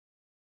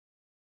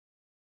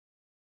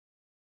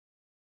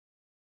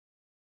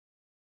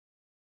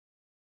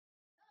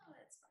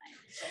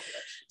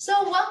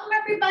So welcome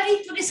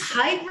everybody to this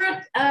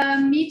hybrid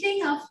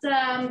meeting of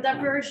the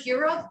Diverse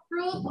Europe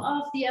group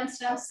of the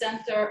Amsterdam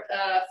Center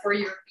for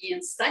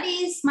European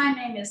Studies. My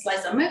name is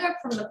Shamima Begum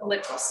from the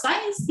Political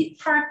Science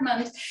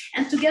Department,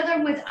 and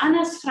together with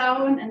Anna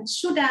Korteweg and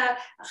Sudha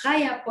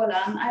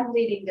Rayapolan, I'm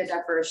leading the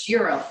Diverse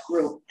Europe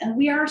group. And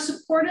we are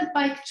supported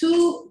by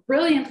two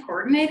brilliant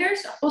coordinators,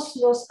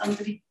 Apostolos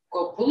Andrikopoulos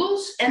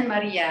and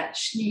Maria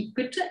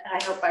Schneekutte.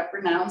 I hope I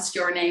pronounced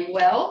your name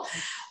well.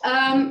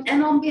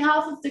 And on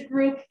behalf of the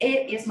group,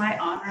 it is my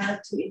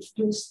honor to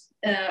introduce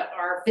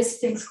our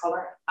visiting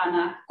scholar,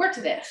 Anna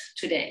Korteweg,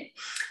 today.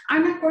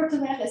 Anna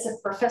Korteweg is a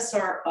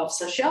professor of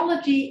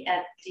sociology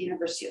at the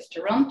University of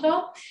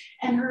Toronto,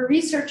 and her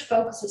research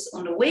focuses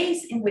on the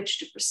ways in which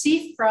the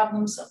perceived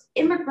problems of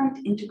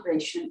immigrant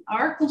integration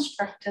are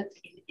constructed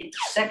in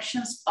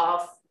intersections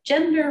of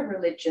gender,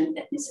 religion,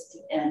 ethnicity,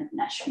 and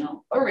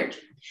national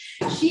origin.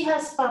 She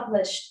has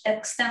published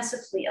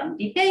extensively on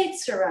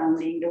debates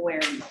surrounding the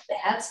wearing of the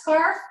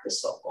headscarf, the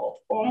so-called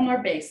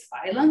honor-based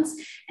violence,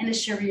 and the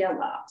Sharia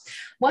law.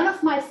 One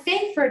of my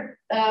favorite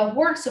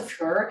works of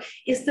her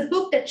is the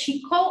book that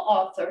she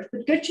co-authored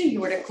with Gutje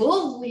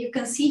Jurdekool, who you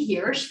can see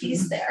here,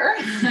 she's there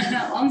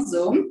on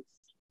Zoom,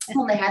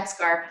 on the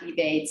headscarf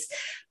debates,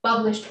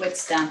 published with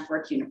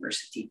Stanford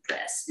University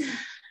Press.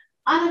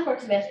 Anna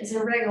Korteweg is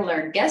a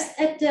regular guest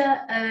at the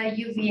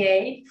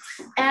UVA,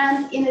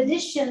 and in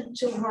addition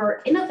to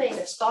her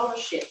innovative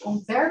scholarship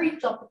on very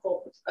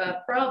topical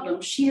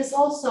problems, she is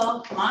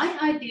also my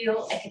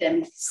ideal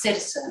academic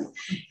citizen.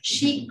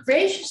 She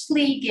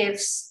graciously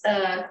gives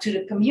to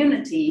the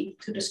community,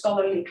 to the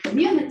scholarly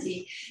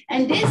community,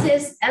 and this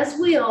is, as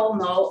we all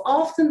know,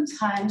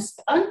 oftentimes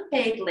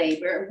unpaid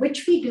labor,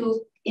 which we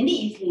do in the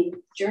evening,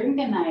 during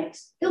the night,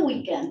 the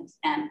weekend,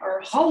 and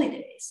our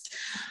holidays.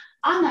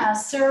 Anna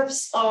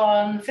serves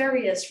on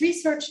various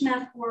research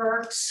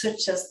networks,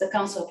 such as the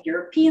Council of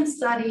European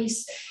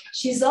Studies.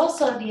 She's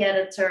also the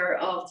editor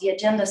of the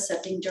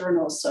agenda-setting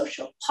journal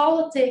Social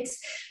Politics,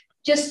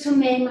 just to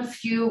name a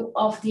few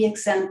of the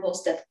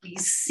examples that we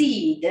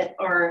see that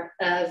are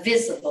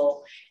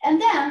visible.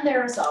 And then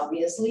there's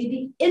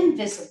obviously the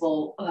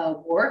invisible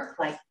work,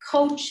 like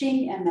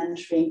coaching and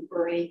mentoring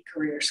early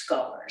career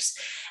scholars.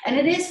 And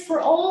it is for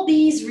all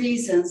these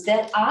reasons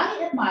that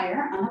I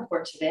admire Anna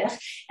Korteweg,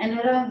 and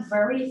that I'm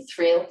very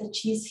thrilled that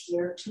she's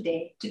here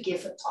today to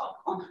give a talk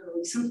on her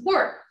recent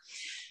work.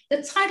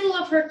 The title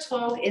of her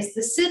talk is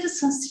The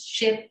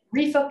Citizenship,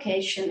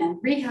 Revocation and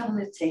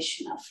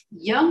Rehabilitation of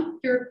Young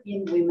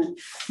European Women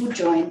Who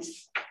Joined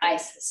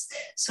ISIS.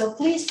 So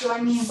please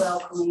join me in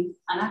welcoming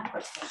Anna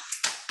Korteweg.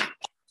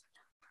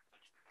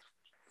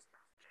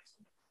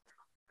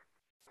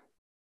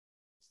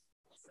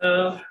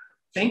 So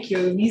thank you,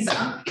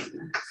 Lisa,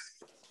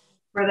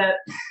 for that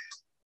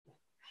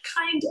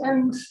kind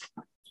and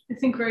I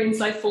think very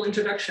insightful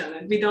introduction.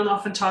 And we don't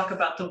often talk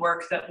about the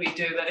work that we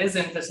do that is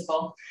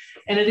invisible.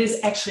 And it is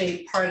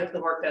actually part of the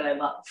work that I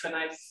love. And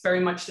I've very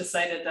much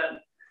decided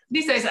that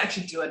these days I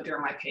actually do it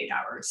during my paid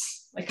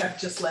hours. Like I've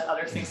just let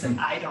other things that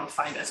I don't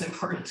find as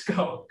important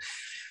go.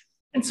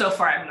 And so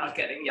far I'm not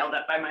getting yelled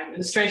at by my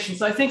administration.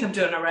 So I think I'm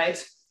doing all right.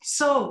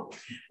 So I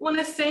want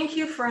to thank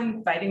you for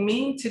inviting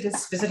me to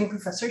this visiting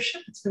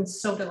professorship. It's been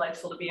so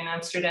delightful to be in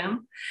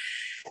Amsterdam.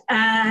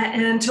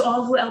 And to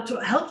all who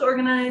helped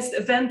organize the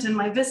event and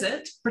my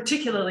visit,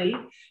 particularly,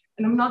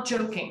 and I'm not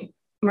joking,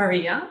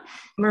 Marie, and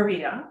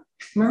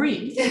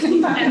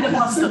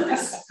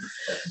Apostolos.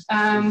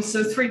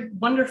 So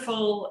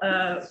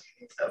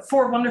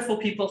four wonderful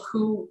people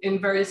who in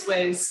various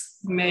ways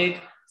made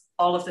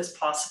all of this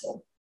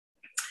possible.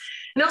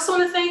 And I also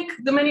want to thank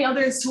the many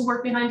others who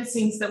work behind the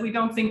scenes that we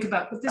don't think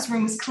about, but this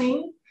room is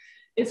clean,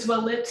 it's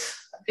well lit,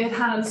 it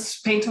has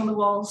paint on the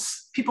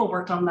walls, people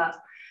worked on that.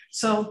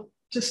 So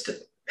just to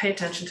pay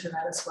attention to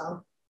that as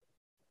well.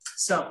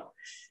 So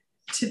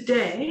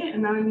today,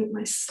 and now I need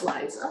my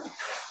slides up.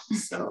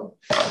 So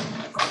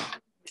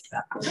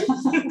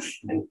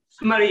and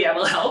Maria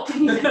will help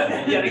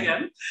yet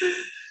again.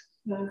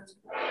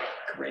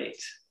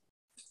 Great.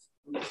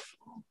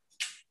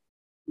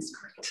 It's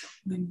great.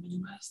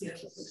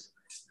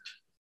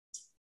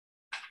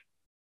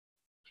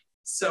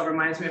 So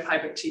reminds me of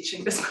hybrid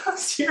teaching this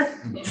past year.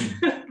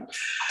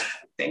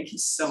 Thank you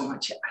so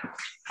much.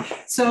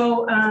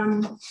 So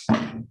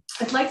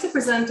I'd like to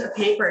present a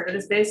paper that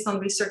is based on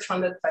research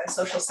funded by the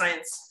Social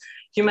Science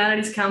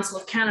Humanities Council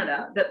of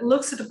Canada that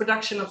looks at the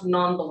production of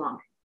non-belonging.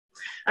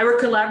 I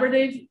work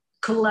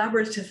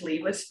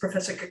collaboratively with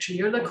Professor Gutje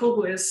Jurdekool,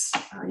 who is,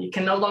 you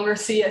can no longer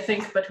see, I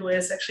think, but who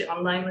is actually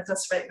online with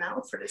us right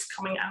now for this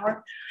coming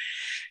hour.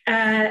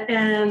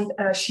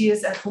 She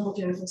is at Humboldt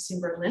University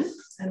in Berlin,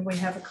 and we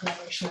have a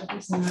collaboration that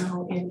is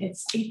now in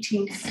its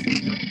 18th.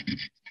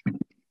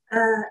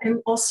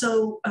 And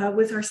also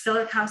with our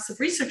stellar cast of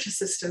research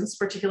assistants,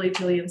 particularly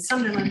Julian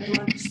Sunderland and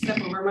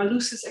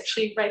Marmalus is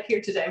actually right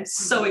here today. I'm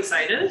so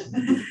excited.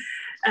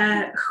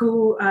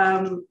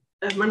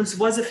 Manus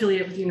was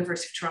affiliated with the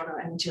University of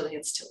Toronto, and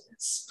Gillian still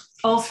is.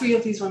 All three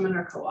of these women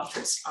are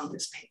co-authors on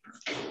this paper.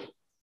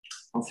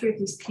 All three of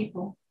these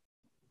people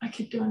I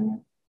keep doing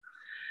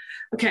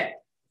it. Okay,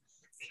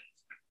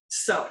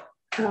 so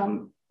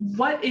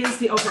what is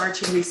the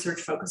overarching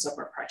research focus of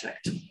our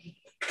project?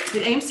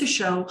 It aims to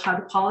show how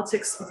the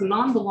politics of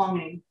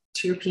non-belonging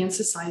to European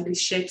society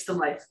shapes the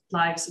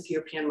lives of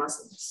European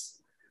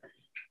Muslims.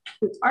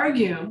 We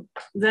argue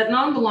that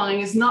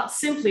non-belonging is not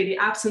simply the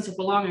absence of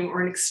belonging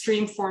or an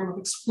extreme form of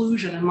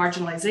exclusion and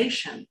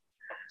marginalization.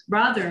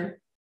 Rather,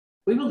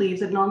 we believe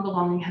that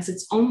non-belonging has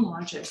its own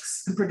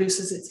logics and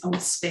produces its own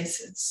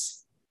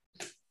spaces.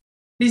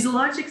 These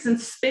logics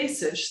and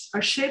spaces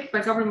are shaped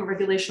by government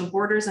regulation of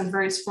borders and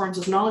various forms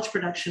of knowledge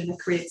production that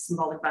create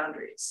symbolic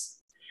boundaries.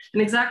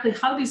 And exactly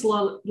how these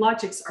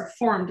logics are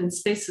formed and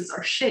spaces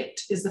are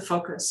shaped is the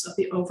focus of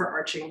the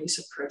overarching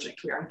research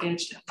project we are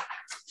engaged in.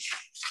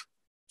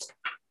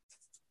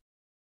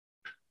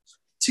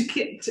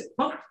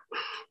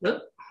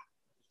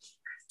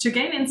 To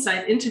gain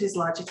insight into these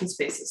logics and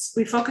spaces,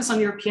 we focus on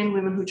European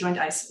women who joined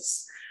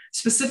ISIS,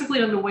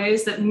 specifically on the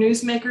ways that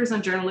newsmakers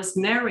and journalists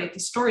narrate the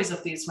stories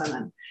of these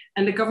women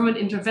and the government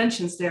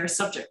interventions they are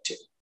subject to.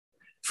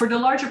 For the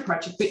larger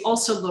project, we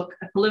also look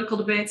at political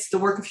debates, the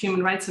work of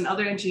human rights and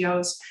other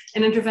NGOs,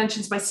 and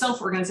interventions by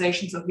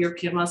self-organizations of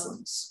European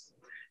Muslims.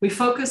 We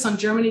focus on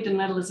Germany, the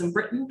Netherlands, and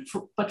Britain,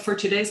 but for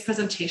today's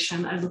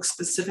presentation, I look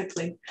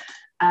specifically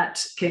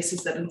at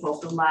cases that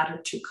involve the latter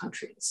two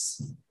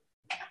countries.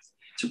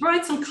 To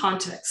provide some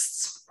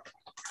context,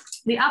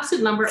 the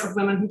absolute number of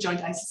women who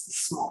joined ISIS is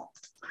small.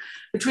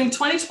 Between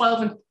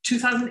 2012 and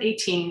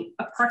 2018,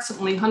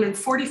 approximately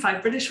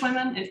 145 British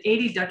women and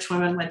 80 Dutch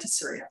women went to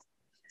Syria.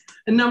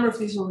 A number of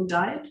these women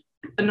died,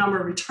 a number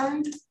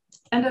returned,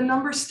 and a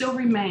number still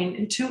remain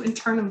in two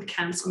internment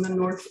camps on the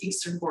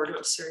northeastern border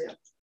of Syria.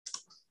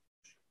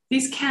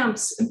 These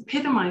camps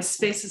epitomize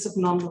spaces of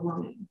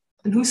non-belonging,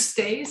 and who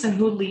stays and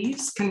who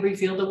leaves can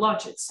reveal the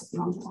logics of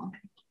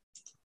non-belonging.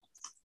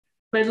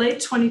 By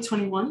late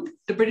 2021,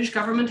 the British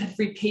government had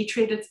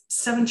repatriated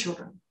 7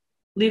 children,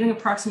 leaving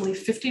approximately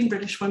 15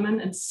 British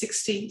women and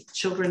 60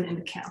 children in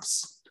the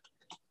camps.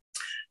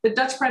 The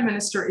Dutch Prime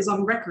Minister is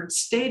on record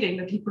stating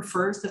that he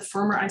prefers that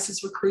former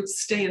ISIS recruits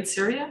stay in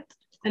Syria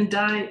and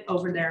die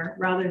over there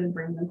rather than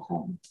bring them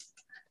home.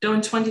 Though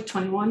in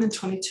 2021 and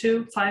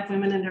 22, 5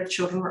 women and their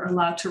children were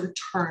allowed to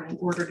return in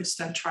order to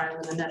stand trial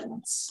in the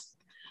Netherlands.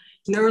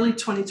 In early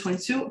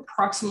 2022,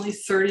 approximately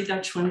 30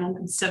 Dutch women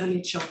and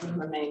 70 children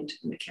remained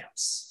in the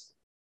camps.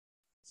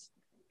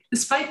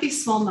 Despite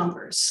these small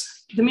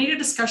numbers, the media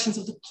discussions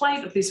of the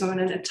plight of these women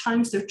and at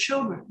times their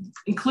children,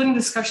 including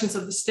discussions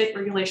of the state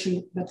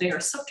regulation that they are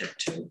subject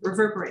to,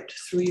 reverberate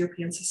through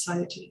European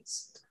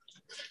societies.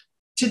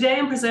 Today,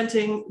 I'm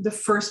presenting the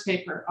first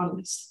paper on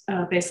this,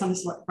 based on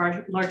this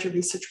larger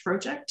research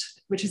project,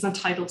 which is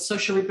entitled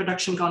Social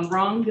Reproduction Gone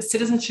Wrong, the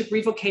Citizenship,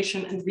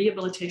 Revocation, and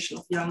Rehabilitation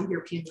of Young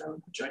European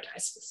Women Who Joined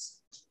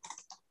ISIS.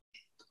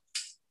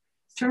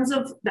 In terms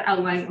of the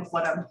outline of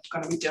what I'm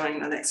going to be doing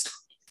in the next,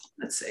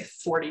 let's say,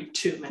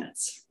 42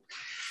 minutes.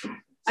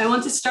 I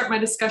want to start my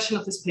discussion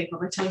of this paper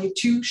by telling you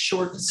 2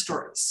 short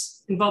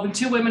stories involving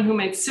 2 women who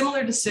made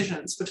similar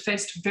decisions but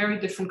faced very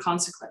different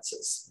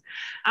consequences.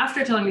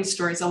 After telling these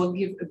stories, I will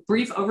give a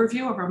brief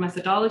overview of our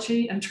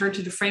methodology and turn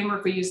to the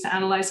framework we use to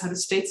analyze how the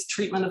state's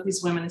treatment of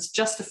these women is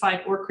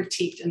justified or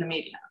critiqued in the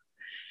media.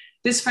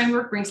 This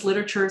framework brings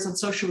literatures on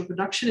social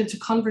reproduction into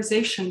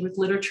conversation with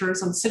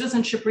literatures on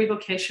citizenship,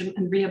 revocation,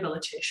 and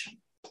rehabilitation.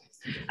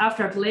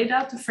 After I've laid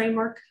out the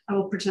framework, I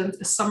will present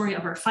a summary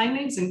of our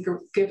findings and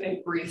give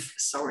a brief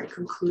summary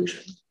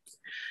conclusion.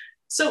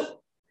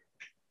 So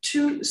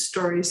 2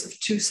 stories of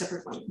 2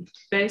 separate women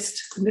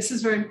based, and this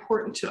is very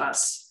important to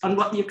us, on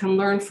what you can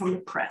learn from the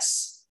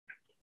press.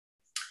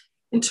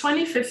 In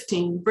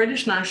 2015,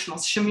 British national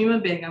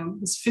Shamima Begum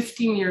was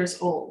 15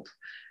 years old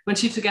when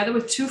she, together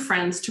with 2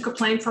 friends, took a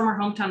plane from her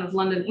hometown of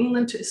London,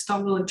 England to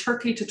Istanbul in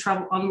Turkey to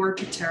travel onward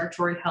to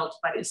territory held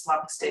by the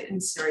Islamic State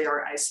in Syria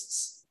or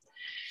ISIS.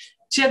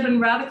 She had been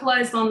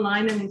radicalized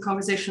online and in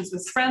conversations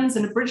with friends,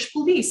 and the British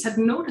police had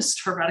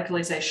noticed her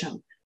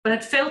radicalization, but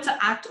had failed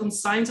to act on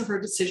signs of her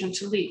decision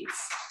to leave.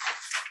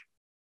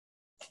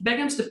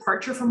 Begum's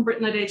departure from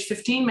Britain at age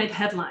 15 made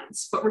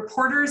headlines, but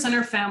reporters and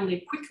her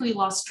family quickly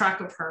lost track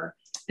of her,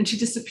 and she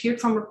disappeared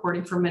from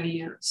reporting for many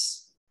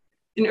years.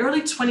 In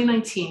early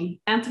 2019,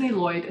 Anthony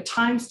Lloyd, a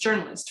Times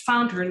journalist,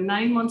 found her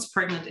 9 months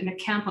pregnant in a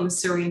camp on the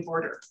Syrian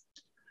border.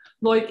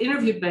 Lloyd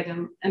interviewed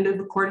Begum, and the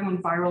recording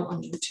went viral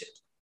on YouTube.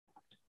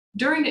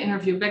 During the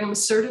interview, Begum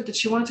asserted that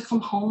she wanted to come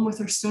home with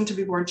her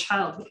soon-to-be-born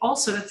child, but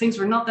also that things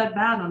were not that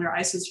bad under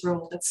ISIS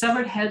rule, that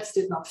severed heads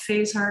did not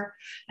faze her,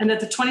 and that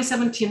the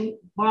 2017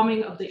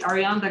 bombing of the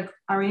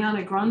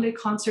Ariana Grande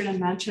concert in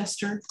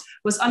Manchester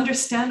was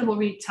understandable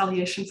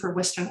retaliation for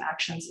Western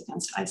actions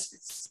against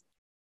ISIS.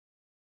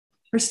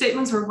 Her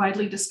statements were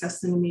widely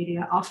discussed in the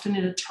media, often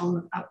in a tone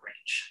of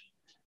outrage.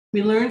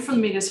 We learned from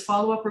the media's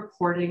follow-up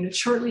reporting that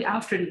shortly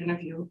after the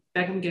interview,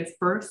 Begum gave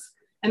birth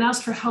and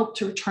asked for help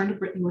to return to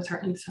Britain with her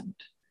infant.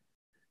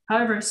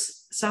 However,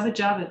 Sajid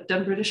Javid,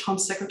 then British Home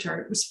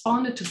Secretary,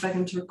 responded to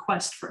Begum's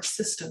request for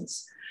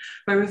assistance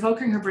by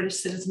revoking her British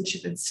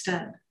citizenship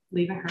instead,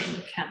 leaving her in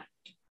the camp.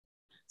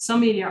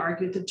 some media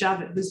argued that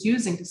Javid was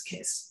using this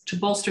case to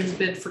bolster his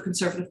bid for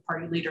Conservative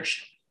Party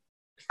leadership.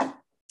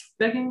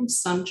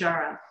 Begum's son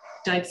Jara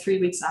died 3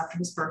 weeks after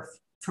his birth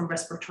from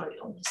respiratory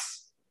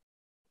illness.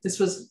 This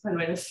was, by the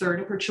way, the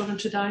third of her children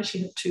to die. She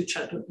had 2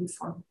 children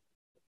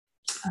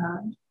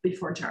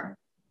before Jara.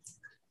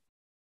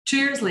 2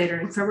 years later,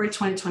 in February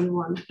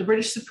 2021, the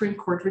British Supreme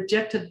Court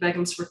rejected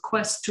Begum's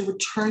request to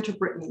return to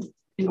Britain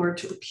in order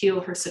to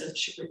appeal her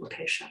citizenship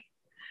revocation.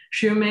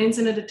 She remains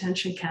in a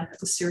detention camp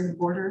at the Syrian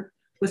border,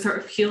 with her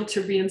appeal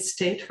to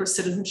reinstate her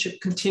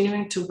citizenship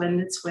continuing to wend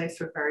its way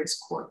through various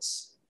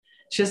courts.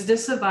 She has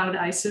disavowed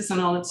ISIS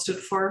and all it stood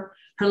for.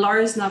 Her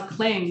lawyers now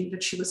claim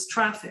that she was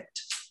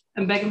trafficked,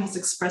 and Begum has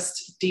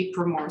expressed deep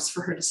remorse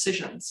for her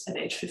decisions at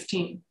age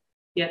 15,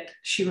 yet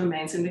she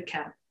remains in the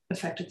camp,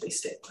 effectively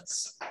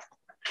stateless.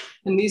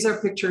 And these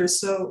are pictures.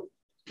 So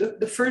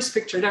the first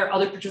picture, there are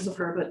other pictures of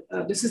her,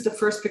 but this is the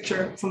first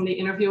picture from the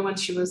interview when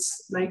she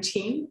was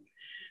 19.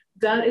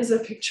 That is a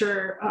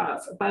picture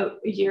of about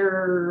a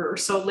year or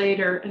so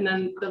later. And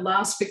then the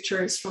last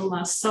picture is from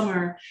last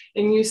summer.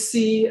 And you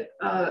see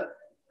a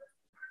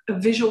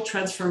visual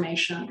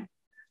transformation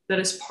that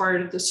is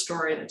part of the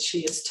story that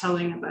she is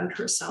telling about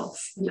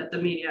herself and that the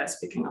media is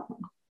picking up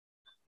on.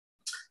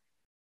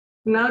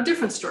 Now a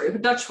different story of a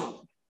Dutch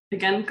woman,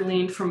 again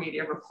gleaned from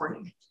media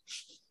reporting.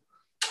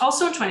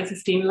 Also in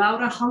 2015,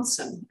 Laura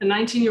Hansen, a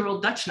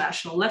 19-year-old Dutch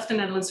national, left the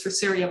Netherlands for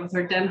Syria with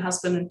her then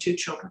husband and 2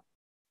 children.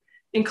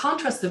 In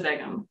contrast to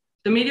Begum,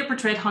 the media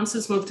portrayed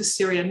Hansen's move to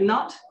Syria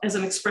not as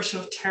an expression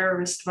of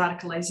terrorist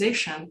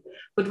radicalization,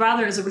 but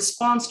rather as a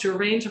response to a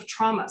range of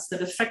traumas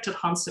that affected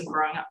Hansen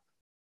growing up.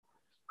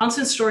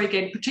 Hansen's story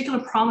gained particular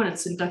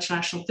prominence in Dutch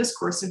national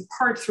discourse, in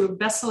part through a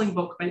best-selling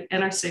book by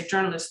NRC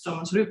journalist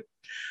Thomas Rupp,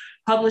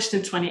 published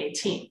in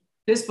 2018.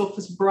 This book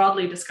was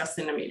broadly discussed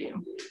in the media.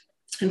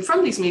 And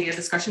from these media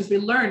discussions, we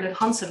learned that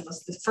Hansen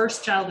was the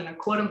first child in a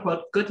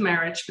quote-unquote good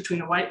marriage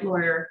between a white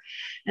lawyer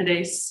and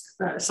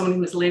someone who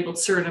was labeled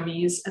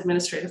Surinamese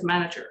administrative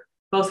manager,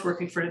 both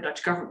working for the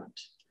Dutch government.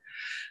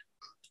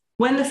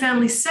 When the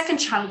family's second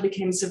child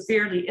became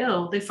severely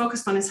ill, they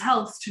focused on his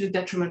health to the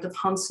detriment of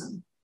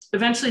Hansen.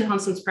 Eventually,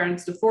 Hansen's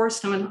parents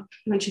divorced, and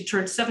when she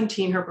turned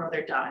 17, her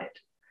brother died.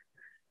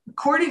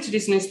 According to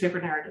these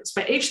newspaper narratives,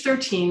 by age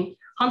 13,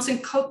 Hansen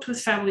coped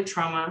with family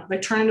trauma by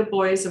turning to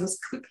boys and was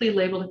quickly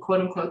labeled a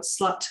quote-unquote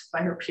slut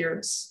by her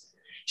peers.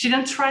 She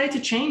then tried to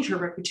change her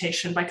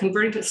reputation by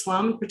converting to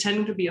Islam and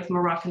pretending to be of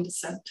Moroccan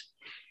descent.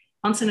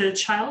 Hansen had a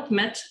child,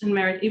 met and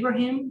married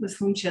Ibrahim, with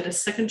whom she had a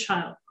second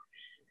child.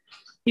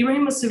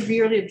 Ibrahim was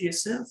severely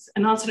abusive,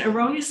 and Hansen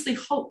erroneously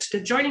hoped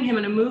that joining him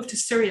in a move to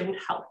Syria would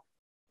help.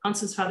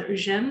 Hansen's father,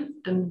 Eugene,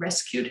 then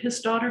rescued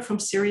his daughter from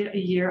Syria a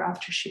year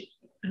after she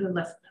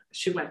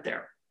went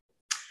there.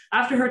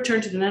 After her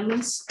return to the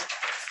Netherlands,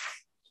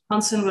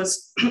 Hansen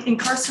was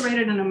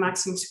incarcerated in a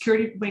maximum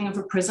security wing of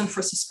a prison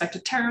for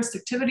suspected terrorist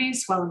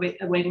activities while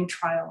awaiting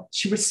trial.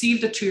 She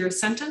received a 2-year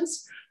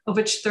sentence, of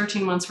which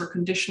 13 months were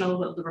conditional,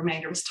 while the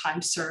remainder was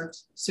time served.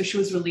 So she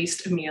was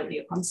released immediately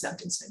upon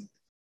sentencing.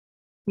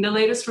 In the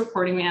latest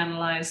reporting we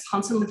analyzed,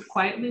 Hansen lived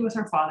quietly with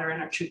her father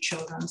and her 2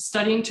 children,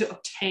 studying to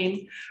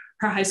obtain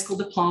her high school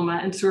diploma,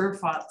 and through her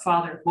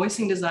father,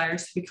 voicing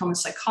desires to become a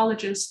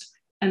psychologist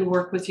and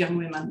work with young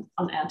women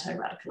on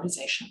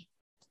anti-radicalization.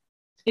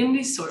 In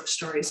these sort of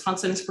stories,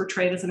 Hansen is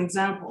portrayed as an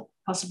example,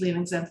 possibly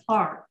an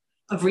exemplar,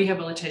 of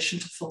rehabilitation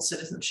to full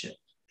citizenship.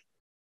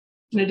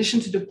 In addition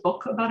to the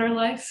book about her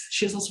life,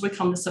 she has also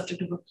become the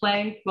subject of a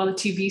play, while a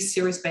TV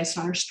series based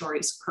on her story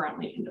is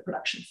currently in the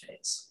production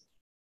phase.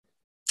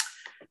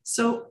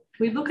 So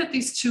we look at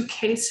these 2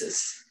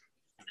 cases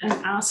and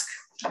ask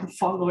the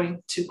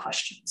following 2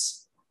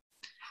 questions.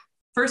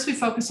 First, we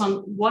focus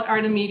on what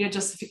are the media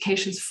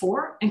justifications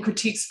for and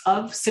critiques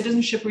of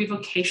citizenship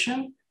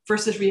revocation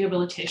versus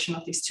rehabilitation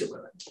of these 2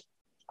 women.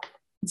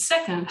 And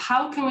second,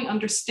 how can we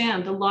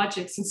understand the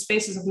logics and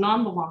spaces of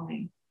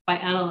non-belonging by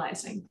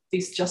analyzing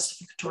these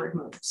justificatory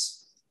moves?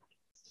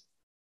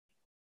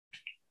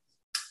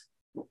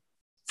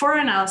 For our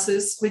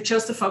analysis, we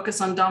chose to focus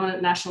on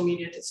dominant national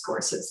media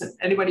discourses. And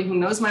anybody who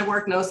knows my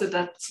work knows that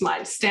that's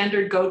my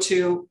standard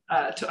go-to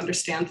to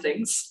understand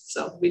things.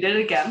 So we did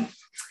it again.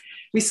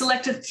 We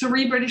selected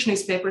 3 British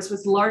newspapers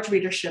with large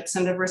readerships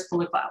and diverse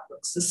political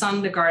outlooks, The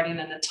Sun, The Guardian,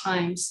 and The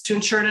Times, to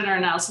ensure that our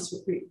analysis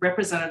would be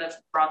representative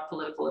of broad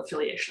political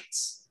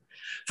affiliations.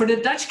 For the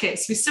Dutch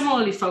case, we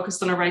similarly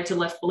focused on a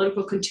right-to-left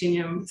political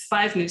continuum with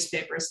 5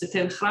 newspapers, De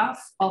Telegraaf,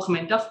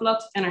 Algemeen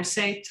Dagblad,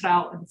 NRC,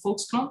 Trouw, and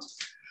Volkskrant,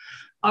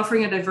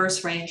 offering a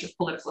diverse range of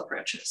political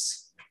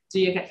approaches.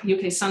 The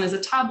UK Sun is a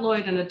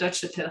tabloid, and the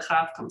Dutch De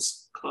Telegraaf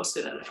comes close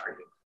to that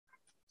argument.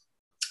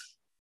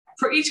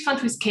 For each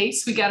country's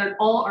case, we gathered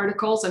all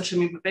articles on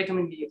Shamima Begum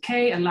in the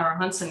UK and Laura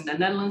Hansen in the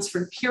Netherlands for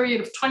the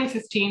period of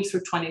 2015 through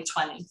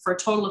 2020, for a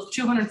total of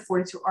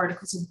 242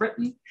 articles in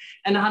Britain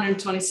and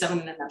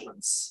 127 in the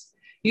Netherlands.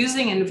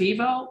 Using in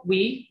vivo,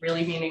 we,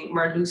 really meaning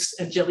Marloes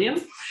and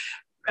Gillian,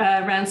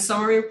 ran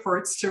summary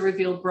reports to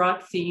reveal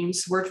broad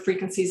themes, word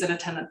frequencies, and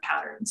attendant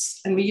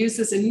patterns. And we used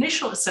this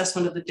initial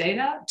assessment of the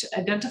data to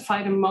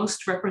identify the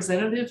most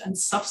representative and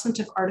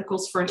substantive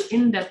articles for an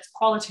in-depth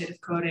qualitative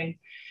coding,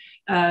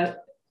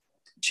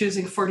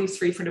 choosing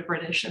 43 for the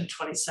British and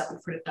 27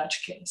 for the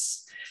Dutch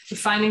case. The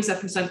findings I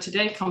present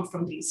today come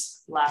from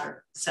these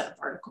latter set of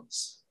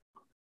articles.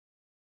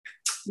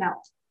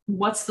 Now,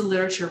 what's the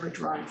literature we're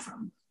drawing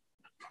from?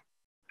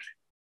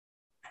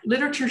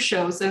 Literature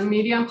shows that in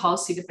media and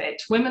policy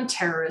debate, women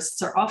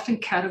terrorists are often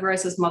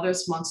categorized as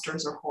mothers,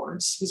 monsters, or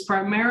whores, whose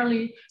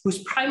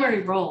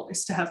primary role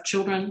is to have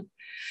children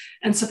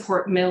and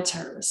support male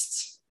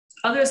terrorists.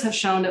 Others have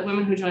shown that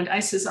women who joined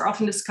ISIS are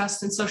often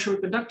discussed in social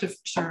reproductive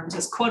terms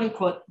as quote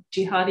unquote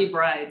jihadi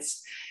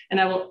brides. And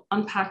I will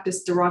unpack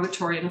this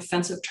derogatory and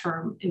offensive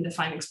term in the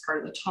findings part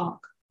of the talk,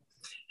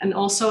 and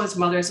also as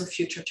mothers of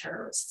future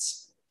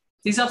terrorists.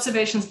 These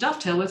observations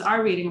dovetail with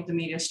our reading of the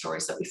media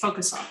stories that we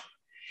focus on.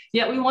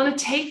 Yet we want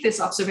to take this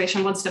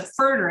observation one step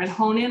further and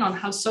hone in on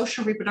how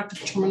social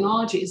reproductive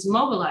terminology is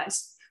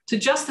mobilized to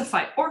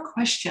justify or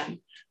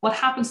question what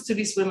happens to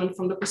these women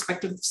from the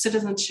perspective of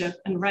citizenship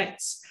and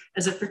rights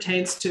as it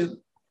pertains to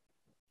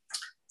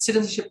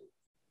citizenship,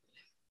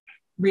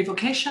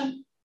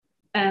 revocation,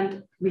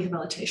 and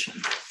rehabilitation.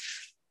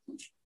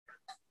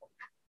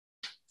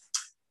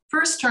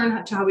 First,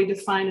 turn to how we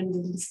define and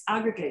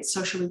disaggregate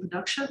social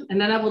reproduction,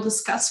 and then I will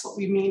discuss what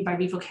we mean by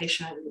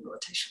revocation and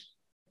rehabilitation.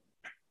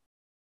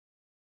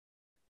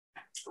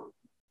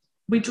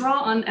 We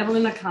draw on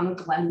Evelyn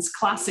Akano-Glenn's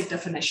classic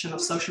definition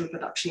of social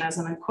reproduction as,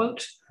 and I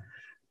quote,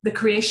 the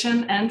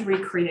creation and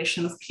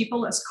recreation of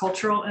people as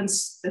cultural and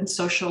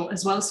social,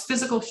 as well as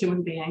physical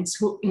human beings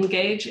who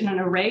engage in an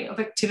array of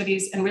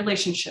activities and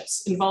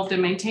relationships involved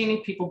in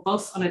maintaining people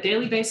both on a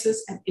daily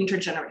basis and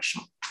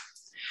intergenerational.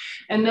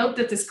 And note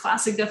that this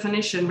classic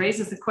definition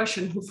raises the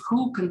question of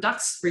who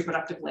conducts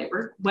reproductive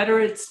labor, whether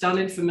it's done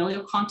in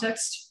familial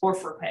context or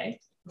for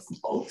pay, or for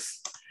both.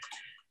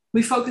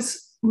 We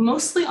focus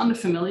mostly on the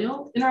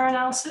familial in our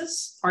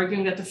analysis,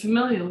 arguing that the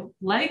familial,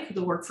 like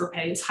the work for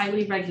pay, is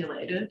highly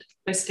regulated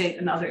by state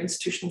and other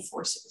institutional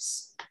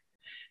forces.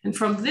 And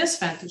from this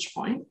vantage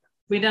point,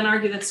 we then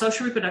argue that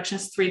social reproduction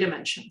has three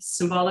dimensions: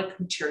 symbolic,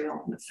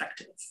 material, and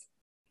affective.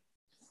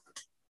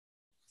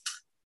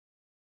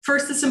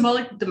 First, the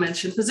symbolic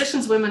dimension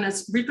positions women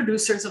as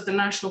reproducers of the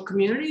national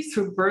community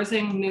through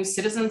birthing new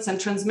citizens and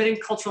transmitting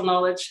cultural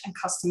knowledge and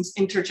customs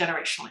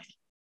intergenerationally.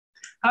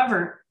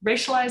 However,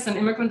 racialized and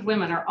immigrant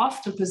women are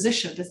often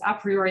positioned as a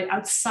priori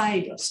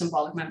outside of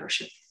symbolic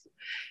membership.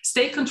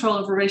 State control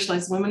over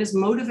racialized women is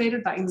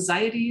motivated by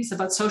anxieties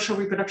about social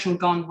reproduction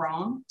gone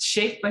wrong,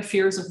 shaped by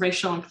fears of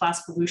racial and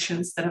class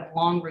pollutions that have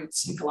long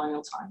roots in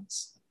colonial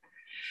times.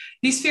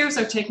 These fears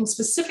are taking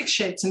specific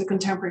shapes in the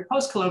contemporary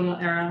post-colonial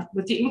era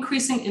with the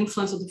increasing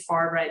influence of the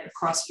far right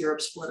across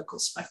Europe's political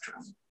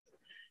spectrum.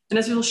 And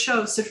as we will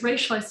show, such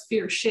racialized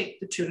fears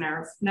shape the two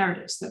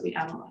narratives that we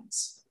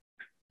analyze.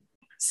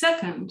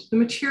 Second, the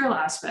material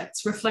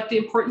aspects reflect the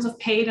importance of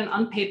paid and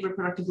unpaid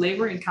reproductive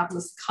labor in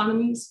capitalist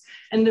economies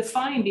and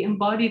define the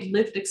embodied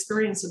lived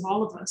experience of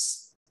all of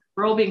us.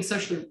 We're all being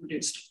socially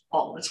reproduced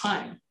all the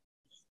time.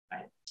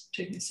 I'm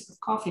taking a sip of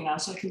coffee now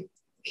so I can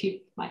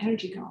keep my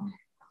energy going.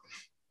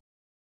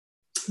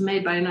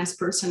 Made by a nice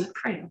person at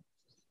Crayon.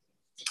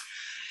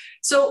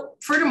 So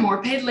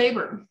furthermore, paid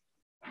labor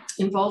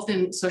involved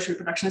in social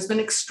reproduction has been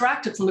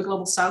extracted from the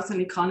global south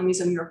and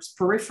economies in Europe's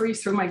periphery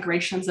through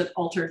migrations that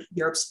altered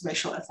Europe's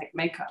racial ethnic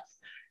makeup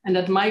and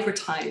that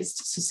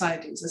migratized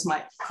societies, as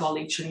my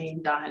colleague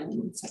Janine Dahan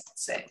would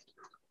say.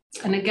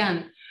 And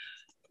again,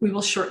 we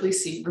will shortly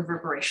see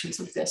reverberations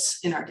of this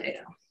in our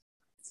data.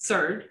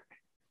 Third,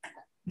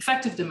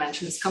 affective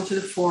dimensions come to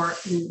the fore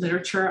in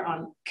literature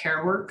on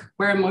care work,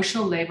 where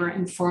emotional labor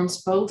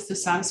informs both the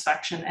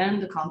satisfaction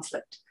and the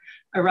conflict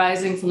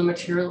arising from the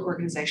material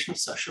organization of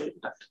social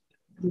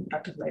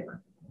reproductive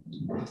labor.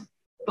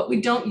 But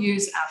we don't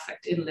use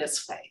affect in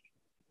this way.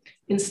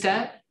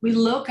 Instead, we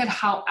look at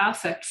how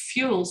affect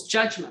fuels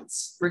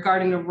judgments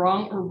regarding the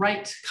wrong or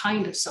right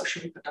kind of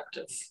social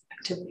reproductive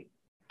activity.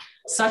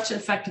 Such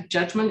affective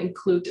judgment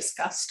include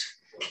disgust,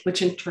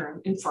 which in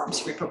turn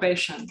informs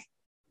reprobation.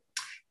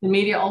 The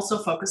media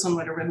also focus on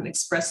whether women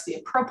express the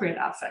appropriate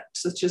affect,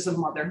 such as a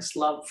mother's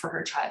love for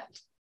her child,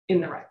 in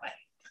the right way.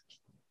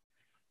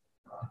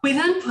 We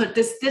then put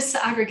this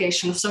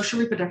disaggregation of social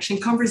reproduction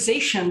in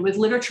conversation with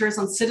literatures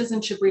on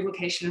citizenship,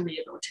 revocation, and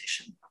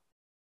rehabilitation.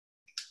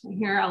 And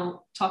here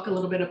I'll talk a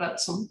little bit about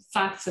some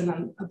facts and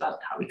then about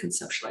how we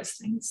conceptualize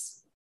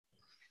things.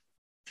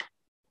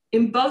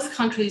 In both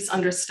countries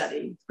under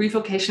study,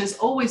 revocation has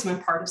always been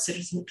part of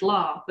citizenship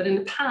law, but in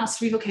the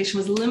past, revocation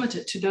was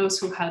limited to those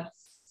who had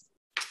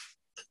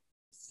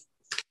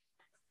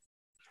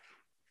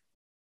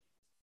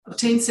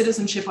obtained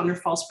citizenship under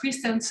false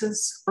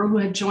pretenses or who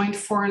had joined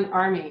foreign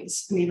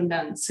armies, and even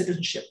then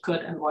citizenship could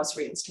and was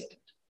reinstated.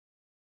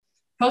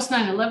 Post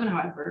 9/11,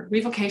 however,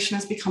 revocation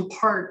has become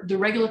part of the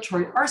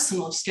regulatory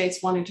arsenal of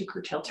states wanting to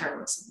curtail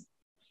terrorism.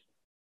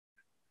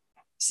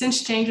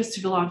 Since changes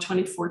to the law in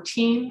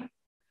 2014,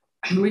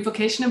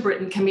 revocation in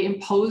Britain can be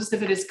imposed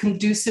if it is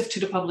conducive to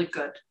the public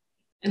good,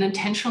 an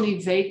intentionally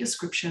vague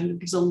description that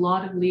gives a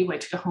lot of leeway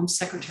to the Home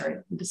Secretary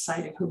in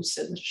deciding whose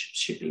citizenship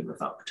should be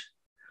revoked.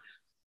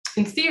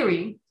 In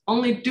theory,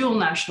 only dual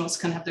nationals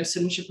can have their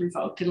citizenship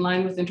revoked in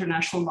line with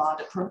international law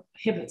that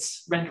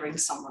prohibits rendering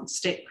someone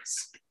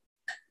stateless.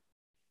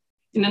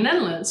 In the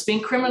Netherlands,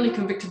 being criminally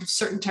convicted of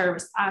certain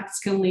terrorist acts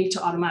can lead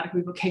to automatic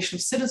revocation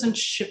of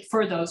citizenship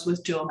for those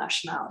with dual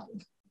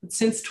nationality. But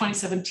since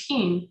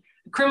 2017,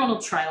 a criminal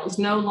trial is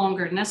no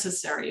longer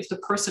necessary if the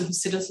person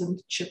whose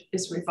citizenship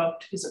is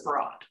revoked is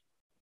abroad.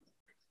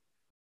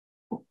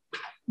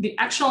 The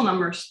actual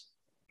numbers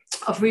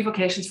of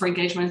revocations for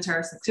engagement in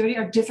terrorist activity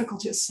are difficult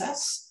to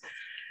assess.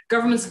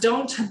 Governments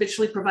don't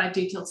habitually provide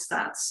detailed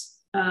stats.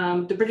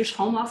 The British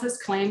Home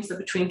Office claims that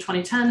between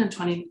 2010 and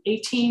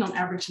 2018, on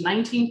average,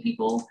 19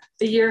 people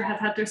a year have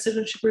had their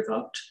citizenship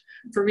revoked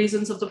for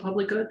reasons of the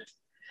public good.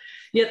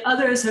 Yet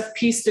others have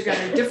pieced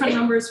together different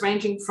numbers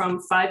ranging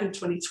from 5 in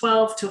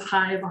 2012 to a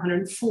high of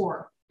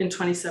 104 in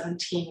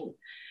 2017.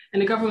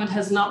 And the government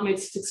has not made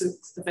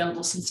statistics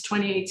available since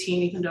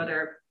 2018, even though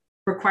they're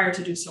required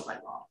to do so by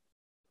law.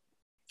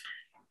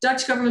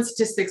 Dutch government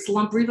statistics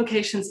lump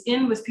revocations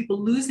in with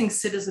people losing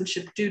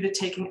citizenship due to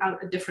taking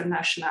out a different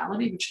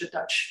nationality, which the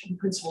Dutch in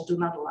principle do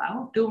not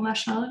allow, dual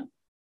nationality.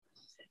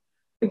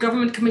 The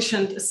government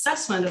commissioned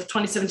assessment of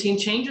 2017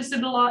 changes to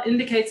the law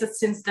indicates that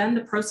since then,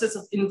 the process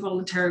of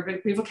involuntary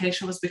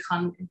revocation was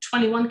begun in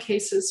 21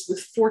 cases,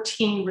 with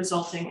 14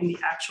 resulting in the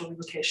actual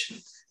revocation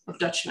of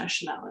Dutch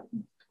nationality.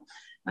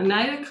 And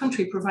neither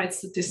country provides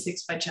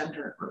statistics by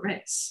gender or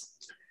race.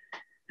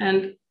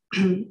 And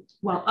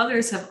while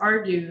others have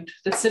argued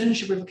that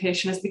citizenship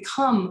revocation has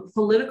become a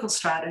political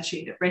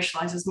strategy that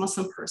racializes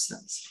Muslim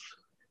persons,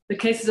 the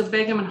cases of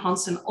Begum and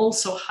Hansen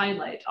also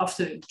highlight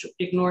often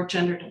ignored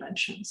gender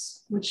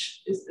dimensions,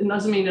 which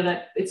doesn't mean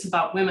that it's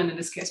about women in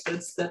this case, but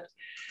it's that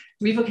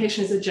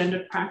revocation is a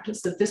gendered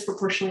practice that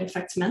disproportionately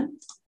affects men,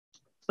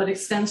 but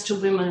extends to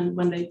women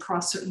when they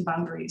cross certain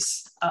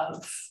boundaries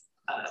of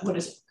what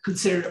is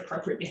considered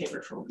appropriate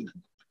behavior for women.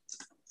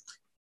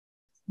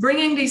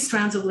 Bringing these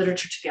strands of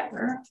literature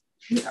together,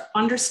 we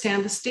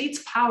understand the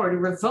state's power to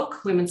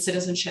revoke women's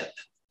citizenship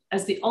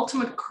as the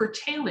ultimate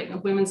curtailing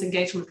of women's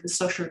engagement with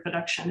social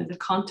reproduction in the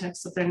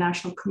context of their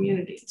national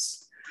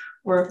communities,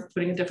 or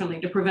putting it differently,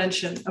 the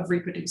prevention of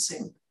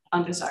reproducing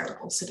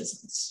undesirable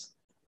citizens.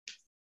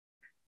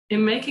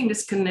 In making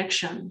this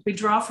connection, we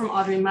draw from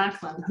Audrey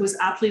Macklin, who has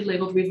aptly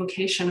labeled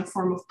revocation a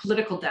form of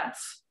political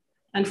death,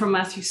 and from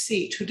Matthew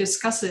Seat, who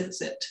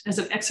discusses it as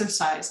an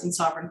exercise in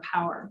sovereign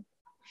power.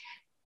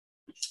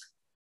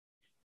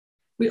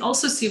 We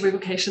also see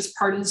revocation as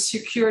part of the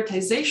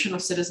securitization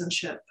of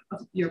citizenship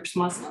of Europe's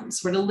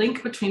Muslims, where the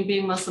link between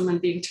being Muslim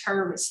and being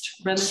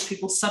terrorist renders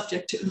people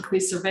subject to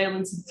increased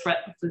surveillance and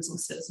threat of losing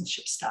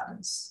citizenship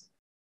status.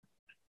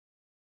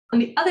 On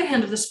the other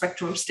hand of the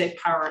spectrum of state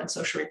power and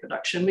social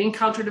reproduction, we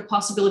encounter the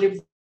possibility of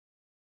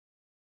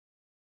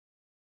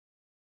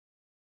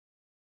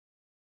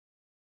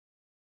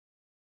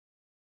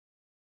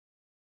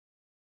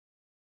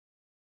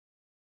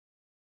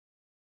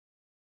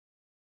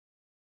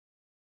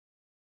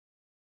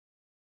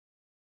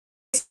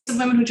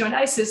women who joined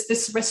ISIS,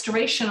 this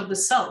restoration of the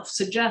self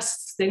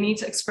suggests they need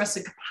to express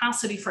a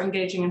capacity for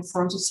engaging in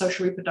forms of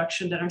social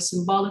reproduction that are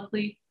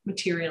symbolically,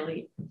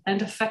 materially,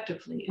 and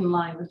effectively in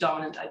line with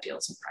dominant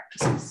ideals and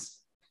practices.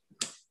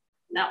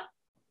 Now,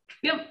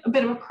 we have a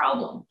bit of a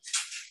problem.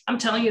 I'm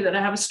telling you that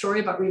I have a story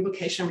about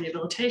revocation and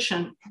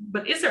rehabilitation,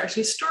 but is there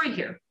actually a story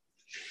here?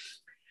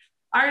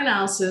 Our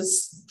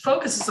analysis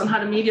focuses on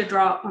how the media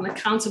draw on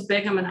accounts of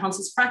Begum and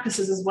Hansen's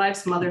practices as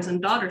wives, mothers, and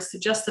daughters to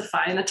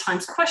justify and at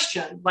times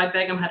question why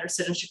Begum had her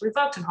citizenship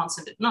revoked and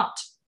Hansen did not.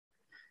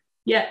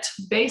 Yet,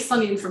 based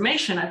on the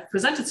information I've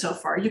presented so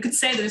far, you could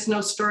say there's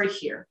no story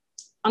here.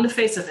 On the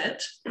face of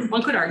it,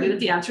 one could argue that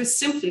the answer is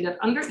simply that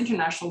under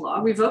international law,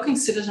 revoking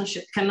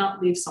citizenship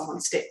cannot leave someone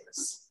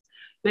stateless.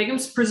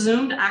 Begum's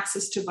presumed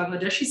access to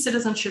Bangladeshi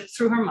citizenship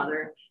through her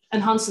mother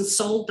and Hansen's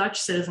sole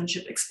Dutch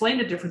citizenship explain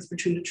the difference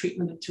between the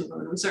treatment of two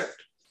women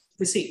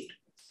received.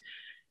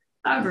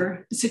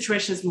 However, the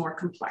situation is more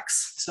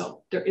complex,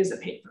 so there is a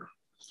paper.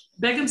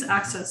 Begum's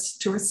access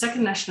to her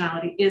second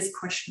nationality is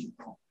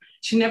questionable.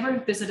 She never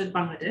visited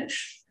Bangladesh,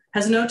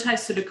 has no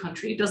ties to the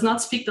country, does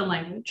not speak the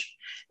language,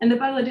 and the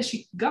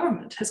Bangladeshi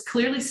government has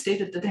clearly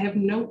stated that they have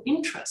no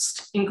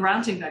interest in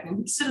granting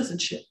Begum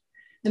citizenship,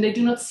 and they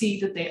do not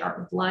see that they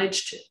are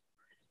obliged to,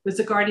 with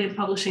The Guardian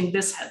publishing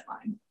this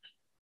headline.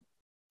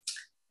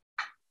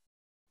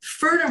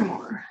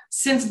 Furthermore,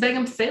 since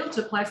Begum failed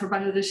to apply for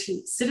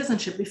Bangladeshi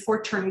citizenship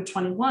before turning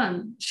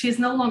 21, she is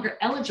no longer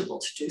eligible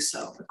to do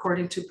so,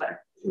 according to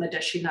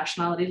Bangladeshi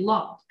nationality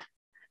law.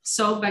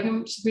 So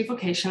Begum's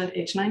revocation at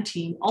age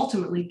 19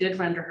 ultimately did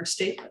render her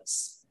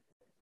stateless.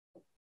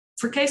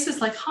 For cases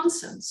like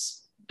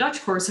Hansen's,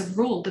 Dutch courts have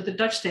ruled that the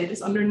Dutch state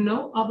is under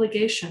no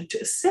obligation to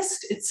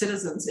assist its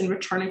citizens in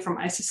returning from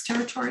ISIS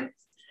territory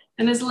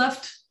and has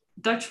left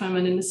Dutch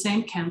women in the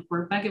same camp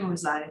where Begum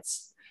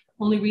resides,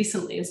 only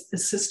recently is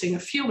assisting a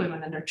few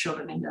women and their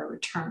children in their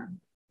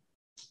return.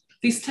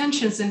 These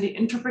tensions in the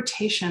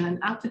interpretation and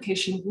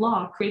application of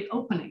law create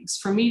openings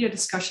for media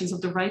discussions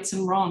of the rights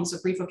and wrongs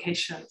of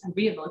revocation and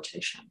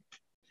rehabilitation.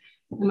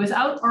 And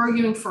without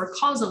arguing for a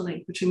causal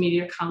link between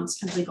media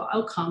accounts and legal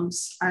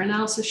outcomes, our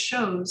analysis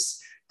shows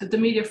that the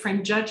media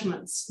frame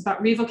judgments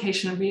about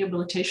revocation and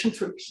rehabilitation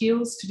through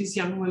appeals to these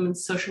young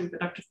women's social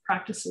reproductive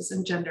practices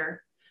in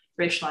gender,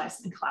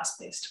 racialized, and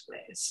class-based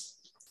ways.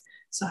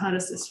 So how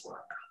does this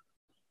work?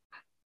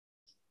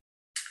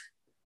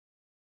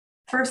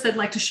 First, I'd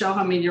like to show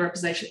how media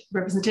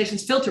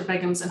representations filter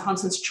Begum's and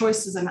Hansen's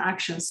choices and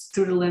actions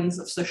through the lens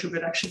of social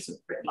reproductions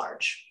writ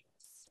large.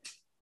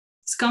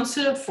 This comes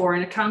to the fore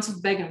in accounts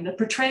of Begum that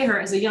portray her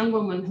as a young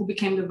woman who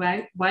became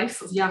the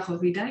wife of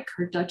Jacob Wiedijk,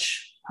 her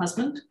Dutch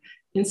husband,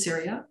 in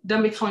Syria,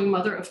 then becoming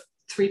mother of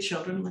 3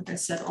 children, like I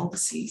said, all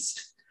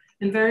deceased,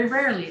 and very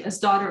rarely as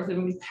daughter of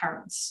living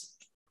parents.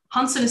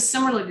 Hansen is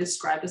similarly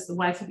described as the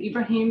wife of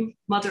Ibrahim,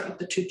 mother of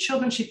the 2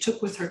 children she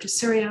took with her to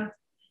Syria,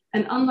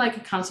 and unlike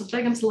accounts of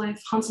Begum's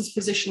life, Hansen's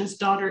position as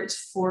daughter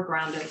is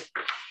foregrounded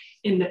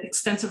in the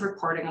extensive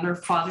reporting on her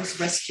father's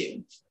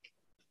rescue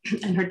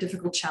and her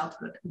difficult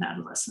childhood and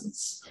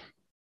adolescence.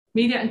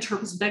 Media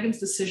interprets Begum's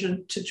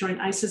decision to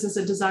join ISIS as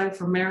a desire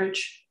for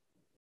marriage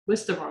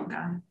with the wrong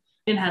guy,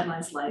 in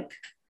headlines like,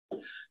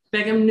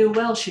 Begum knew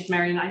well she'd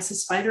marry an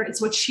ISIS fighter.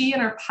 It's what she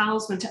and her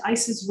pals went to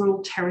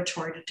ISIS-ruled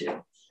territory to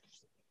do.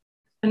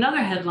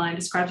 Another headline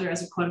describes her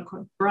as a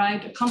quote-unquote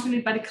bride,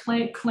 accompanied by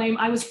the claim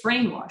I was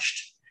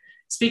brainwashed,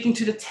 speaking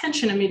to the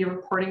tension in media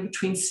reporting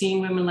between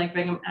seeing women like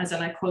Begum as,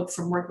 and I quote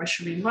from work by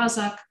Shireen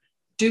Razak,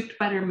 duped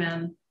by their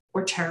men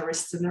or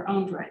terrorists in their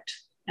own right,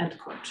 end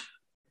quote.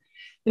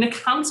 In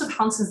accounts of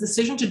Hansen's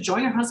decision to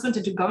join her husband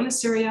and to go into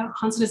Syria,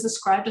 Hansen is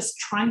described as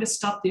trying to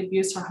stop the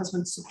abuse her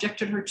husband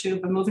subjected her to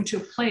by moving to a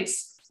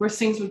place where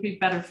things would be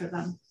better for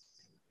them.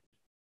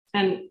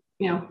 And,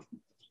 you know,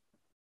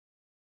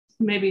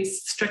 maybe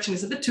stretching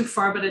this a bit too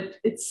far, but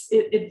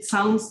it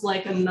sounds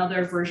like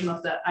another version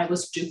of the I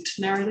was duped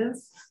narrative.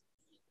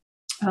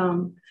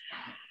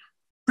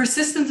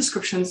 Persistent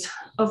descriptions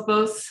of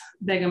both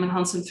Begum and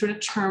Hansen through the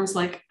terms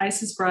like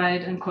ISIS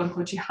bride and quote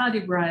unquote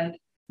jihadi bride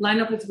line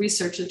up with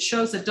research that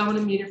shows that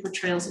dominant media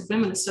portrayals of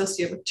women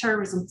associated with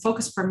terrorism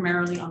focus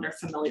primarily on their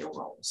familial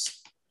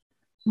roles.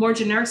 More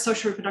generic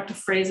social reproductive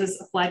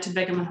phrases applied to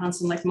Begum and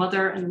Hansen like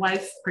mother and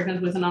wife,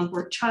 pregnant with an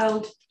unborn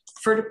child,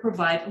 further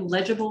provide a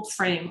legible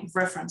frame of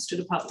reference to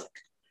the public.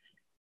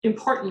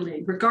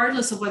 Importantly,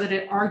 regardless of whether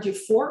they argue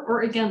for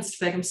or against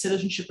Begum's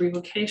citizenship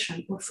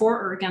revocation or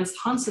for or against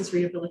Hansen's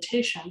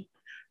rehabilitation,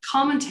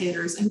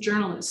 commentators and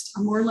journalists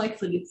are more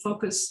likely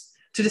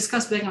to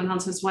discuss Begum and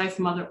Hansen's wife,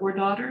 mother, or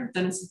daughter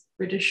than as a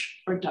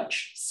British or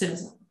Dutch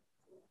citizen.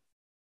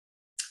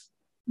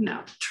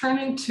 Now,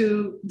 turning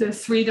to the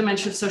 3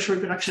 dimensions of social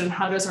reproduction and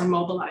how those are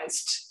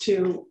mobilized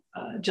to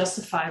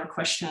justify or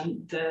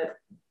question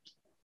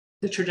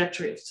the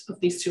trajectory of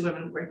these 2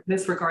 women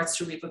with regards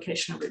to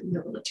revocation and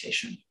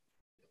rehabilitation.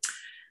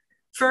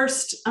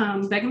 First,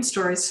 Begum's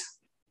stories,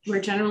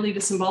 where generally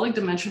the symbolic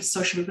dimension of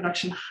social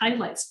reproduction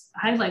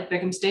highlight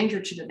Begum's danger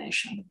to the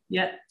nation.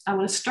 Yet, I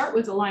want to start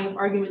with a line of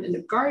argument in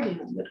The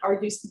Guardian that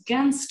argues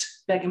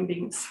against Begum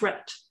being a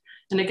threat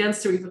and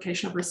against the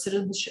revocation of her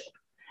citizenship,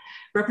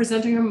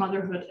 representing her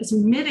motherhood as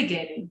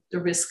mitigating the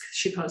risk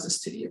she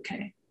poses to the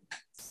UK.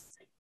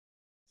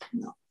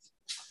 No.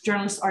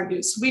 Journalist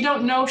argues, we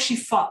don't know if she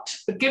fought,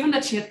 but given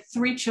that she had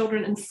 3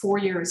 children in 4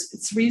 years,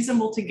 it's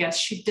reasonable to guess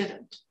she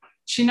didn't.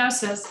 She now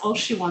says all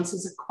she wants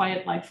is a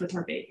quiet life with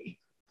her baby.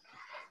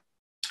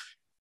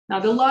 Now,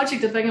 the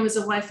logic that Begum is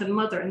a wife and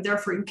mother and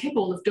therefore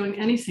incapable of doing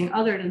anything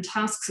other than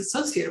tasks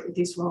associated with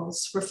these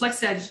roles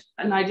reflects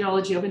an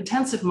ideology of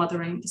intensive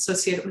mothering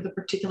associated with a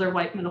particular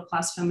white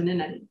middle-class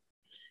femininity.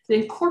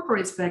 It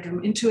incorporates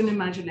Begum into an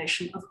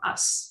imagination of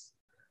us.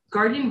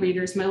 Guardian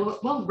readers may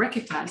well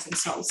recognize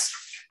themselves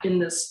in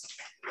this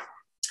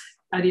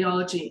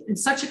ideology. In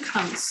such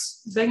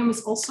accounts, Begum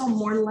is also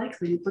more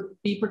likely to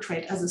be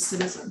portrayed as a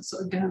citizen. So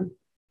again,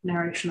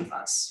 narration of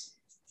us.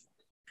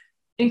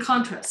 In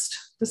contrast,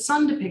 The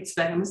Sun depicts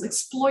Begum as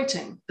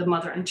exploiting the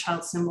mother and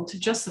child symbol to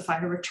justify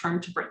her return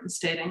to Britain,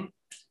 stating,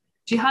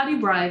 jihadi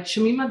bride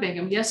Shamima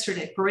Begum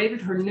yesterday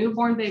paraded her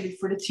newborn baby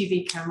for the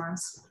TV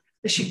cameras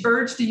as she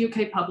urged the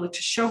UK public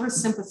to show her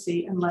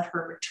sympathy and let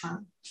her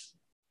return.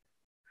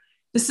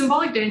 The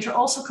symbolic danger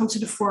also comes to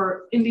the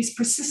fore in these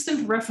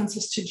persistent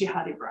references to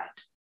jihadi bride.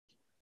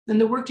 And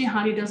the word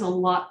jihadi does a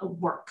lot of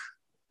work.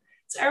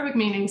 Its Arabic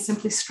meaning is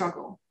simply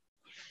struggle,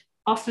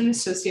 often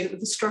associated with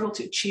the struggle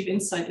to achieve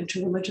insight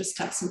into religious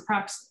texts and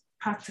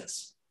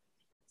practice.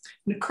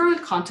 In the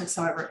current context,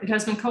 however, it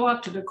has been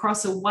co-opted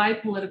across a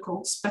wide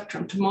political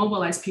spectrum to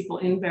mobilize people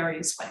in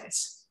various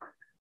ways.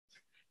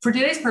 For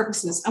today's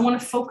purposes, I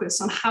want to focus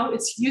on how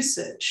its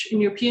usage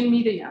in European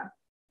media,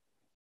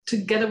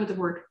 together with the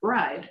word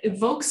bride,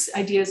 evokes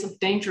ideas of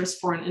dangerous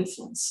foreign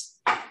influence.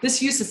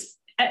 This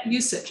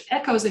usage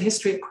echoes a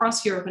history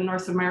across Europe and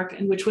North America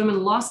in which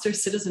women lost their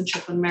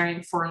citizenship when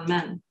marrying foreign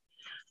men,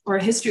 or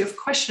a history of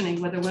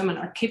questioning whether women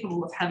are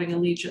capable of having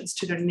allegiance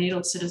to their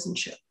natal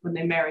citizenship when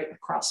they marry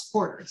across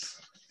borders.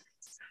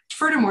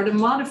 Furthermore, the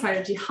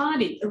modifier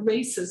jihadi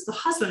erases the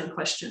husband in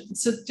question and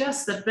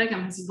suggests that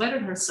Begum has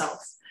wedded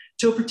herself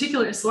to a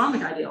particular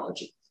Islamic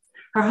ideology.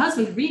 Her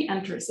husband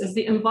re-enters as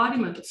the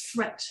embodiment of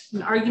threat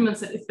and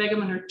arguments that if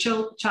Begum and her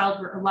child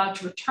were allowed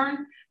to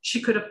return, she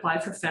could apply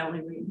for family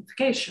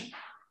reunification.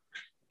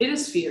 It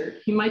is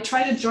feared he might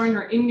try to join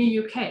her in the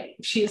UK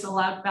if she is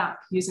allowed back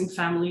using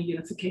family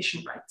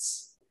unification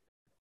rights.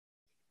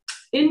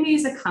 In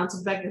these accounts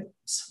of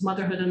Begum's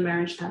motherhood and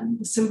marriage then,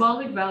 the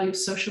symbolic value of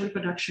social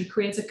reproduction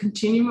creates a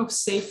continuum of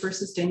safe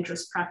versus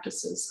dangerous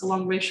practices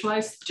along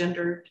racialized,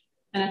 gendered,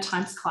 and at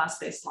times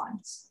class-based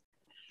lines,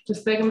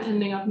 with Begum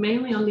ending up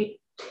mainly on the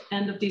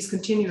end of these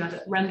continua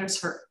that renders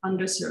her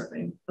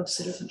undeserving of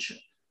citizenship.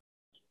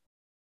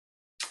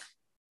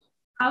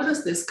 How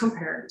does this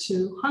compare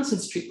to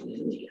Hansen's treatment in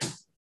the media?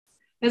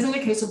 As in the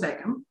case of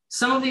Begum,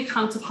 some of the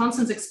accounts of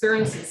Hansen's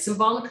experiences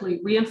symbolically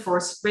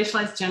reinforce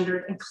racialized,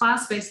 gendered, and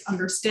class-based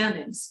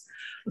understandings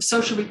of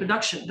social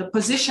reproduction that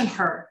position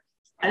her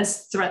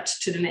as threat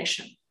to the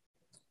nation.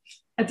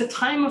 At the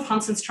time of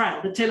Hansen's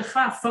trial, the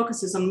Telegraaf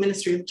focuses on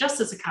Ministry of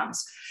Justice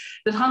accounts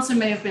that Hansen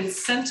may have been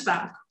sent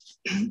back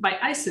by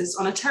ISIS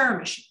on a terror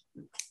mission.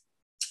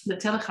 The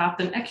Telegraaf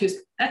then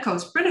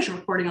echoes British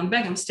reporting on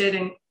Begum,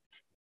 stating,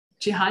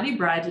 "Jihadi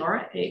bride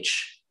Laura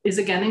H. is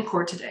again in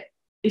court today.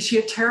 Is she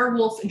a terror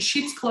wolf in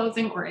sheep's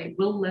clothing or a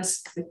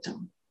will-less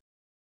victim?"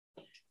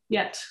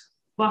 Yet,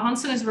 while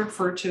Hansen is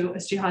referred to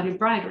as jihadi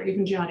bride or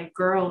even jihadi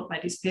girl by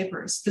these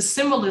papers, the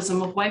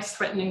symbolism of wife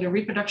threatening the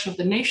reproduction of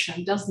the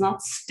nation does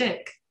not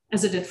stick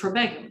as it did for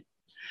Begum.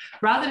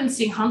 Rather than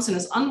seeing Hansen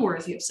as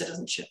unworthy of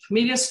citizenship,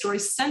 media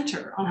stories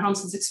center on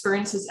Hansen's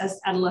experiences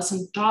as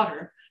adolescent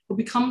daughter, who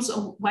becomes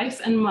a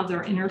wife and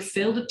mother in her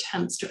failed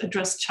attempts to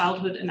address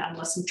childhood and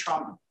adolescent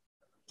trauma.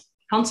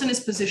 Hansen is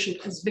positioned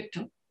as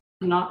victim,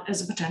 not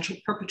as a potential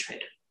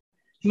perpetrator.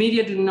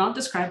 Media do not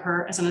describe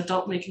her as an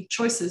adult making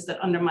choices that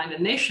undermine the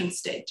nation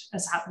state,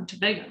 as happened to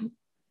Begum,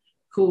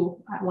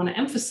 who, I want to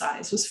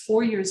emphasize, was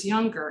 4 years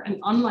younger and,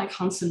 unlike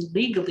Hansen,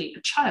 legally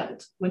a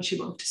child when she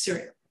moved to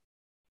Syria.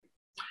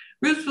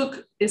 Ruth's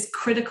book is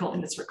critical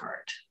in this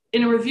regard.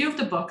 In a review of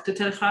the book, the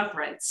Telegraaf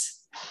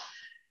writes,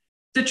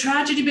 "The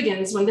tragedy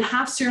begins when the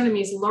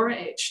half-Surinamese Laura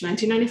H.,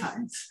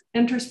 1995,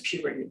 enters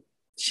puberty.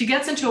 She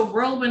gets into a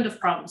whirlwind of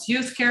problems,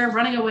 youth care,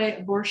 running away,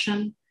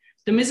 abortion.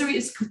 The misery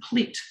is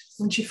complete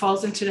when she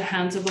falls into the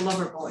hands of a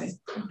lover boy.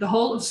 The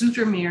whole of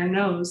Zoetermeer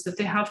knows that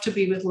they have to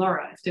be with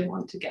Laura if they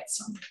want to get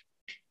some."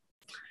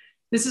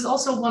 This is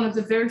also one of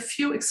the very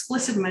few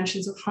explicit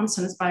mentions of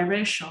Hansen as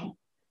biracial,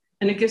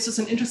 and it gives us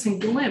an interesting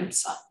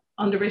glimpse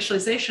on the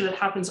racialization that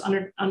happens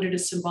under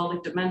this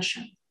symbolic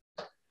dimension.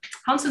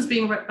 Hansen's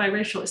being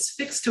biracial is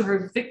fixed to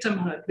her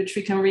victimhood, which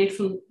we can read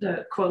from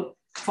the quote,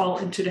 "fall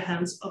into the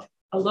hands of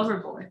a lover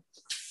boy."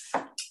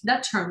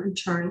 That term, in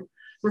turn,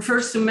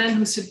 refers to men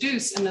who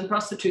seduce and then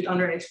prostitute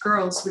underage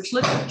girls, which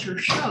literature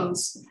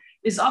shows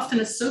is often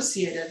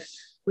associated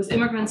with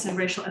immigrants and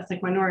racial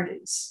ethnic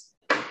minorities.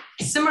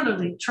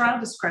 Similarly, trial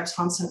describes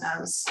Hansen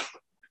as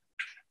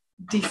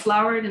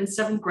deflowered in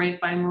 7th grade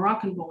by a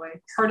Moroccan boy,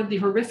 part of the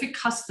horrific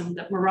custom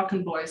that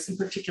Moroccan boys in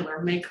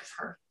particular make of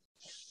her.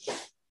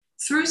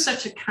 Through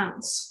such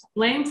accounts,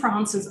 blame for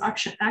Hansen's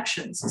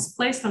actions is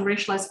placed on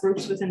racialized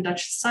groups within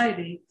Dutch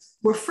society,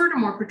 who are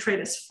furthermore portrayed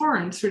as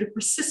foreign through the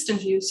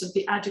persistent use of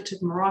the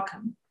adjective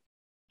Moroccan.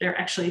 They're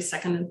actually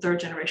 2nd and 3rd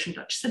generation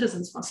Dutch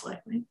citizens, most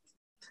likely.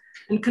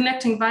 And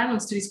connecting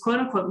violence to these quote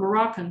unquote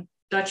Moroccan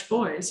Dutch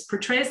boys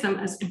portrays them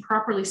as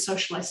improperly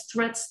socialized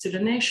threats to the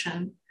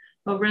nation,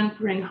 while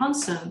rendering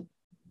Hansen,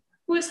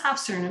 who is half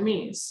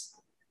Surinamese,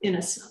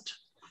 innocent.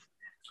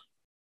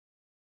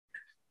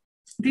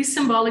 These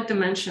symbolic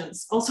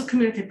dimensions also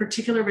communicate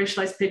particular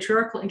racialized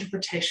patriarchal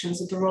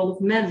interpretations of the role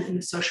of men in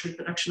the social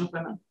reproduction of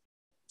women.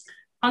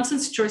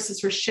 Hansen's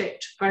choices were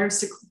shaped by her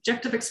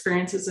subjective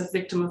experiences as a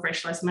victim of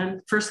racialized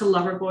men, first her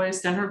lover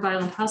boys, then her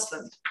violent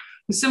husband,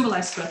 who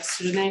symbolized threats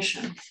to the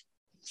nation.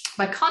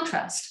 By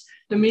contrast,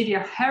 the media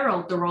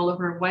herald the role of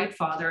her white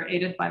father,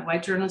 aided by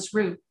white journalist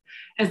Ruth,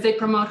 as they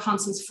promote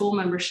Hansen's full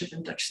membership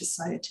in Dutch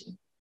society.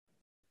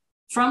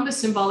 From the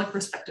symbolic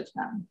perspective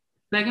then,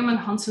 Begum and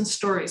Hansen's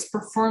stories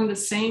perform the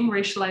same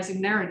racializing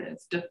narrative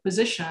that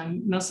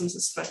position Muslims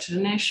as threat to the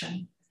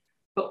nation.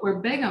 But where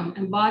Begum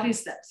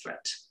embodies that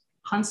threat,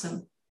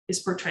 Hansen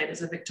is portrayed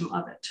as a victim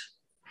of it.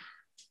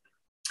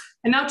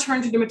 And now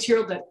turn to the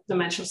material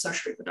dimension of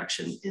social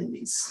reproduction in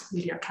these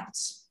media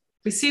accounts.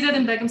 We see that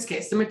in Begum's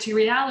case, the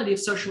materiality of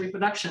social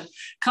reproduction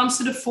comes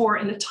to the fore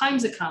in the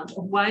Times account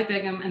of why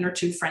Begum and her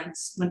 2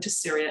 friends went to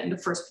Syria in the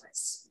first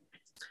place.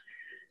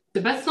 The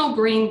Bethnal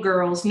Green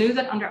girls knew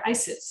that under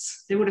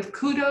ISIS, they would have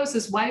kudos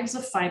as wives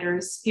of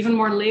fighters, even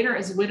more later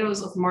as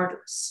widows of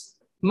martyrs,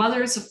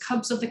 mothers of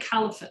cubs of the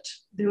caliphate.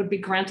 They would be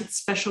granted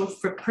special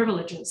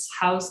privileges,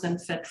 housed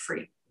and fed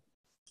free.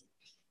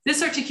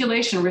 This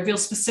articulation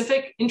reveals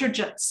specific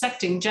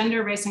intersecting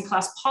gender, race, and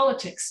class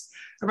politics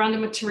around the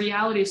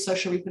materiality of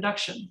social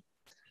reproduction.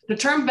 The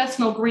term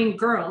Bethnal Green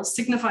girls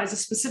signifies a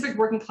specific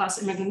working class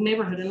immigrant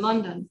neighborhood in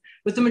London,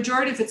 with the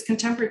majority of its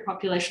contemporary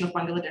population of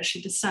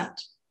Bangladeshi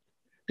descent.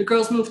 The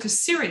girls moved to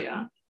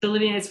Syria,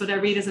 delineates what I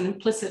read as an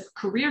implicit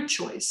career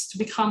choice to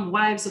become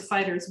wives of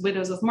fighters,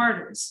 widows of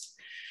martyrs.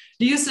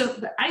 The use of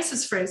the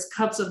ISIS phrase,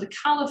 cubs of the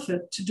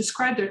caliphate, to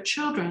describe their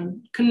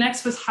children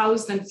connects with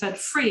housed and fed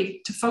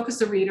free to focus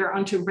the reader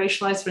onto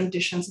racialized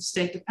renditions of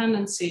state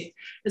dependency,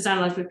 as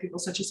analyzed by people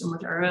such as Umar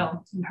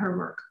Darrell in her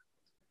work.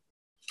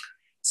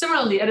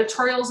 Similarly,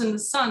 editorials in The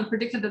Sun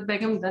predicted that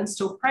Begum, then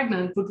still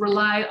pregnant, would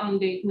rely on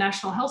the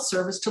National Health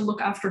Service to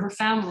look after her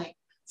family,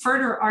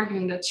 further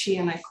arguing that she,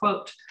 and I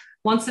quote,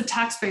 wants the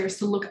taxpayers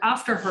to look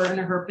after her and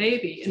her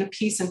baby in a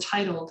piece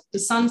entitled, The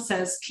Sun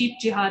Says, Keep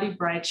Jihadi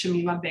Bride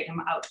Shamima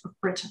Begum Out of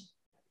Britain.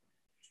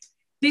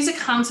 These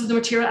accounts of the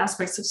material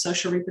aspects of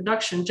social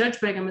reproduction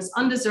judge Begum as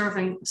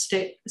undeserving of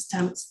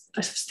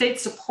state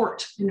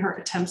support in her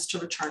attempts to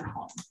return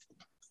home.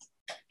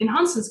 In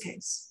Hansen's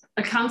case,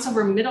 accounts of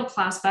her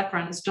middle-class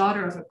background as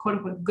daughter of a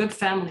quote-unquote good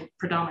family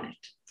predominate.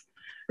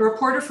 A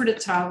reporter for the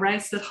Tao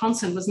writes that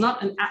Hansen was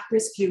not an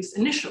at-risk youth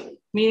initially,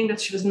 meaning that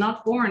she was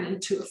not born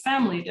into a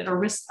family that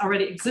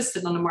already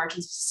existed on the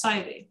margins of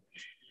society.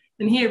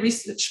 And here,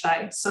 research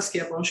by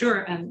Saskia Bonjour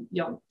and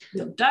Jan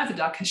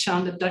Duivendak has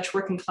shown that Dutch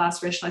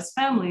working-class racialized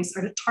families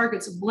are the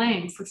targets of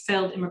blame for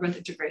failed immigrant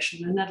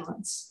integration in the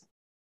Netherlands.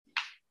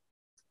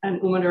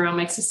 And Umar Darrell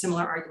makes a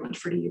similar argument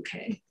for the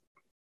UK.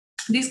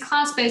 These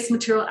class-based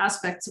material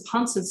aspects of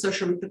Hansen's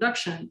social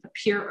reproduction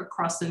appear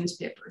across the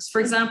newspapers. For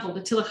example,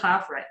 the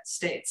Telegraaf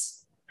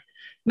states,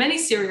 many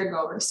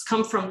Syria-goers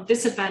come from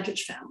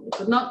disadvantaged families,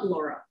 but not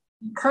Laura.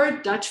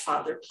 Her Dutch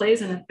father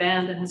plays in a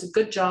band and has a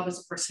good job as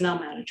a personnel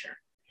manager.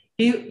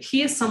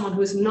 He is someone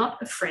who is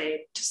not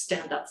afraid to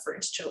stand up for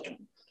his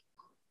children.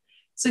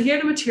 So here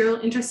the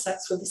material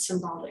intersects with the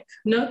symbolic.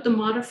 Note the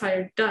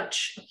modifier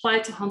Dutch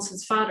applied to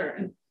Hansen's father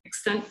and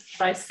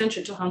by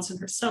extension to Hansen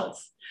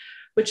herself,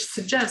 which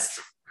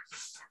suggests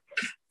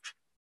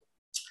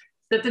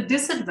that the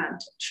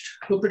disadvantaged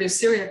who produce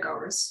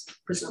Syria-goers,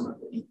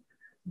 presumably,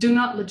 do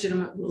not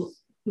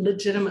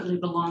legitimately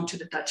belong to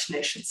the Dutch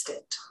nation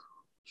state.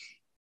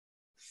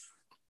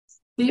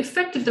 The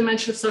affective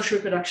dimension of social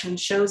reproduction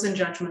shows in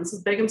judgments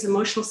of Begum's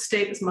emotional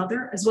state as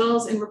mother, as well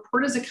as in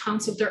reporters'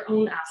 accounts of their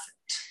own affect.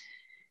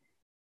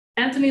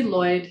 Anthony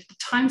Lloyd, the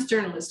Times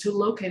journalist who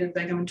located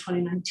Begum in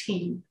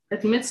 2019,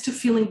 admits to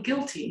feeling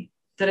guilty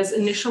that his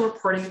initial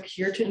reporting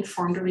appeared to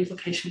inform the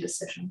revocation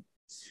decision.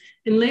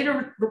 In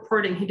later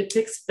reporting, he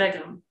depicts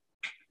Begum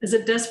as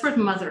a desperate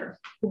mother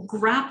who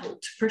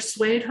grappled to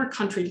persuade her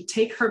country to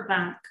take her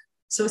back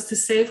so as to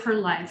save her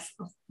life,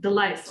 the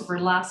life of her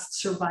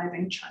last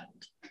surviving child.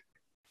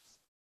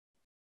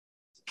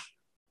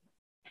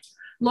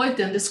 Lloyd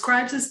then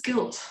describes his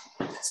guilt,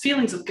 his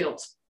feelings of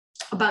guilt,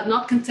 about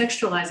not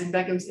contextualizing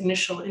Begum's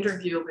initial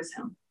interview with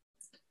him.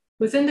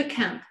 Within the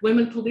camp,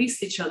 women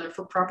policed each other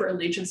for proper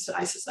allegiance to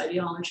ISIS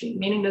ideology,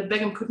 meaning that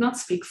Begum could not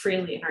speak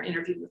freely in her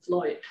interview with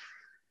Lloyd.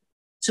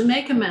 To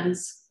make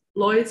amends,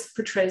 Lloyd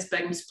portrays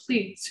Begum's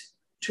plea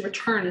to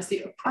return as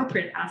the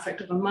appropriate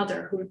affect of a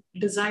mother who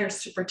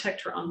desires to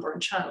protect her unborn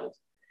child.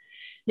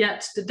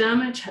 Yet the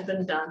damage had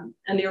been done,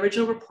 and the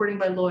original reporting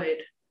by Lloyd,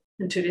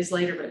 and 2 days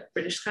later by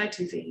British Sky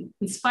TV,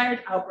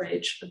 inspired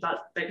outrage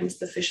about Begum's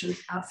deficient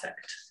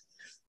affect.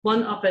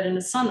 One op-ed in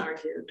The Sun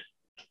argued,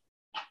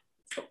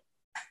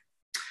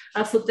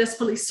 I feel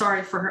desperately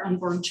sorry for her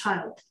unborn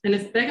child. And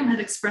if Begum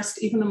had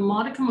expressed even a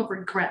modicum of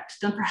regret,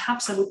 then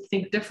perhaps I would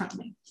think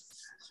differently.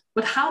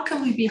 But how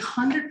can we be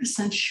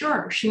 100%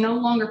 sure she no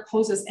longer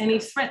poses any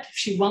threat if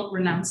she won't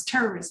renounce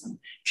terrorism?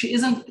 If she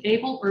isn't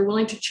able or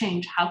willing to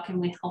change, how can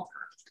we help her?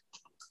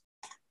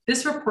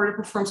 This reporter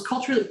performs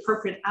culturally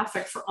appropriate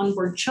affect for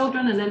unborn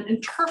children and then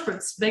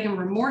interprets Begum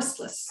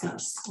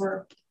remorselessness,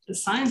 or the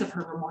signs of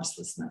her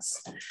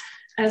remorselessness,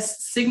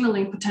 as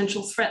signaling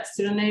potential threats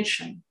to the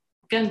nation.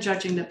 Again,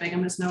 judging that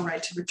Begum has no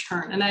right to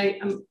return. And I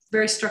am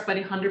very struck by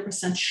the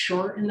 100%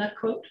 sure in that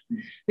quote,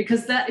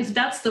 because if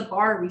that's the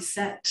bar we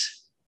set,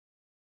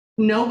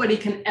 nobody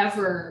can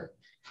ever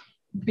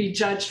be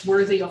judged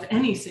worthy of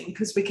anything,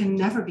 because we can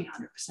never be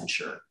 100%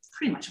 sure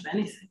pretty much of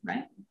anything,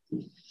 right?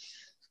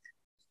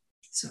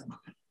 So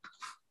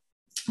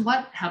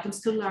what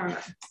happens to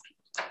Laura?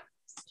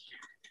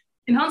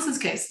 In Hansen's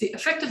case, the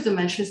affective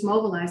dimension is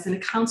mobilized in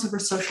accounts of her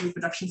social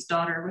reproduction's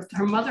daughter, with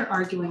her mother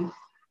arguing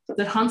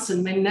that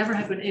Hansen may never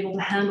have been able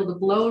to handle the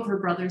blow of her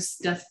brother's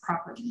death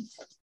properly,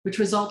 which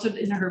resulted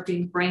in her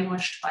being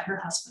brainwashed by her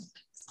husband.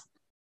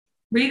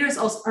 Readers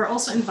are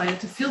also invited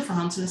to feel for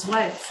Hansen's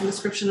wife, a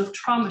description of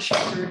trauma she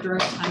endured during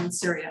time in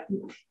Syria.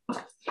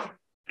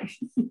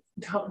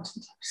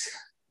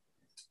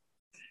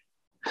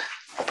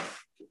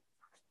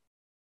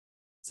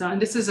 So,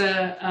 and this is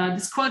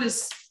this quote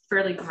is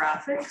fairly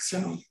graphic,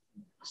 so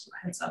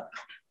heads up.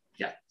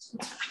 Yeah,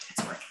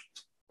 it's working.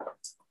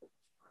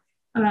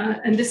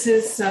 And this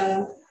is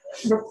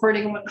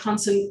reporting what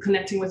Hansen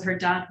connecting with her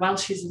dad while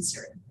she's in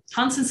Syria.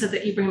 Hansen said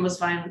that Ibrahim was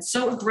violent,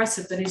 so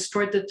aggressive that he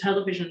destroyed the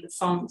television and the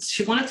phones.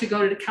 She wanted to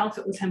go to the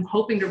caliphate with him,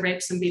 hoping the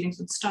rapes and beatings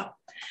would stop.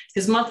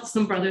 His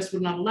Muslim brothers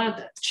would not allow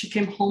that. She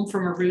came home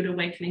from a rude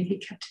awakening. He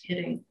kept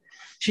hitting.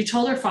 She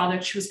told her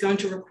father she was going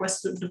to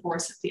request a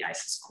divorce at the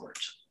ISIS court.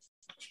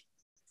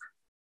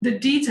 The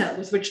detail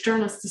with which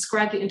journalists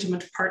describe the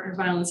intimate partner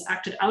violence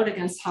acted out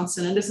against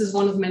Hansen, and this is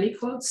one of many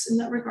quotes in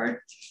that regard,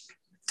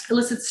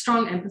 elicits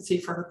strong empathy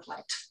for her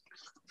plight.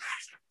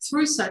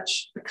 Through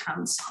such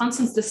accounts,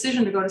 Hansen's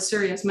decision to go to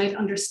Syria is made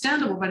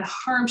understandable by the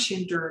harm she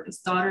endured as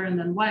daughter and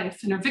then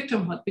wife, and her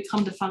victimhood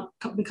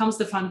becomes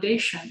the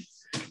foundation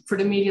for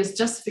the media's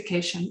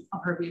justification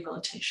of her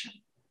rehabilitation.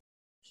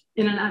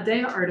 In an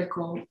Adea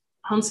article,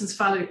 Hansen's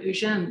father,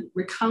 Eugene,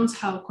 recounts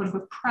how, quote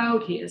unquote,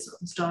 proud he is of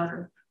his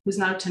daughter, who's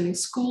now attending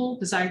school,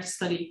 desiring to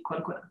study, quote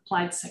unquote,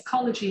 applied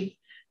psychology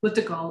with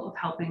the goal of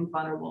helping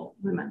vulnerable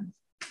women.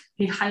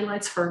 He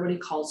highlights her what he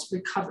calls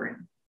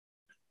recovering.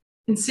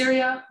 In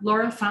Syria,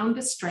 Laura found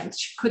the strength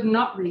she could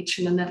not reach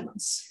in the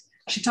Netherlands.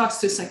 She talks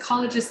to a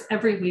psychologist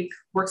every week,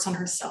 works on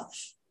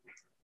herself.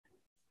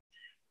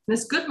 And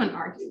as Goodman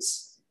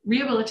argues,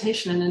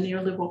 rehabilitation in a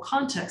neoliberal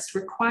context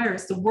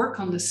requires the work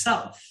on the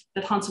self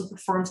that Hansen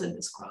performs in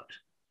this quote.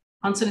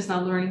 Hansen is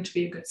now learning to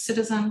be a good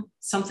citizen,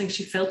 something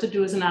she failed to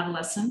do as an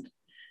adolescent,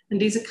 and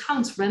these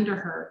accounts render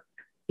her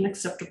an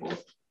acceptable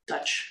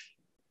Dutch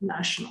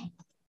national.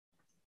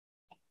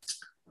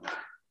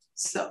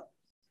 So,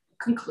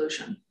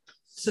 conclusion.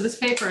 So this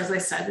paper, as I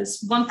said,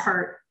 is one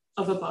part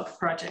of a book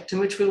project in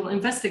which we will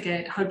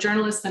investigate how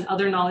journalists and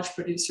other knowledge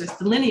producers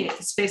delineate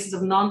the spaces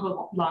of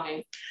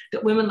non-belonging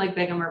that women like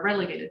Begum are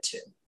relegated to,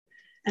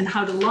 and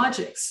how the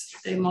logics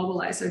they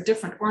mobilize are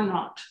different or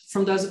not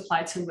from those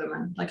applied to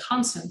women like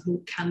Hansen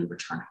who can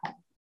return home.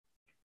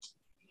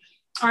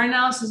 Our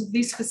analysis of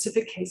these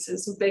specific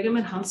cases of Begum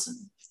and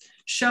Hansen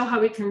show how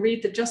we can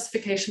read the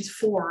justifications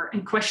for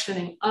and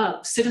questioning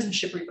of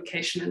citizenship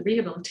revocation and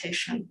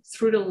rehabilitation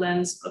through the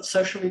lens of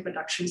social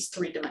reproduction's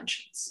 3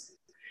 dimensions.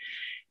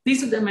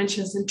 These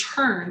dimensions in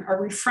turn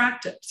are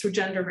refracted through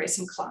gender, race,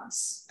 and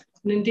class.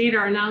 And indeed,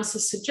 our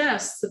analysis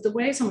suggests that the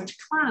ways in which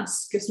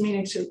class gives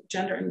meaning to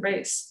gender and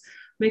race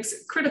makes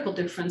a critical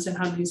difference in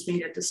how news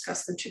media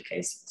discuss the 2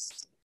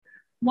 cases.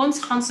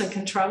 Once Hansen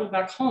can travel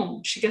back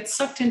home, she gets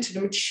sucked into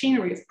the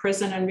machinery of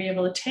prison and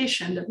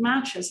rehabilitation that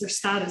matches her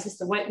status as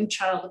the whitened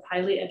child of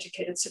highly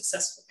educated,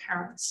 successful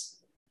parents.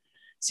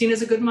 Seen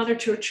as a good mother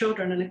to her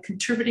children and a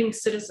contributing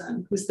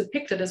citizen who's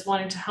depicted as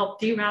wanting to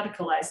help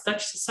de-radicalize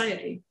Dutch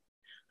society,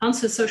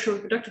 Hansen's social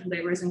reproductive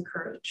labor is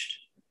encouraged.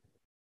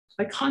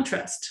 By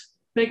contrast,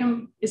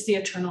 Begum is the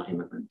eternal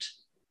immigrant,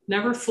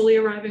 never fully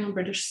arriving on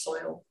British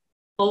soil,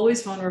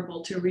 always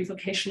vulnerable to a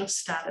revocation of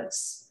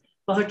status,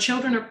 while her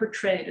children are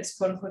portrayed as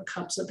quote unquote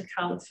cubs of the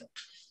caliphate.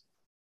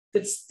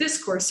 This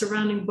discourse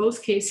surrounding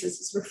both cases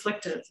is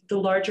reflective of the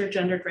larger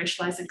gendered,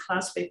 racialized, and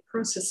class-based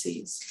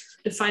processes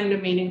defining the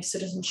meaning of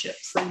citizenship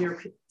for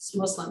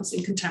Muslims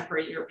in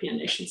contemporary European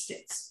nation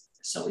states,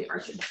 so we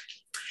argue.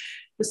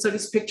 So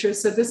these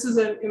pictures, so this is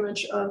an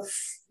image of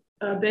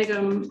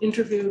Begum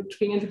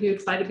being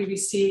interviewed by the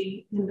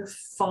BBC in the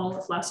fall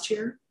of last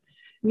year.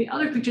 And the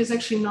other picture is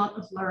actually not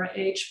of Laura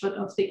H., but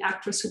of the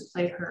actress who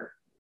played her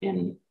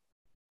in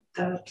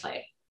the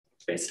play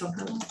based on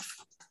her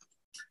life.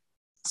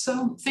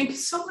 So thank you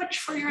so much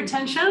for your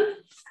attention,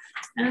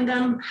 and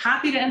I'm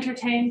happy to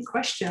entertain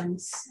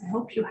questions. I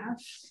hope you have.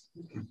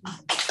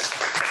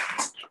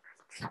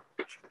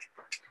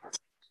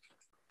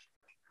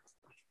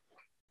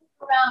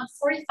 Around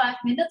 45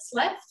 minutes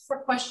left for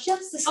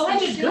questions. Oh, I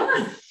did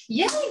good.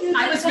 Yeah, you did.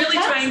 I was really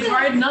trying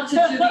hard not to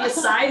do the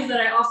asides that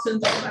I often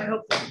do. I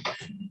hope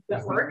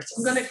that worked.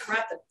 I'm going to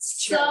grab it.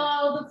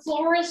 So the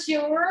floor is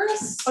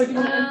yours. Oh,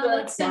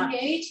 let's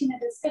engage in a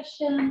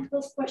discussion,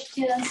 those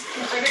questions.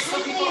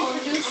 Quickly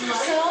introduce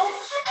yourself.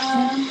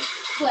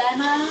 To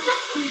Anna,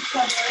 to each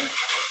other.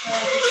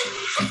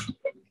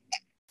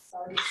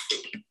 Sorry.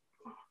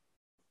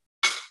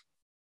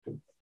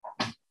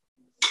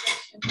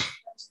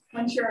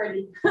 Once you're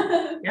ready.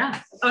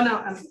 Yeah. Oh,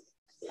 no.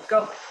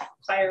 Go.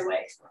 Fire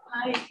away.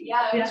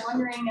 I was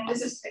wondering, and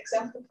this is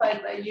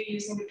exemplified by you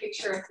using the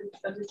picture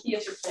of the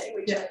theater play,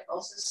 which I've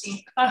also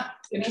seen.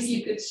 Maybe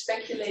you could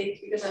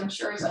speculate, because I'm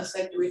sure it's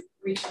outside the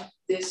reach of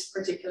this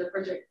particular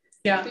project.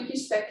 Yeah. Could you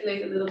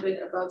speculate a little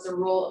bit about the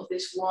role of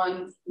this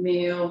one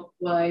male,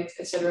 white,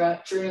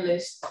 etc.,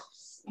 journalist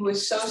who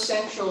is so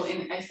central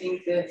in, I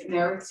think, the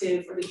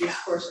narrative or the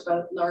discourse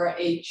about Laura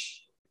H.,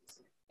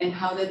 and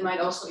how that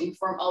might also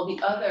inform all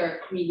the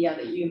other media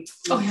that you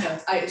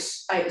have,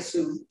 I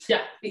assume.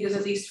 Yeah. Because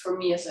at least for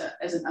me as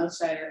an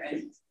outsider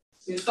and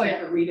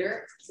newspaper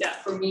reader,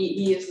 for me,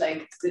 he is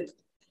like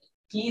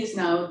he is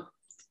now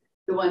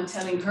the one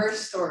telling her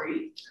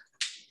story.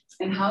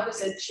 And how does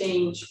that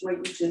change what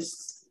you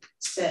just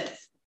said,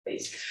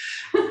 basically?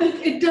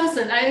 It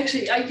doesn't.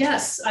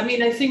 Yes. I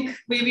mean, I think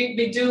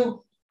we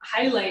do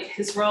highlight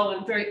his role,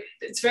 and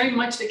it's very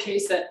much the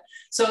case that,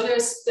 so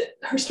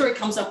her story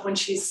comes up when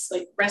she's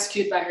like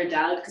rescued by her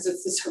dad, because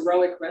it's this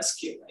heroic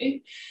rescue,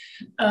 right?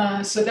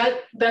 So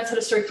that's how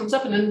the story comes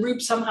up, and then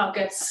Rube somehow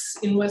gets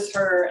in with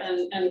her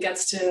and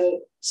gets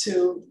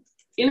to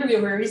interview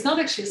her. He's not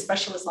actually a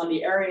specialist on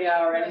the area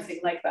or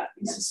anything like that.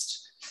 He's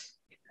just,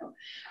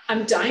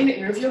 I'm dying to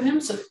interview him,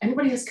 so if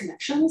anybody has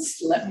connections,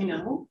 let me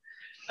know.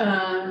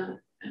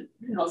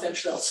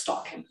 Eventually I'll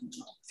stalk him and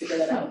I'll figure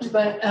that out.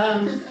 But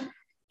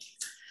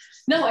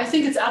No, I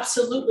think it's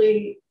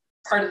absolutely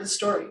part of the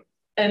story.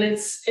 And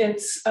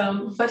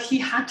but he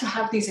had to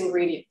have these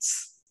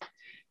ingredients.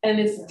 And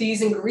it's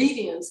these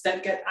ingredients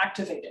that get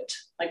activated,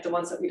 like the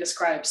ones that we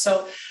described.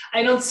 So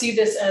I don't see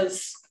this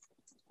as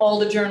all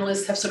the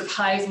journalists have sort of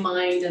hive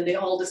mind and they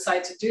all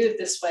decide to do it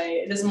this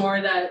way. It is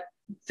more that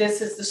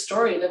this is the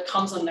story that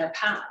comes on their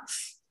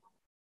path.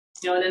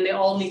 And then they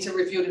all need to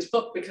review this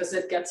book because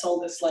it gets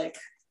all this like,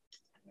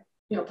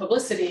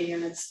 publicity,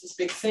 and it's this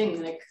big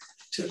thing, like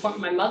to the point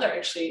my mother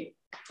actually,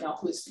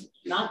 who's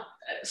not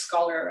a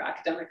scholar or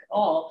academic at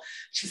all,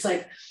 she's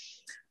like,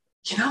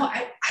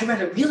 I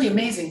read a really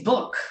amazing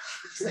book.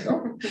 Like,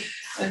 oh.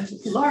 And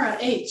Laura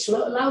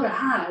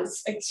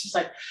has, and she's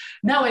like,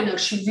 now I know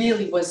she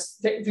really was,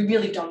 we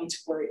really don't need to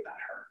worry about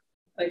her.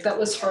 Like that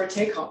was her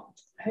take home,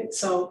 right?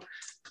 So,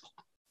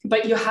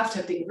 but you have to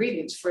have the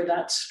ingredients for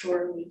that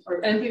story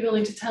and be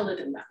willing to tell it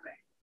in that way,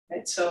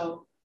 right?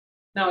 So,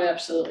 no,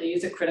 absolutely,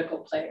 he's a critical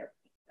player.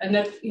 And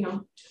that,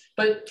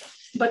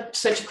 but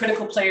such a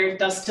critical player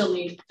does still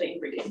need the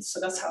ingredients. So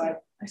that's how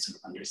I sort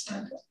of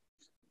understand it.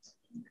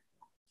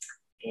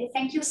 Okay,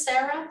 thank you,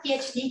 Sarah,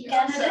 PhD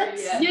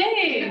candidate.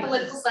 Yay!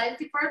 Political science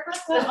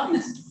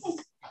department.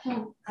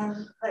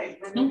 Hi,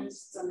 my name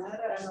is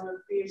Tamara. I'm a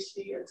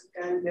PhD at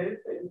KU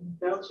in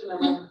Belgium,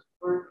 and I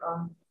work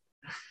on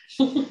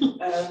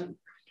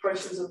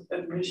questions of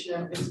admission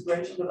and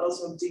integration, but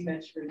also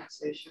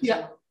denaturalization.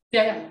 Yeah.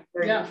 So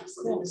very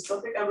interested in this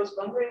topic. I was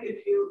wondering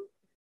if you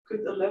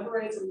could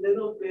elaborate a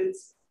little bit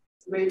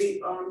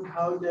maybe on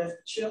how the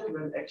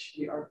children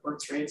actually are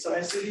portrayed. So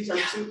I see these are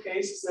two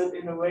cases that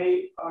in a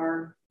way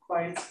are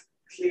quite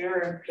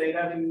clear and played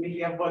out in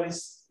media, what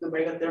is the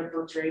way that they're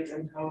portrayed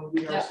and how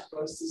we are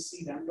supposed to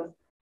see them. But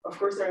of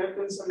course there have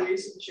been some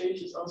recent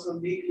changes also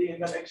legally,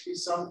 and that actually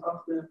some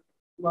of the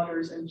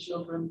mothers and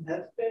children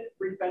have been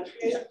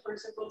repatriated, for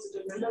example, to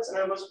the Netherlands. And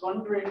I was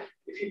wondering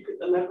if you could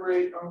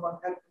elaborate on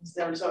what happens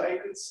there. So I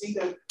could see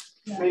that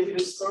maybe the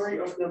story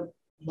of the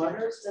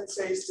mothers, let's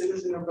say, still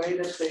is in a way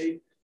that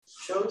they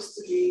chose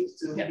to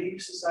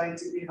leave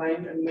society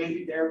behind, and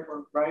maybe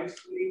therefore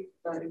rightfully,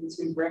 in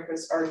between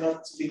brackets, are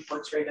not to be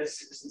portrayed as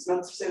citizens.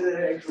 Not to say that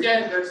I agree,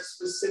 there's a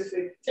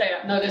specific...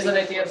 No, there's an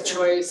idea of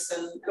choice.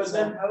 But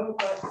then how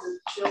about the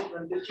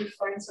children? Did you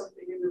find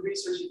something in the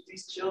research if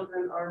these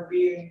children are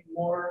being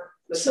more,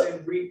 let's say,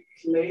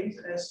 reclaimed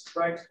as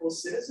rightful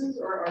citizens,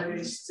 or are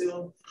they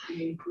still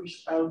being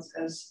pushed out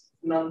as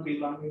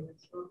non-belonging?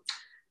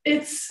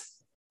 It's,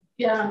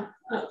 not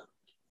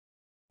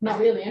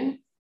really, eh?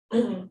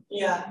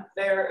 Yeah,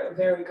 they're a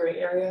very gray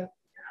area.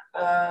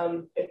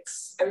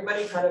 It's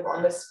everybody kind of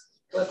on this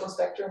political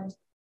spectrum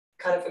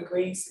kind of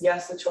agrees,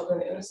 yes, the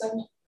children are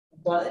innocent,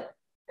 but,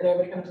 and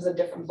everybody kind of does a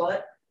different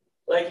but.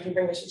 Like if you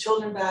bring the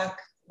children back,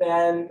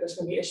 then there's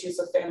going to be issues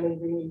of family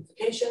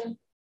reunification.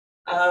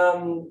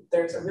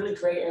 There's a really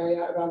gray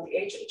area around the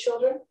age of the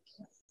children.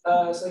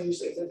 So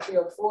usually if they're 3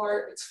 or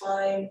 4, it's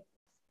fine.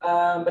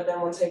 But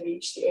then once they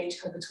reach the age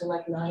kind of between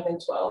like 9 and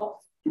 12,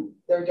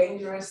 they're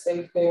dangerous.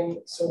 They've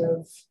been sort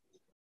of,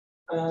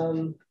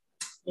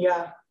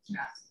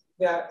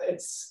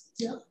 it's.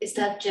 Yeah. Is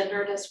that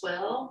gendered as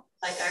well?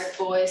 Like our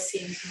boys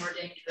seem more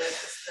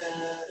dangerous.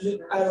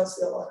 I don't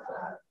see a lot of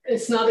that.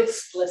 It's not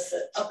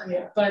explicit.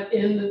 Okay. But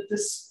in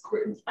this,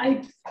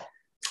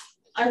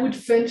 I would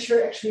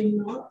venture actually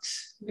not,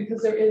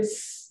 because there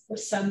is a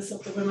sense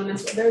of the women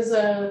as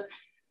well.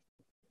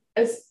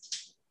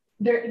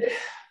 There's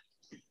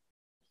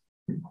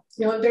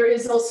there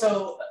is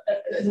also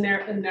a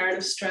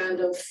narrative strand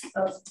of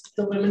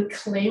the women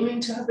claiming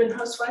to have been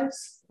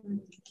housewives,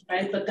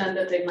 right? But then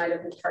that they might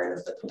have been part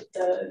of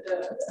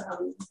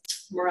the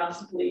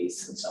morality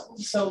police and so on.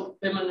 So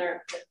women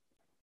are,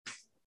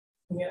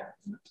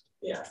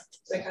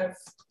 they kind of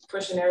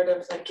push a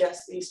narrative like,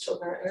 yes, these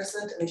children are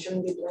innocent and they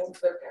shouldn't be blamed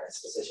for their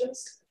parents'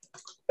 decisions,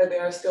 but they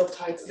are still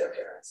tied to their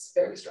parents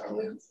very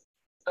strongly.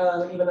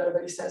 Even though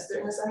everybody says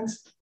they're innocent,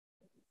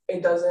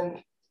 it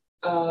doesn't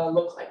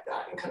look like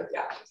that in kind of the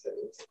actions that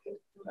we've taken.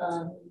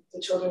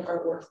 The children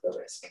are worth the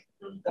risk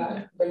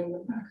that bringing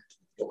them back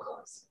will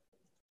cause.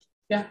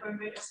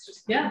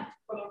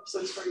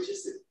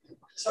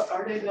 So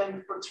are they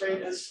then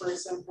portrayed as, for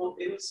example,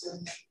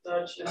 innocent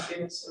Dutch and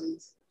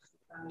innocent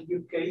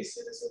UK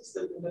citizens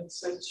that in that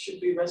sense should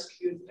be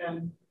rescued,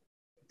 and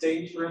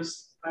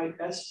dangerous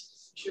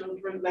IS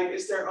children? Like,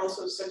 is there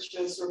also such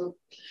a sort of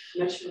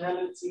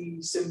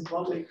nationality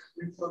symbolic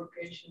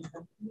revocation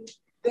happening?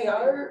 They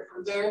are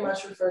very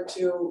much referred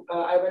to,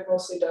 I read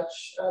mostly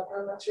Dutch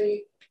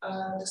parliamentary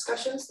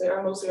discussions. They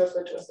are mostly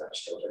referred to as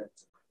Dutch children.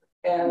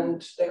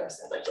 And they are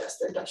said like, yes,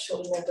 they're Dutch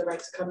children, they have the right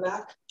to come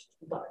back,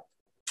 but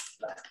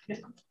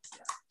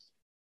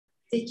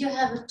Did you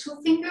have a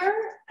 2-finger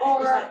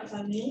or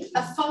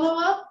a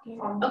follow-up?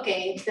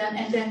 Okay,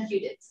 then you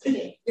did.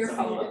 Okay, your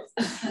follow-up.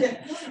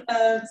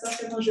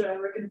 So bonjour, I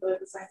work in the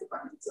political science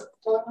department. So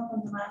following up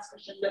on the last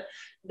question, but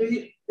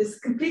it's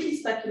completely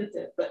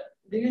speculative, but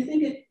do you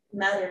think it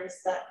matters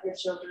that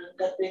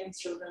Begum's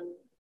children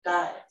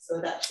die? So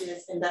that she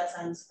is, in that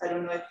sense, I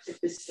don't know if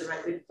this is the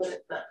right way to put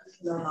it, but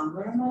no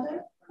longer a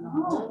mother?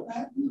 Oh.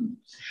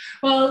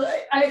 Well,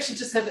 I actually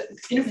just had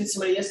interviewed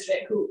somebody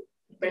yesterday who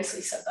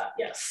basically said that,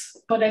 yes.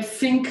 But I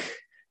think,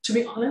 to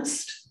be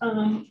honest,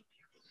 and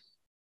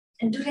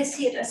do they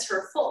see it as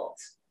her fault?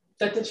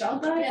 That the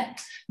child died?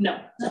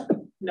 Yeah.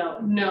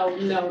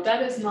 No,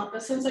 that is not the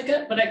sense I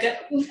get, but I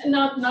get,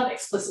 not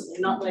explicitly,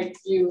 not like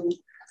you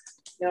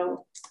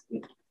know,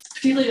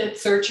 particularly the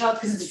third child,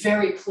 because it's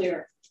very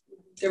clear.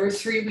 There were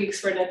 3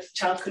 weeks where that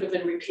child could have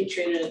been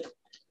repatriated.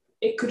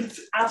 It could have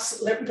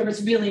absolutely, there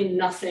was really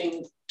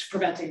nothing to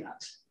preventing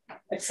that,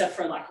 except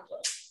for a lack of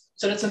blood.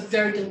 So that's a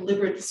very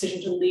deliberate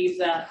decision to leave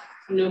that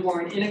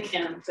newborn in a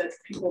camp that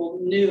people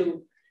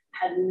knew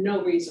had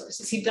no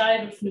resources. He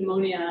died of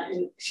pneumonia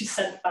and she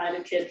sat by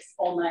the kid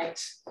all night.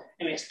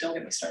 Anyways, don't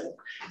get me started.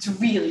 It's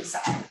really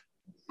sad.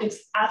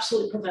 It's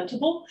absolutely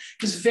preventable.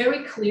 It was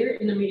very clear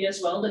in the media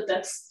as well that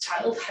that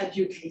child had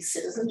UK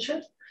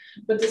citizenship,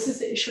 but this is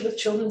the issue with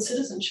children's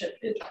citizenship.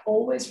 It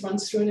always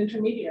runs through an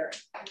intermediary.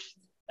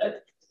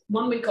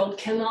 1 week old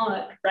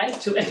cannot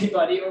write to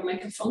anybody or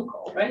make a phone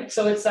call, right?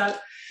 So it's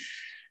that,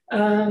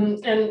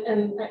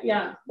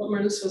 yeah, what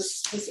Marnus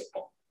was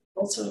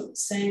also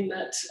saying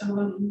that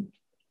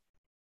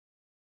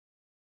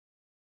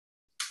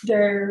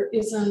there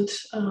isn't,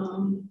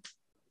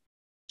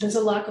 there's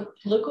a lack of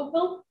political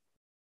will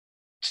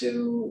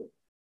to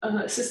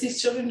assist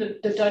these children.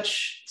 The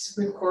Dutch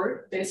Supreme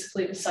Court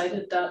basically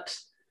decided that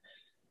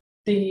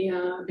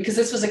because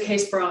this was a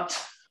case brought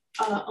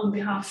on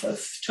behalf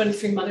of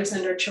 23 mothers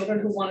and their children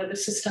who wanted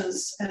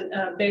assistance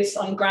and based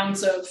on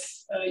grounds of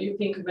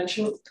European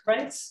Convention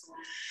rights.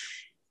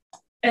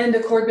 And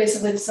the court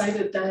basically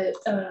decided that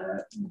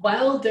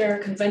while their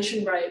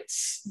convention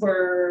rights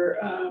were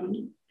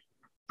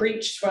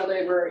breached, while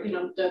they were,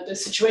 the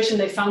situation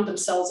they found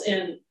themselves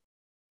in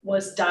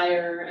was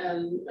dire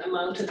and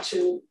amounted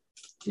to,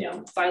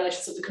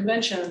 violations of the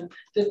convention,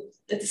 that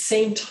at the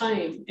same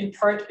time, in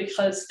part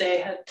because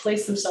they had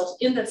placed themselves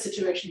in that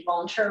situation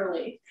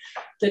voluntarily,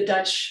 the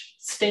Dutch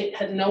state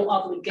had no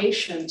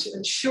obligation to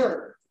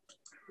ensure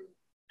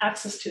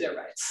access to their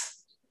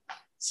rights.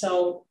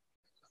 So,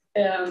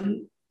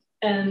 and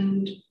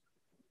then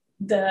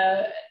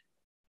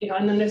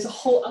there's a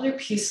whole other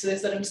piece to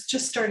this that I'm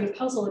just starting to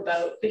puzzle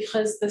about,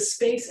 because the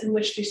space in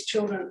which these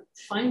children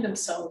find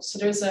themselves. So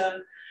there's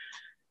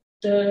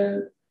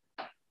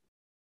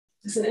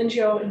an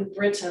NGO in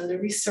Britain, the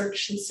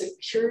Research and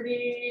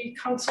Security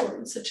Council or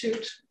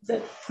Institute,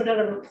 that put out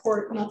a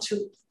report about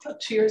 2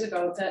 years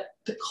ago that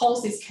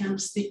calls these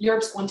camps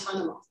Europe's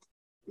Guantanamo,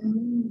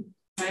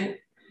 right?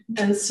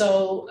 And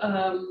so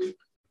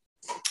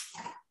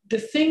the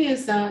thing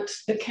is that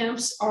the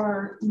camps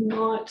are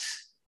not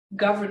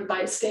governed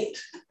by a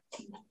state.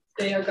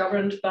 They are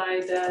governed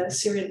by the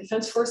Syrian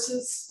Defense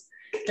Forces.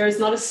 There is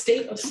not a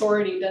state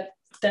authority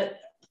that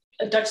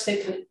a Dutch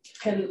state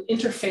can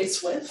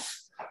interface with.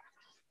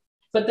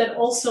 But that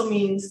also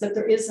means that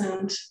there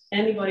isn't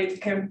anybody that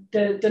can,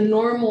 the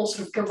normal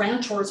sort of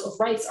guarantors of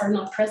rights are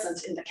not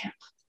present in the camp,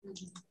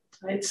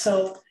 right?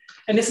 So,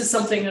 and this is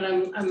something that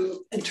I'm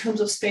in terms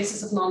of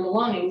spaces of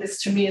non-belonging,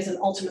 this to me is an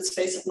ultimate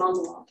space of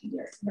non-belonging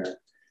here, where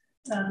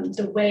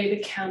the way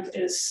the camp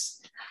is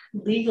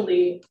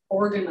legally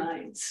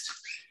organized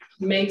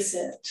makes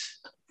it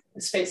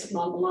a space of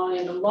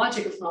non-belonging. The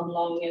logic of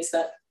non-belonging is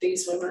that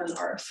these women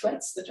are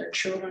threats, that their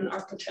children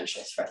are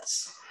potential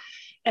threats.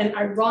 And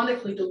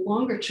ironically, the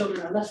longer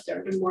children are left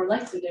there, the more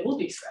likely they will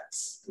be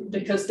threats,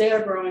 because they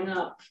are growing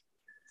up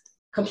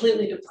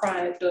completely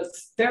deprived of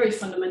very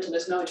fundamental.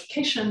 There's no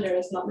education, there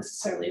is not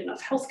necessarily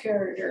enough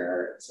healthcare,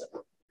 there's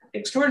an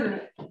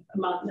extraordinary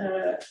amount,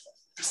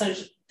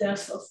 percentage of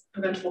death of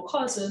preventable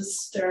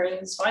causes, there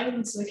is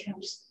violence in the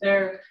camps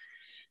there,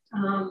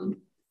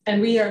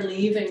 and we are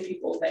leaving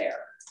people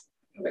there,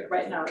 like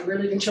right now, we're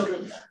leaving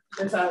children there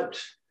without.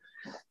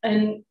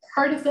 And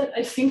part of that,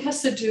 I think,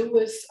 has to do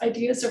with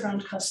ideas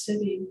around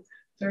custody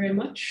very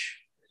much,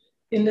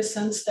 in the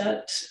sense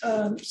that,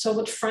 so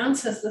what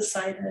France has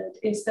decided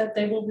is that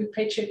they will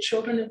repatriate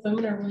children if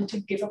women are willing to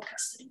give up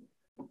custody,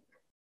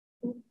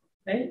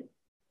 right?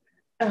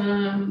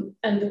 And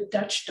the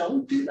Dutch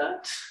don't do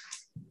that.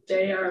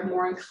 They are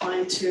more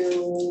inclined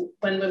to,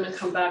 when women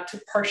come back,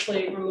 to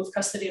partially remove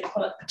custody and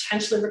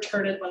potentially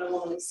return it when a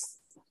woman has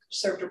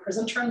served her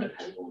prison term,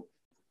 depending on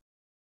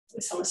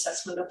some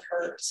assessment of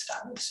her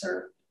status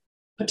or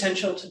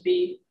potential to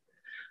be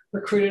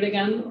recruited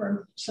again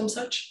or some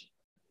such.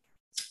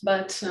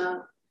 But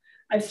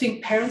I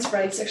think parents'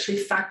 rights actually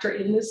factor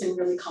in this in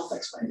really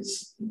complex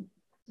ways,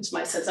 is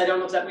my sense. I don't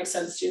know if that makes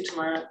sense to you,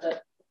 Tamara,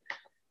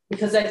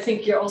 because I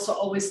think you're also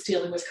always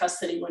dealing with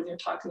custody when you're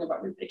talking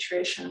about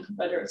repatriation,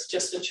 whether it's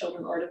just the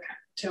children or the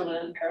children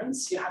and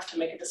parents. You have to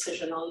make a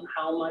decision on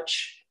how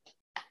much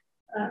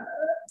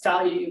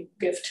value you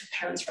give to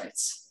parents'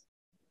 rights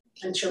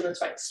and children's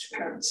rights to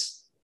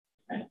parents,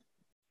 right?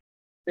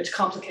 Which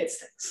complicates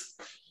things.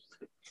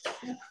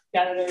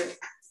 Yeah,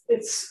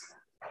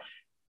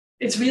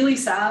 it's really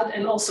sad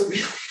and also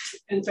really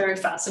and very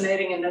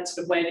fascinating, and that's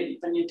the way that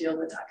when you deal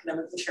with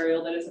academic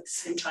material that is at the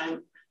same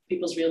time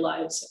people's real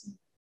lives,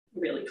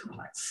 really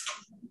complex.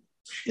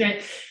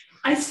 Yeah,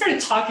 I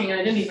started talking and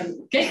I didn't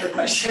even get her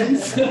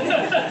questions. So,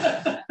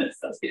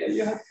 yeah,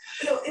 you have...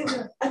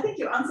 I think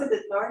you answered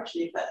it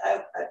largely, but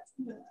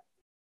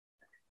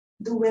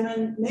do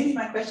women, maybe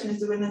my question is,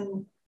 do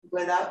women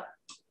without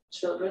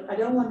children, I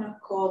don't want to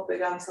call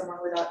Begum someone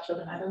without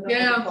children, I don't know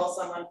how to call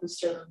someone whose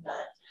children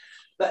died,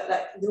 but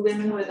like, do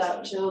women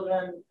without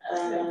children,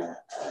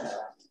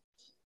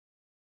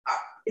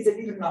 is it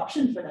even an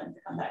option for them to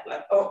come back?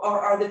 Like, or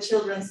are the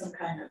children some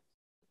kind of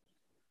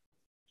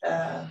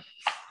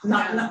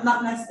not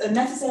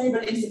necessary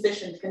but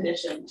insufficient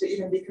condition to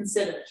even be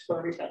considered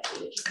for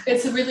repatriation?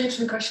 It's a really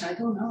interesting question. I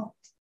don't know.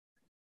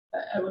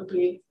 I'd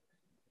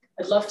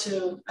love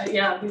to.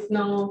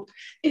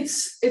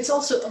 It's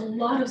also a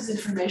lot of this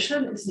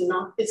information is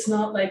not. It's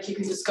not like you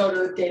can just go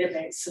to a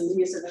database and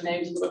these are the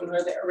names of the women who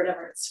are there or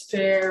whatever. It's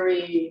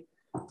very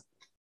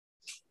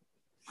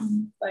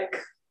like.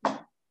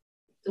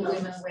 The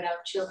women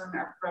without children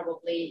are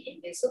probably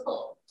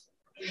invisible.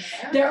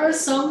 There are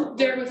some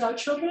there without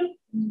children,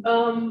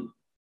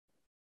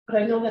 but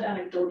I know that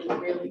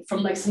anecdotally, really,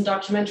 from like some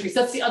documentaries.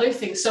 That's the other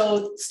thing.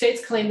 So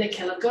states claim they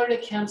cannot go to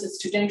the camps; it's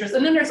too dangerous.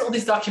 And then there's all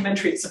these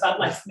documentaries about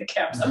life in the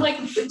camps. I'm like,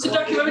 so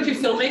documentary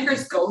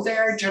filmmakers go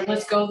there,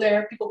 journalists go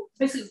there, people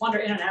basically wander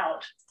in and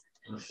out.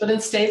 But in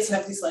states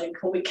have these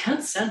like, well, we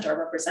can't send our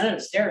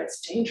representatives there;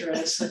 it's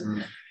dangerous.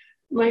 And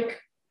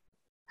like.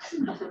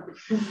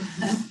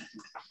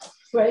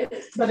 Right,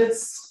 but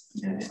it's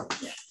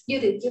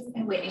you've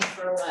been waiting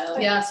for a while.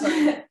 Yeah,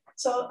 sorry.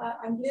 So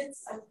I'm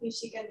Blitz, I'm a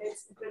PhD candidate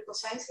in political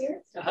science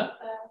here. So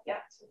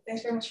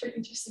thanks very much for the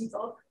interesting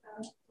talk.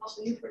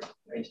 Also you for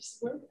your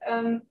interesting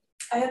work.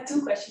 I have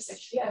two questions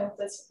actually. I hope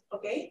that's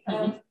okay.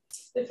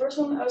 The first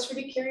one, I was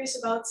really curious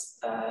about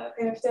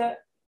kind of the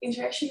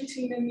interaction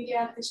between the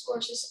media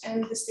discourses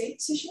and the state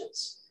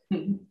decisions.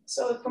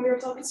 So from your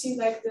talk, it seemed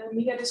like the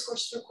media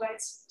discourses were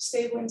quite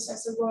stable in the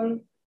sense that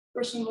one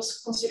person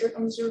was considered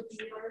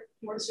undeserving or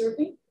more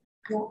deserving.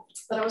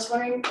 But I was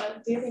wondering,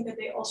 do you think that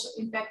they also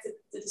impacted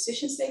the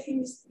decisions taken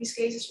in these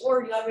cases,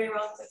 or the other way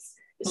around, that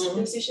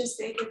the decisions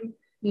taken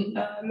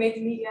made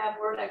the media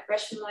more like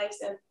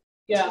rationalized and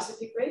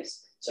specific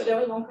ways? So that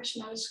was one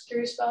question I was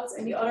curious about.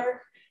 And the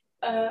other,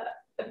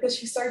 because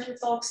you started your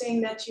talk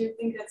saying that you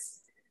think that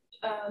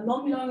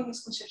non-belonging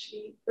is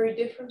conceptually very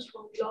different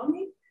from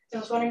belonging. I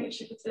was wondering if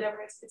you could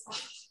elaborate a bit on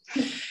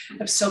it.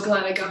 I'm so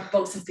glad I got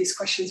both of these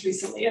questions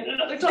recently in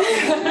another talk.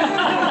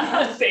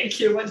 Thank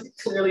you. It's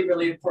clearly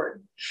really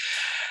important.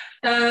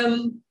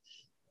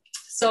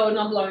 So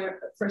non-belonging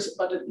first,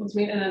 what it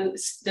means, and then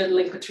the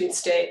link between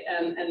state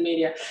and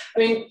media. I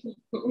mean,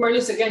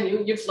 Marluz, again,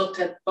 you've looked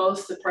at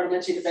both the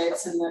parliamentary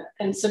debates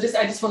and so this,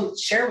 I just wanted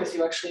to share with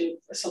you actually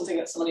something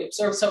that somebody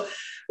observed. So,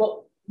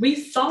 what we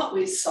thought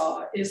we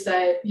saw is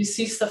that you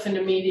see stuff in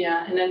the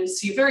media and then you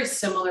see very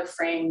similar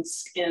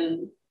frames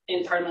in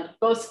Parliament,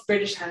 both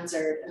British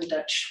Hansard and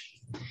Dutch.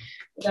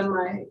 Then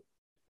my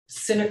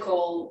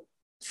cynical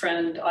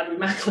friend Audrey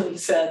Macklin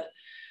said,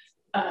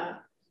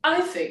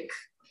 I think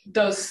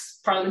those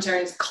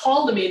parliamentarians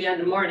call the media in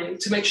the morning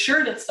to make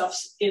sure that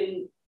stuff's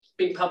being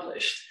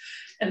published,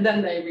 and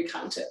then they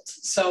recount it.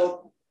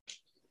 So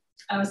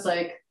I was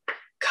like,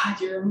 God,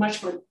 you're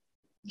much more,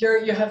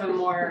 you have a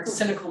more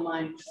cynical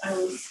mind.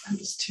 I'm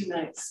just too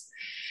nice.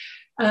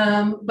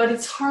 But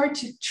it's hard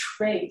to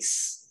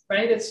trace,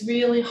 right? It's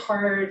really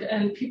hard.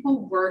 And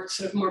people worked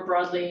sort of more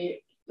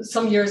broadly.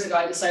 Some years ago,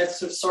 I decided to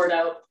sort of sort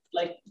out,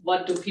 like,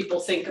 what do people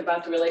think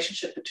about the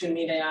relationship between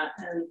media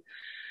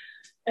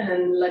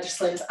and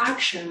legislative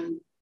action?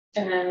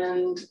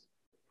 And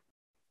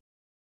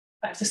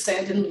I have to say,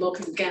 I didn't look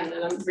again,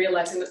 and I'm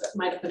realizing that that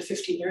might have been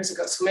 15 years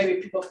ago. So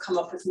maybe people have come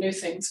up with new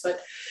things, but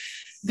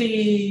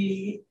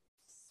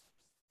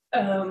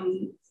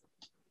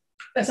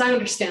as I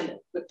understand it,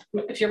 but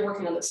if you're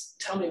working on this,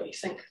 tell me what you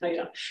think. No, you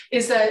don't.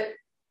 Is that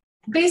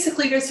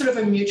basically there's sort of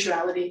a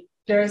mutuality.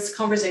 There's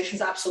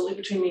conversations absolutely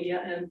between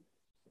media and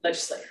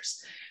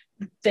legislators.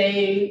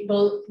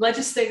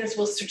 Legislators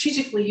will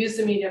strategically use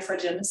the media for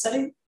agenda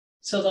setting.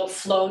 So they'll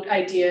float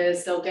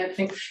ideas, they'll get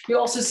things. You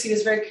also see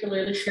this very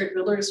clearly. Geert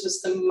Wilders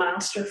was the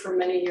master for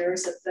many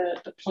years at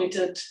the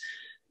pointed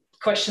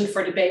question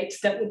for debate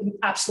that would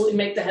absolutely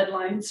make the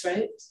headlines,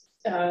 right?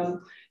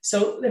 And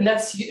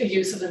that's a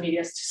use of the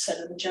media to set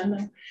an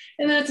agenda.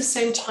 And then at the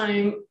same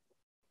time,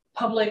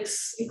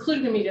 publics,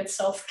 including the media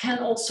itself, can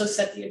also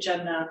set the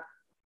agenda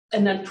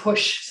and then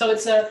push. So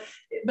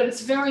but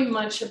it's very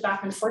much a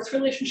back and forth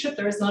relationship.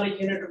 There is not a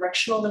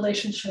unidirectional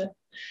relationship.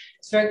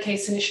 It's very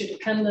case and issue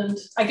dependent.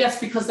 I guess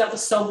because that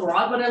was so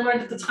broad what I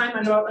learned at the time,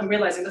 I'm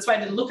realizing that's why I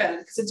didn't look at it,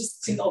 because it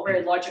just seemed all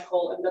very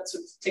logical and that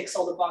sort of ticks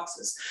all the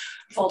boxes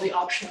of all the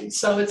options.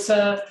 So it's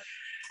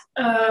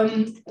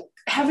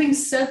having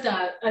said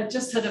that, I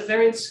just had a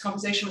very interesting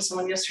conversation with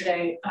someone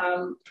yesterday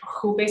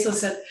who basically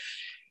said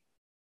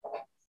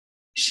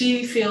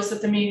she feels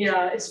that the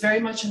media is very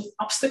much an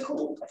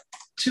obstacle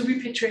to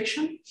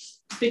repatriation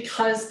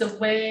because the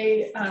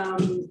way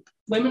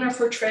women are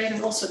portrayed,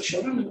 and also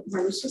children,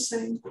 Marluz was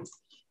saying,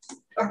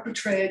 are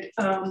portrayed,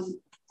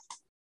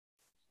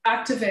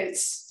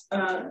 activates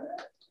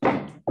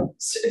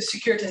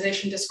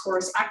securitization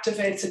discourse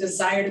activates a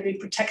desire to be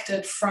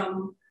protected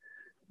from,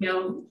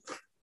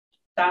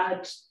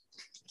 bad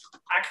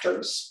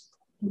actors.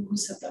 Who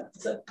said that?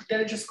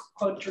 Did I just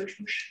quote George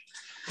Bush?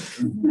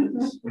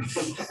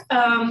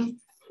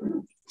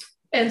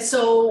 And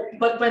so,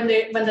 but when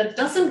that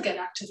doesn't get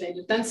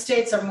activated, then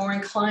states are more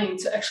inclined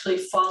to actually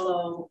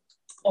follow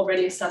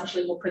already established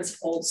legal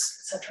principles,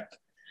 etc.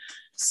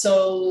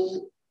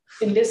 So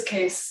in this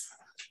case,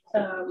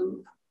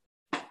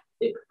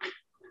 it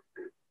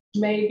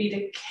may be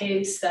the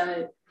case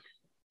that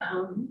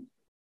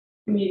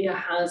media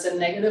has a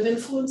negative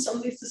influence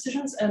on these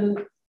decisions.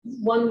 And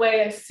one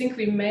way I think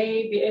we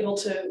may be able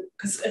to,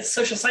 because as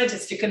social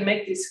scientists, you can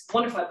make these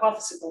wonderful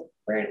hypotheses.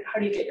 How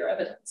do you get your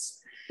evidence?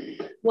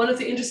 One of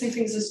the interesting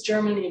things is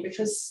Germany,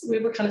 because we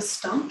were kind of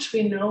stumped.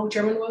 We know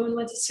German women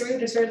went to Syria.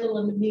 There's very little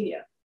in the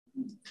media.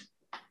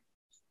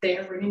 They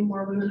are bringing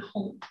more women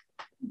home.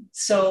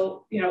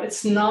 So,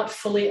 it's not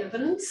fully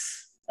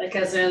evidence, like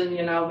as in,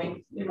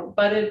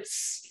 but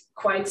it's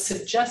quite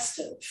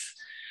suggestive.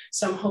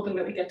 So I'm hoping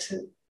that we get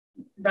to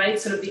write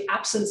sort of the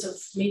absence of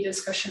media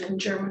discussion in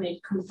Germany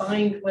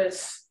combined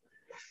with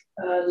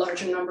a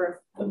larger number of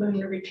women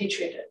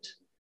repatriated,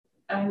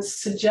 as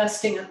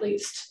suggesting at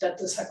least that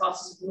this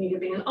hypothesis of media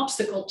being an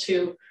obstacle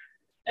to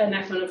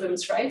enactment of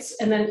women's rights.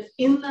 And then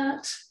in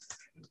that,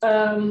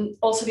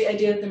 also the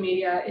idea that the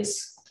media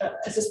is,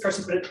 as this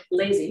person put it,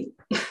 lazy.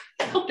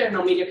 I hope there are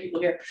no media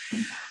people here.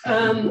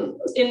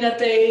 In that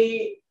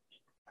they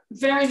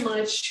very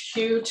much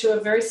hew to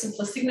a very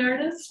simplistic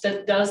narrative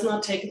that does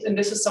not take, and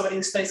this is somebody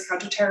who studies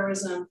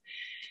counterterrorism,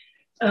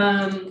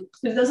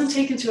 it doesn't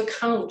take into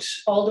account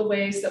all the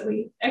ways that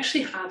we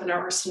actually have in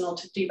our arsenal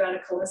to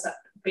de-radicalize,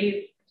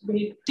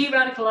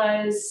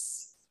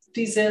 de-radicalize,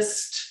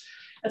 desist,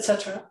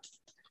 etc.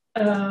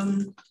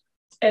 And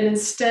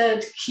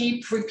instead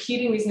keep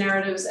repeating these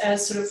narratives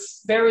as sort of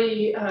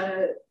very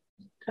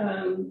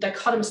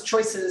dichotomous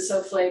choices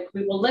of like,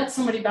 we will let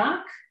somebody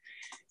back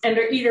and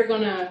they're either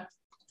gonna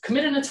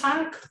commit an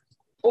attack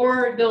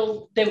or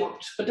they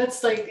won't. But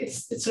that's like,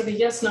 it's sort of a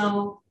yes,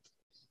 no,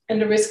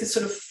 and the risk is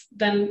sort of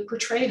then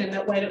portrayed in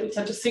that way that we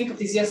tend to think of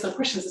these yes, no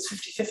questions as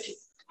 50-50,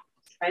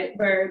 right?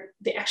 Where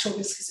the actual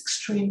risk is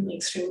extremely,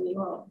 extremely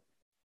low.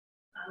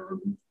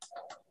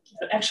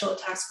 The actual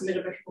attacks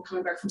committed by people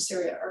coming back from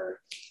Syria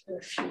are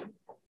few.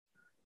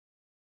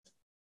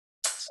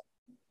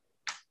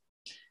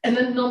 And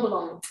then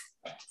non-belonging.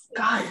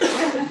 God.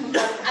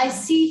 I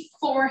see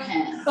 4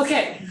 hands.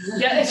 Okay,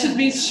 yeah, it should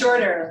be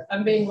shorter.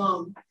 I'm being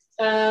long.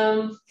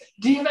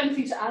 Do you have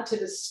anything to add to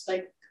this?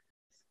 Like,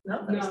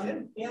 no.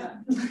 Yeah.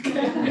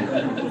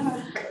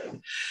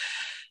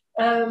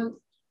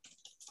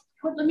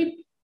 Well, let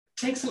me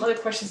take some other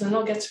questions and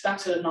I'll get back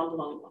to the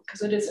non-belonging one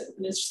because it is an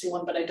interesting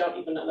one, but I don't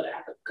even know that I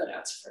have a good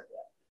answer for it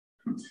yet.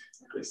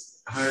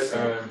 Please. Hi,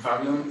 I'm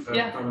Fabian.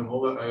 Fabian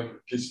Holle. I'm a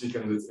PhD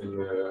candidate in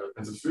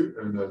NZU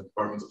in the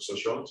Department of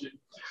Sociology.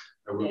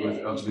 I work with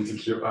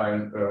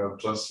LGBTQI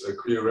plus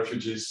queer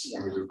refugees,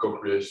 and we do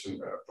co-creation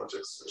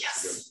projects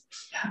together.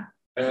 Yeah.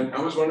 And I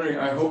was wondering,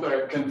 I hope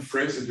I can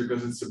phrase it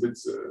because it's a bit,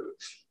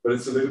 but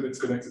it's a little bit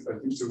connected, I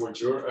think, to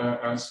what you're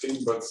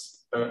asking. But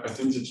I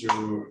think that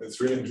it's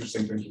really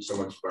interesting. Thank you so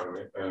much, by the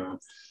way.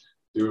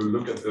 You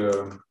look at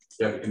the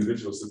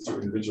individuals, the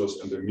 2 individuals,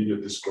 and the media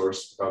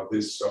discourse about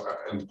this, so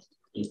and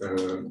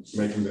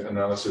making the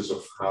analysis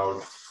of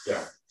how,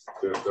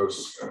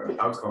 those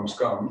outcomes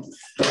come.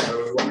 I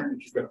was wondering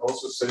if you can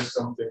also say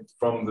something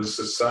from the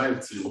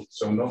society,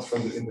 so not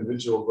from the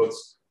individual, but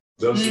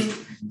does the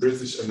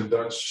British and the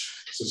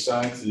Dutch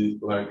society,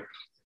 like,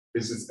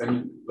 is it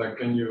any, like,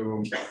 can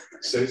you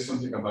say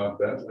something about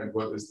that? Like,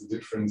 what is the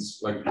difference?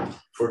 Like,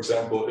 for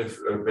example, if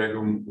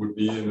Begum would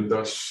be in the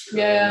Dutch,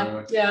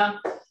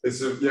 it's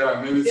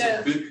maybe it's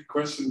a big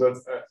question, but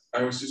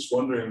I was just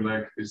wondering,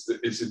 like, is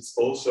it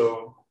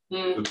also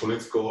the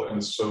political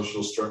and the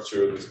social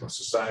structure of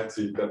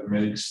society that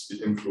makes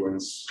the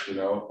influence,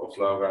 of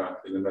Laura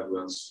in the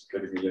Netherlands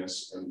getting a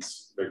yes and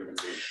Begum in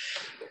the...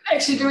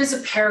 Actually, there is a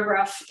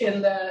paragraph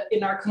in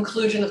our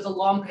conclusion of the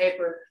long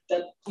paper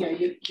that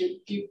you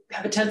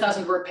have a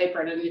 10,000 word paper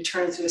and then you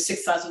turn it into a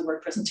 6,000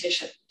 word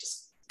presentation,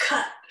 just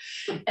cut.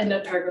 And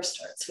that paragraph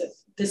starts with,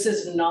 this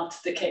is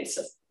not the case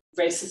of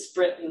racist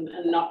Britain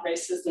and not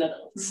racist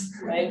Netherlands,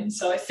 right?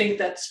 So I think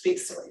that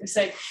speaks to what you're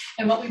saying.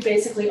 And what we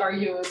basically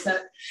argue is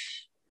that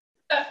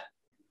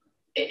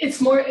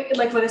it's more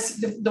like what is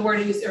the word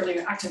I used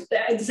earlier, active.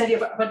 This idea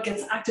of what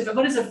gets active,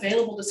 what is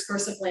available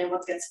discursively and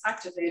what gets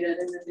activated.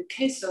 And in the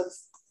case of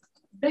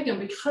Begum,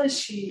 because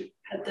she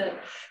had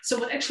so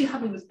what actually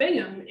happened with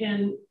Begum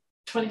in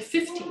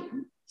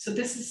 2015, so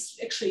this is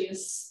actually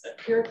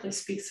empirically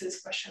speaks to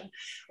this question.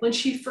 When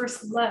she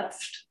first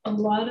left, a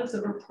lot of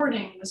the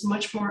reporting was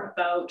much more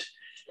about,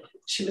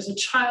 she was a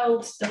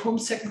child, the Home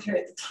Secretary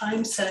at the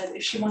time said,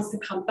 if she wants to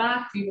come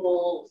back, we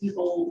will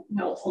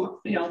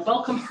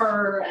welcome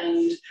her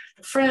and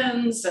her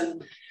friends.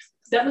 And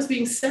that was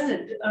being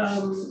said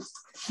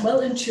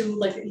well into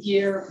like a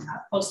year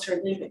post her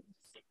leaving.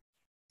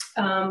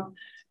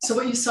 So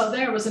what you saw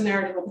there was a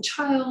narrative of a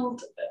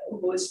child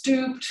who was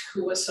duped,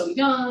 who was so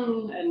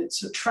young, and it's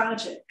so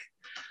tragic.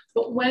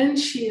 But when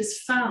she is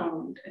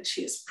found and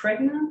she is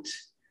pregnant,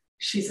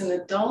 she's an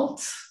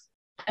adult,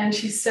 and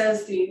she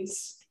says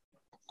these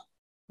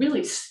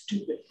really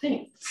stupid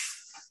things.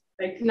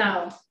 Like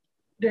now,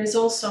 there's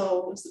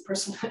also, as the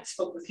person I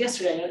spoke with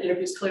yesterday, an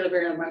interview is clearly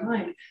very on my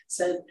mind,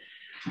 said,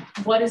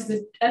 what is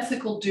the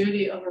ethical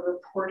duty of a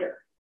reporter?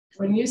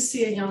 When you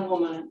see a young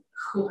woman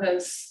who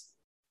has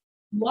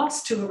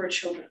lost 2 of her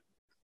children,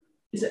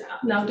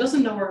 now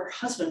doesn't know where her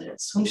husband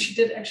is, whom she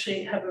did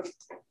actually have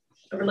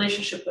a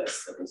relationship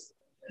with, that was,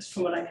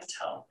 from what I can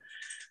tell,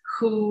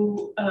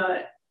 who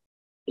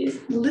is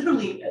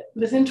literally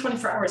within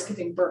 24 hours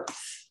giving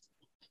birth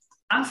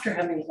after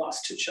having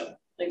lost 2 children.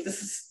 Like,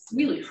 this is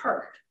really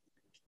hard.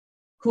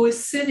 Who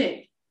is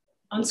sitting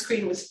on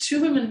screen with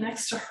 2 women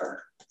next to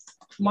her,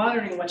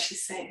 monitoring what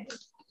she's saying.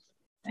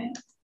 Right?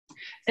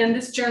 And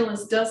this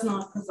journalist does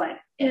not provide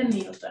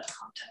any of that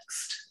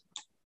context.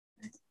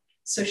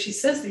 So she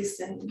says these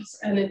things,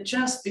 and it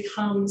just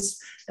becomes,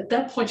 at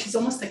that point, she's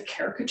almost a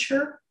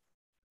caricature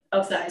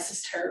of the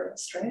ISIS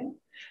terrorist, right?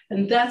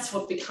 And that's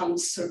what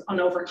becomes sort of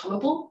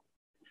unovercomable.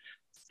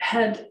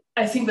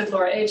 I think with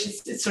Laura H,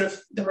 it's sort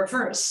of the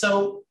reverse.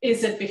 So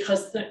is it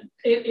because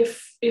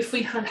if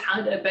we had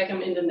had a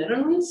Begum in the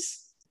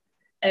Netherlands,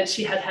 and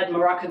she had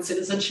Moroccan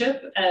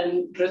citizenship,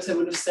 and Rutte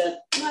would have said,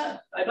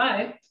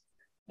 bye-bye,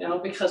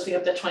 because we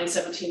have that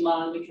 2017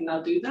 law and we can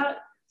now do that.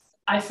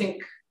 I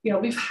think,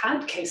 we've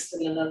had cases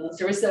in the Netherlands.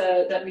 There was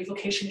that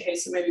revocation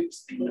case, so maybe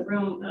people in the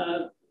room,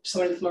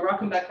 someone with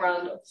Moroccan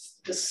background of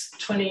this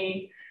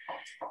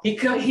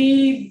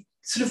he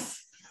sort of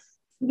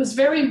was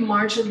very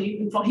marginally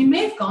involved. He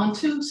may have gone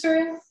to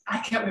Syria, I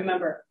can't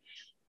remember.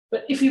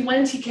 But if he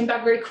went, he came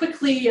back very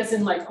quickly, as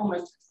in like, oh my,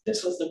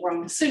 this was the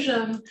wrong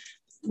decision,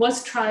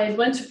 was tried,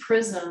 went to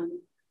prison,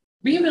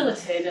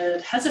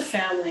 rehabilitated, has a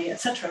family,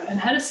 etc., and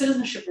had a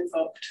citizenship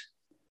revoked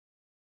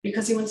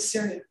because he went to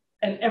Syria.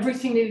 And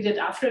everything that he did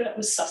after that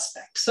was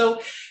suspect.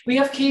 So we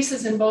have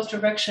cases in both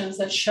directions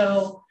that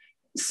show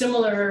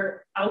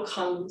similar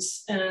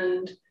outcomes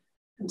and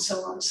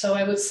so on. So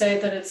I would say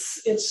that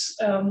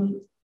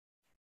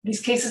these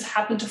cases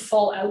happen to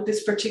fall out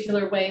this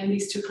particular way in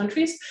these 2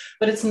 countries,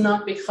 but it's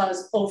not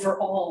because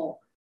overall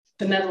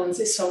the Netherlands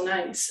is so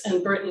nice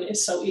and Britain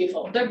is so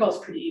evil. They're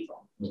both pretty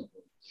evil.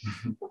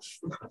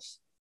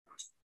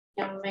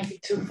 Yeah, maybe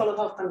to follow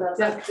up on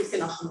that,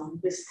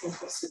 visiting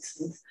for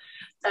Switzerland.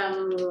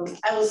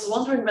 I was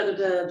wondering whether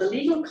the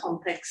legal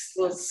context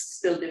was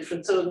still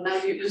different. So now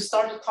you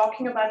started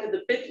talking about it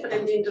a bit, but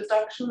in the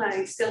introduction,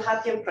 I still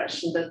had the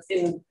impression that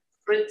in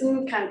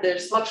Britain,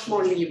 there's much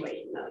more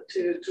leeway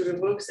to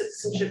revoke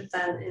citizenship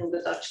than in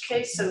the Dutch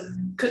case. So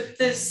could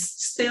this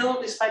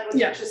still, despite what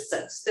you just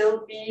said,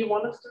 still be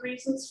one of the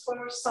reasons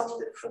for some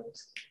different?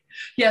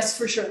 Yes,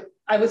 for sure.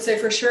 I would say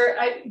for sure.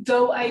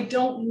 Though I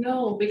don't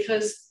know,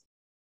 because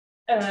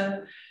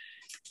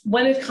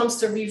when it comes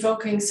to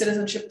revoking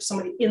citizenship of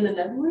somebody in the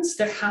Netherlands,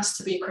 there has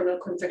to be a criminal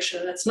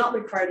conviction. That's not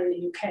required in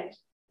the UK.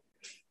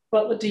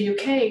 But with the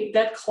UK,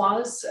 that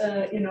clause,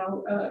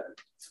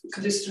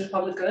 conducive to the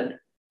public good,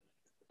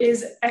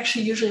 is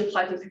actually usually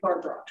applied when people are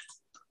abroad.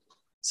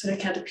 So they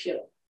can't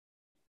appeal.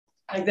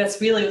 Like, that's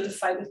really what the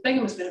fight with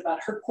Begum has been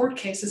about. Her court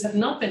cases have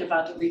not been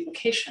about the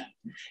revocation.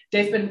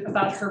 They've been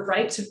about her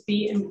right to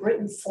be in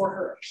Britain for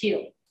her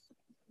appeal,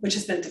 which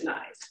has been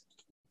denied,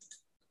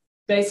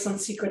 based on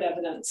secret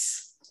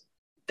evidence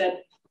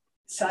that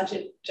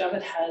Sajid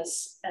Javid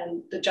has,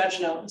 and the judge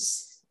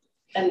knows,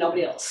 and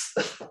nobody else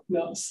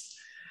knows.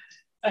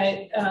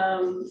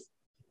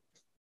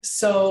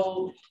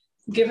 So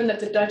given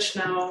that the Dutch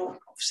now,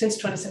 since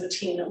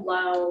 2017,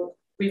 allow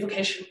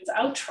revocation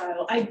without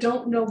trial, I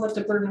don't know what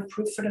the burden of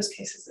proof for those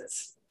cases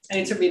is. I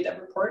need to read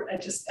that report.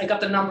 I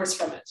got the numbers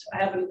from it. I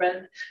haven't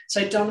read, so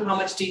I don't know how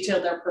much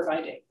detail they're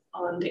providing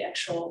on the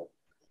actual.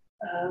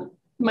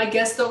 My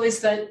guess, though, is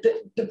that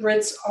the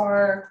Brits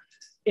are,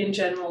 in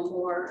general,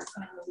 more,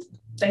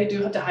 they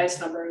do have the highest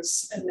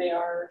numbers, and they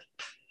are,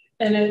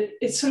 and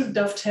it sort of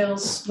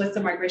dovetails with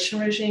the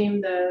migration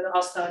regime, the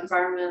hostile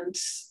environment.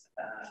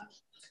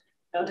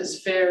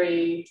 This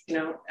very,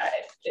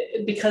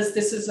 because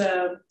this is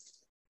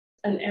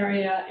an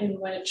area in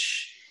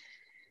which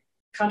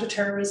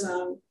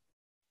counterterrorism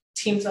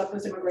teams up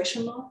with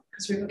immigration law,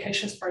 because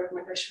revocation is part of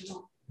immigration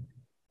law.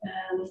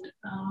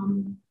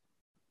 And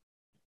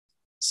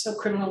so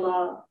criminal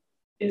law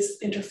is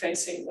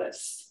interfacing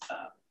with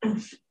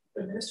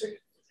administrative.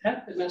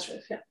 Yeah,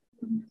 administrative, yeah.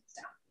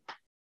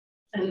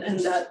 And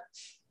that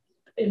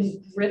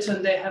in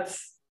Britain, they have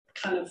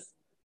kind of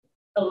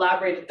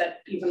elaborated that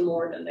even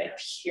more than they have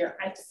here,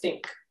 I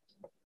think.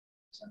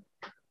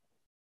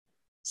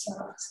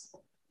 So.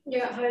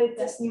 Yeah, hi,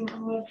 Tasneem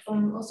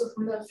Ahmed also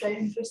from the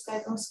Vrije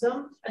Universiteit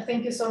Amsterdam.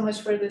 Thank you so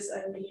much for this.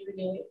 I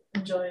really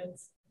enjoyed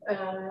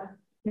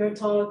your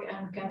talk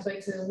and can't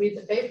wait to read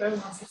the paper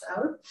once it's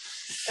out.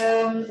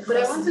 But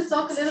I want to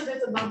talk a little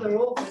bit about the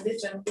role of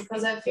religion,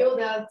 because I feel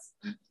that,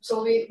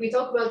 so we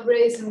talk about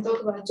race and we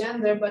talk about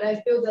gender, but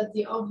I feel that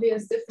the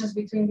obvious difference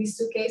between these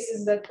two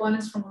cases is that one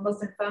is from a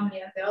Muslim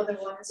family and the other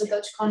one is a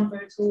Dutch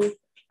convert who,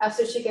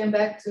 after she came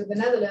back to the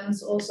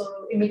Netherlands,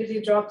 also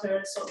immediately dropped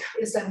her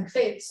Islamic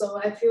faith. So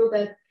I feel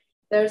that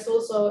there's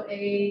also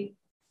a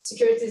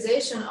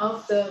securitization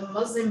of the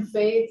Muslim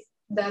faith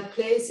that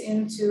plays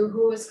into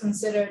who is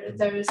considered a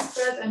terrorist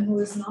threat and who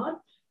is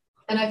not.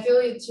 And I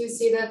feel you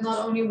see that not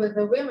only with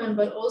the women,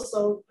 but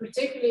also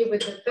particularly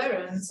with the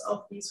parents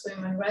of these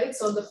women, right?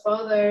 So the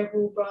father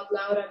who brought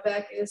Laura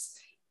back is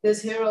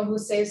this hero who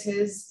saves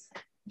his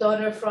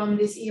daughter from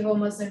these evil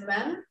Muslim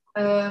men.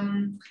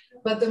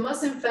 But the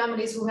Muslim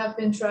families who have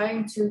been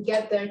trying to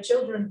get their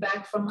children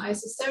back from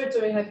ISIS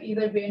territory have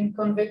either been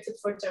convicted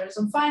for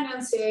terrorism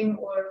financing,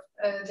 or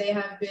they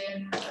have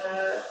been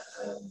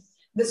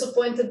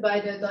disappointed by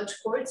the Dutch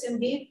courts,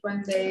 indeed,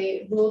 when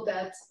they ruled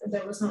that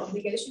there was no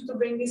obligation to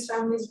bring these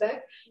families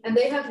back. And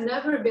they have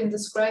never been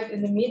described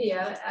in the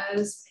media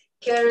as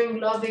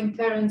caring, loving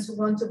parents who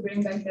want to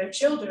bring back their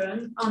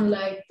children,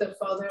 unlike the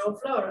father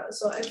of Laura.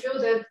 So I feel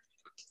that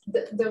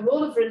the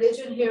role of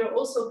religion here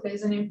also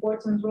plays an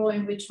important role,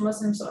 in which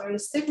Muslims are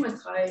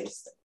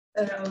stigmatized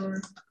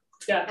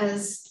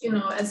as, you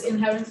know, as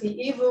inherently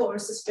evil or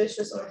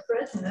suspicious or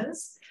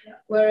threatenous. Yeah.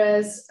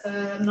 Whereas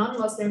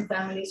non-Muslim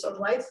families or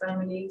white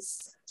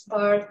families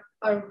are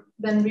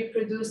then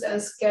reproduced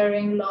as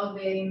caring,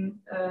 loving,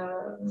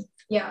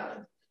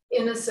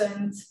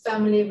 innocent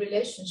family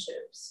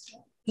relationships.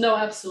 No,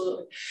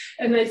 absolutely.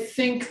 And I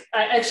think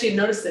I actually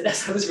noticed it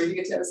as I was reading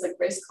it. I was like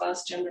race,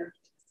 class, gender,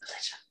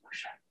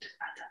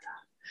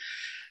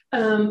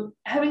 religion.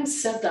 Having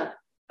said that,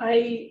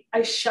 I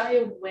shy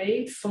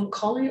away from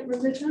calling it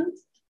religion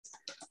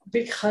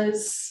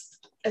because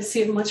I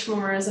see it much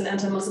more as an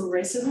anti-Muslim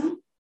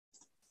racism,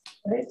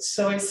 right?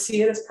 So I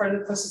see it as part of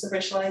the process of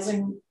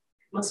racializing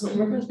Muslim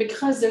immigrants,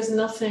 because there's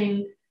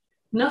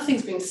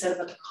nothing's being said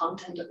about the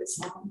content of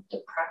Islam,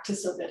 the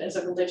practice of it as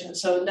a religion.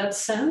 So in that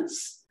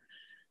sense,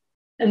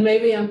 and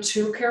maybe I'm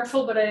too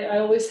careful, but I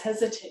always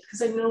hesitate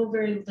because I know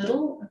very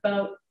little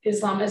about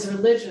Islam as a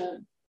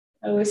religion.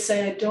 I always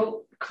say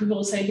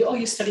people say, oh,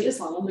 you study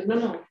Islam. I'm like,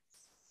 no.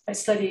 I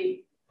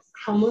study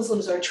how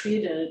Muslims are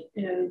treated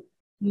in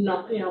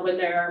when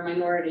they are a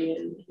minority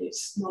in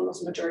these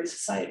non-Muslim majority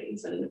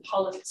societies, and the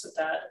politics of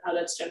that, how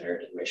that's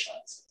gendered and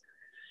racialized.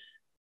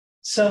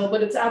 So,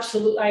 but it's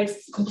absolute, I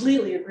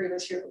completely agree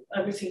with you,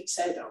 everything you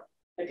say though,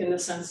 like in the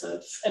sense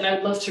of, and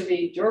I'd love to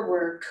read your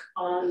work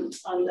on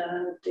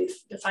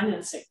the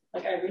financing.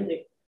 Like I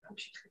really hope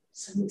you could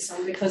send me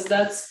some, because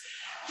that's,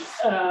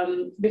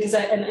 because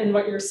and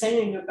what you're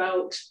saying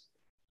about,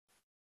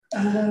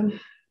 I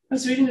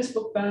was reading this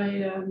book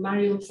by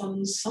Mario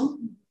van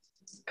Sam,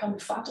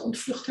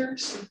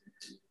 Vaterontvluchters.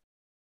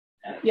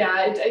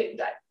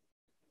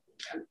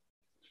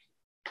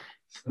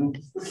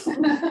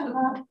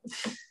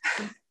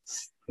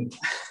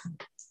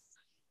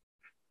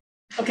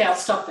 Okay, I'll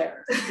stop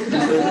there.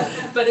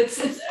 But I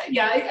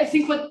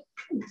think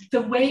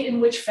the way in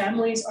which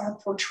families are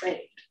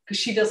portrayed, because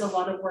she does a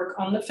lot of work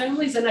on the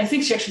families, and I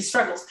think she actually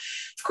struggles.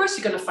 Of course,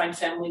 you're going to find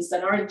families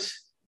that aren't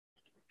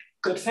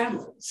good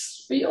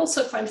families, but you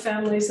also find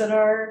families that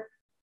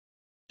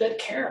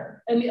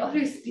care. And the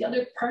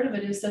other part of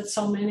it is that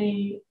so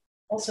many,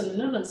 also in the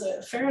Netherlands,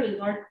 a fairly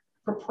large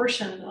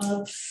proportion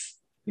of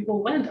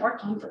people are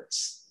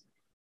converts,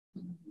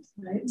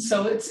 right?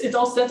 So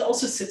that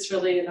also sits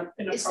really in a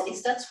problem.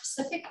 Is that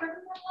specific for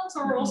the Netherlands,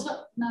 or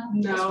also no?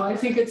 No, I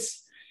think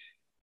it's.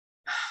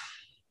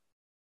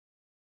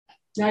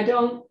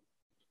 I'm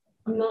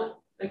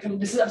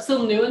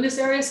still new in this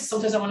area, so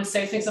sometimes I want to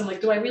say things. I'm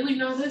like, do I really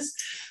know this?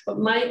 But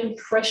my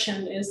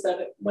impression is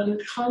that when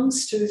it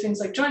comes to things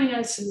like joining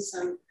ISIS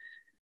and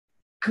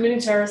committing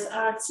terrorist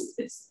acts,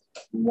 it's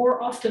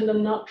more often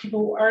than not people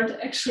who aren't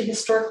actually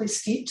historically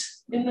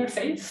steeped in their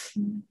faith,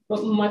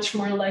 but much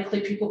more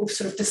likely people who've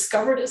sort of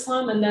discovered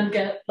Islam and then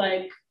get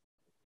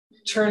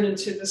turned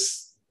into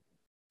this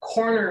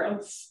corner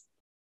of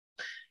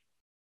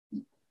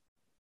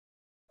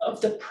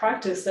the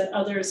practice that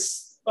other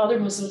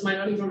Muslims might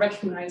not even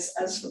recognize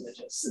as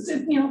religious.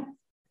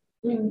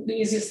 The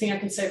easiest thing I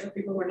can say for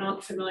people who are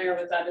not familiar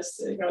with that is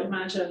to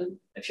imagine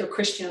if you are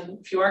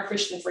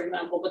Christian, for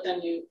example, but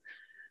then you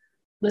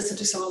listen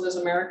to some of those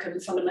American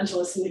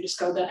fundamentalists and you just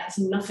go, that has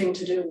nothing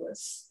to do with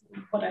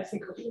what I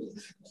think of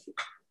believe.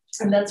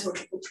 And that's what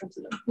people try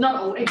to do.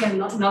 Not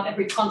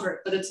every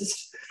convert, but it's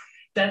just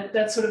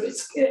that sort of,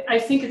 I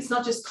think it's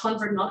not just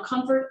convert, not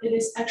convert, it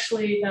is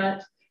actually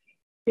that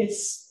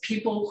it's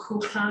people who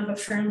have a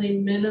fairly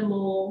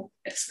minimal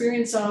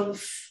experience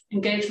of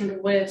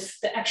engagement with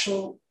the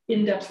actual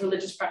in-depth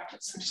religious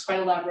practice, which is quite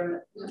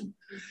elaborate,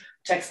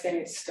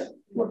 text-based,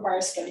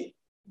 requires study.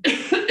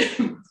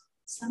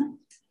 Sana?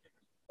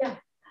 Yeah.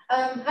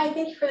 Hi,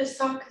 thank you for this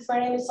talk. My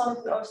name is Sana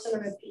from Oosten.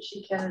 I'm a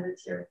PhD candidate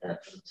here at the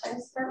Political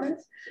Science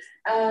Department.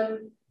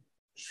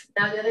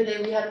 Now, the other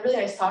day we had a really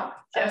nice talk,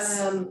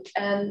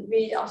 and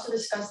we also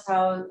discussed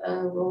how the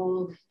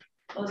role of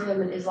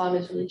Muslim and Islam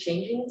is really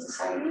changing in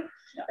society.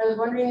 Yeah. I was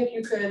wondering if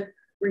you could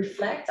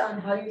reflect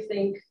on how you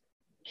think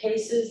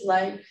cases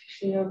like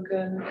Shamima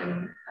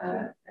Begum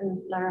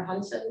and Laura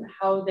Hansen,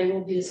 how they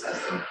will be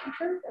discussed in the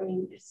future. I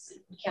mean,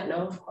 you can't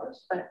know, of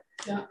course, but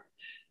yeah.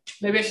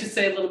 Maybe I should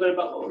say a little bit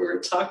about what we were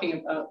talking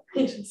about,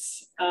 which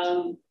is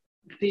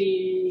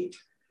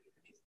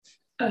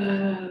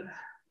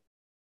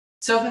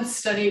so I've been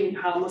studying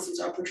how Muslims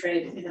are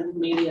portrayed in the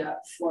media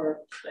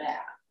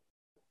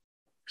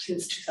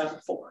since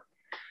 2004,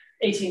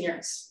 18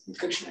 years in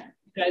Dictionary.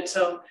 Right?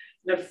 So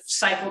I've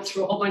cycled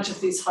through a whole bunch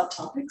of these hot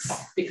topics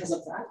because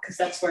of that, because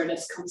that's where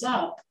this comes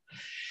up.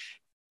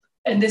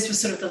 And this was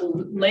sort of the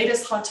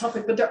latest hot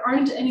topic, but there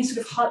aren't any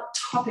sort of hot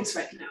topics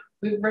right now.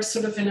 We're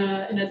sort of in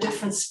a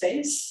different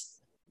space.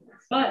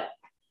 But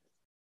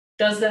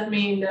does that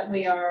mean that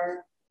we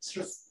are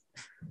sort of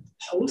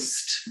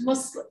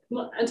post-Muslim,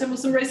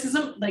 anti-Muslim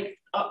racism? Like,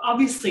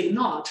 obviously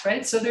not,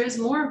 right? So there's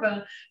more of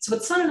a, so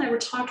what Sun and I were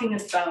talking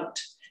about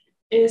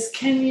is,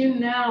 can you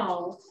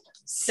now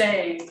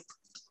say,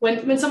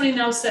 when somebody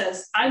now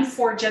says, I'm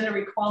for gender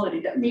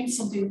equality, that means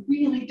something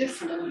really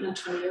different than it meant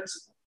 20 years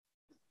ago.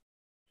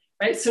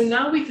 Right? So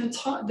now we can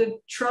talk the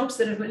tropes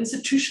that have been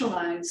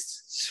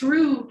institutionalized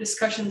through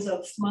discussions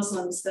of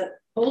Muslims that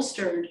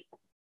bolstered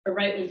a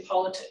right-wing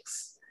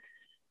politics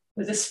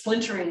with a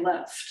splintering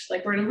left.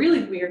 Like, we're in a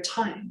really weird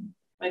time.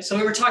 Right? So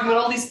we were talking about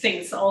all these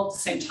things all at the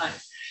same time.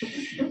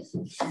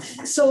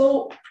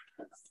 So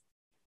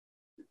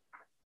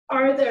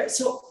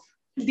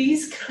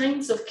these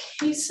kinds of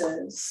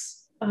cases,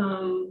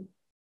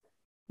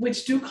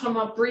 which do come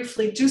up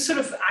briefly, do sort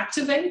of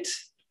activate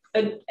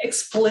an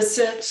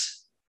explicit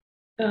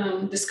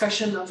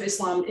discussion of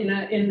Islam in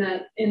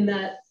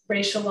that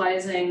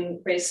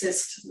racializing,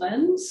 racist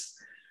lens,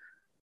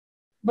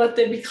 but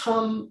they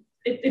become,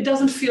 it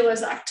doesn't feel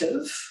as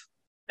active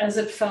as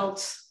it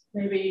felt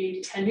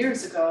maybe 10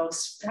 years ago,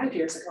 5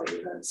 years ago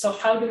even. So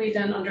how do we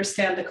then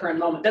understand the current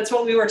moment? That's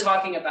what we were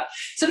talking about.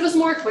 So it was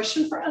more a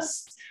question for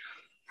us.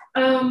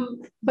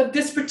 But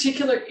this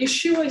particular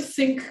issue, I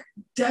think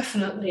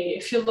definitely,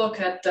 if you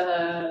look at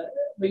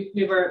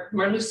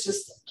Marloes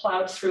just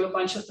plowed through a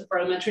bunch of the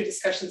parliamentary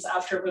discussions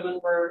after women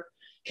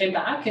came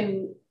back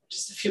and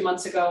just a few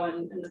months ago,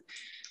 and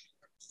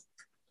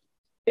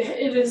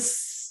it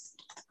is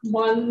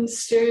one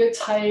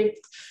stereotype.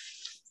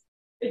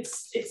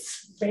 It's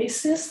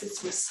racist,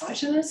 it's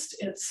misogynist,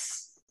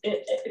 it's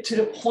to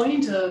the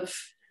point of,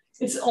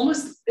 it's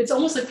almost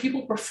like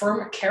people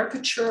prefer a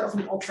caricature of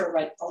an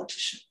ultra-right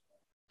politician.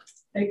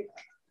 Like,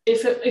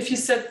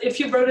 if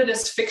you wrote it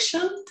as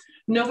fiction,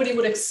 nobody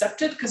would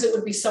accept it because it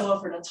would be so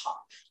over the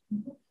top.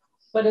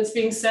 But it's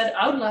being said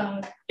out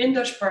loud in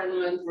Dutch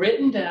Parliament,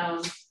 written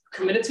down,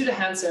 committed to the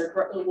Hansard,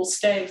 it will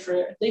stay for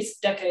at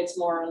least decades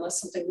more unless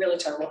something really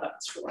terrible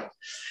happens for life.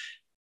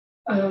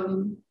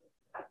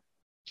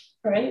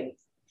 Right?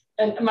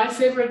 And my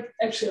favorite,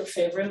 actually a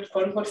favorite,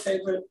 quote unquote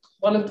favorite,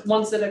 one of the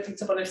ones that I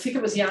picked up on, I think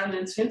it was Jan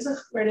and Twintig,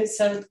 where they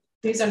said,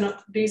 these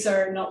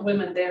are not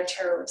women, they are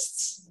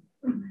terrorists.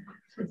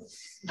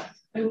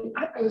 And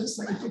I was just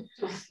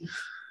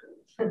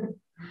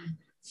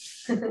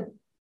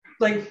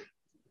like,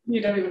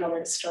 you don't even know where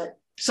to start.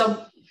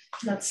 So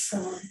that's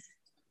kind of,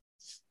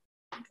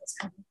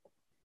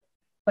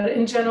 but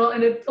in general,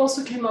 and it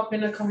also came up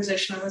in a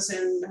conversation I was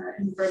in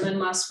Berlin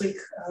last week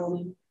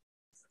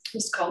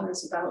with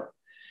scholars about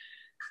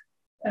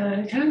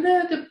kind of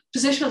the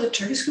position of the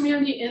Turkish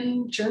community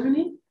in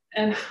Germany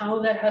and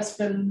how that has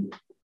been,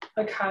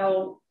 like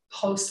how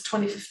post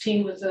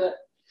 2015 with the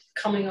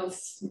coming of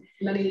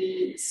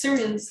many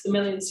Syrians, the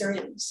million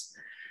Syrians,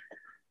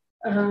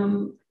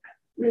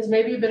 there's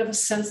maybe a bit of a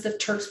sense that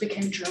Turks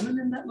became German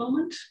in that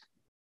moment.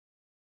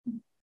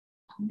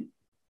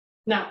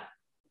 Now,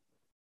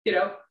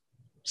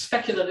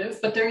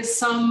 speculative, but there is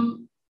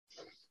some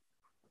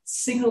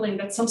signaling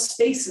that some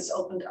spaces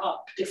opened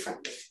up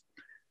differently.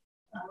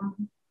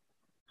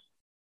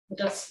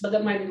 But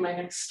that might be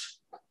my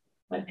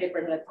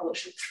paper that I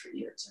publish in 3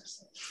 years or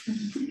so.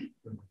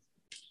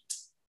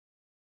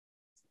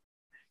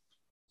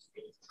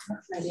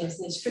 My name is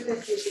Nish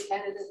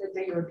Canada,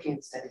 the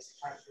European Studies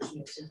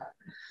Department.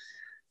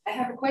 I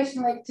have a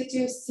question, like, did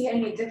you see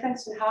any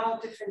difference in how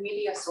different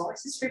media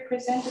sources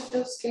represented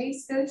those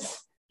cases?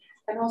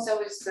 And also I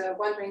was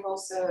wondering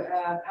also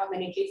how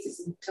many cases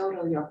in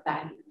total you're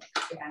planning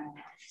to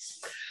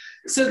analyze.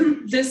 So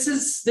this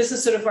is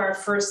sort of our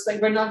first, like,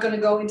 we're not going to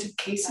go into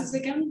cases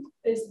again.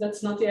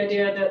 That's not the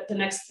idea. That the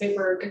next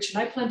paper Gretchen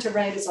and I plan to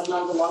write is on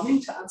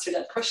non-belonging, to answer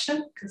that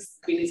question, because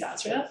we need to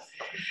answer that.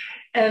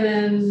 And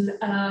then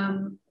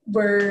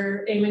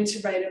we're aiming to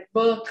write a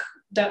book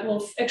that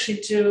will actually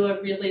do a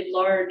really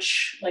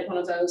large, like one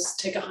of those,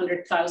 take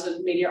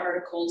 100,000 media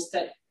articles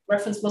that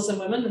reference Muslim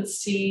women and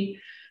see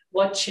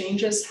what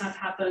changes have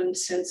happened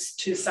since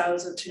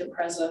 2000 to the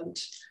present.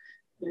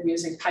 We're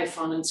using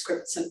Python and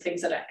scripts and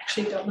things that I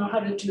actually don't know how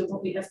to do,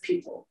 but we have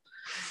people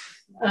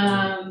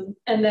And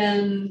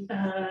then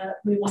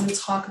we want to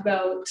talk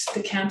about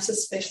the camps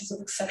as spaces of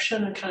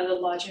exception and kind of the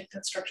logic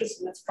that structures,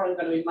 and that's probably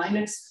going to be my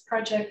next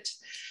project.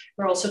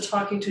 We're also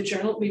talking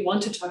to we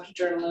want to talk to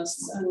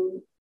journalists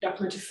and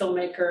documentary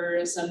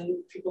filmmakers and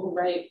people who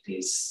write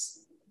these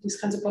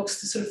kinds of books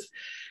to sort of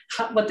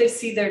what they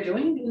see they're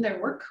doing in their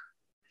work.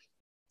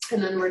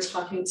 And then we're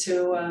talking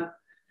to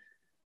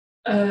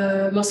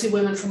mostly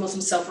women from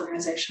Muslim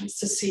self-organizations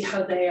to see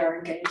how they are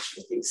engaged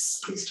with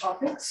these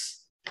topics.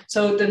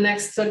 So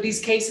these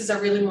cases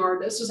are really more,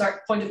 this was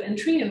our point of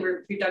entry, and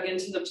we dug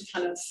into them to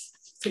kind of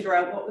figure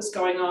out what was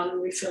going on.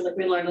 And we feel like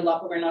we learned a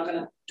lot, but we're not going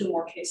to do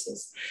more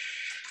cases.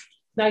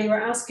 Now you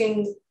were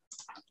asking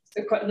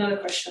another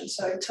question,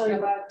 so I tell you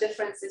about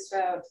differences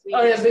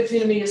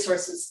between the media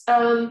sources.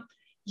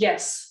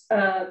 Yes,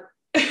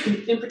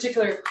 in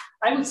particular,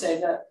 I would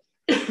say that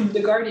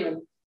The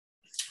Guardian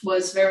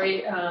was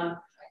very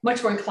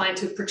much more inclined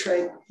to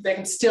portray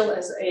Begum still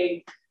as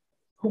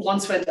who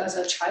once went as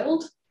a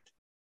child.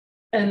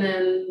 And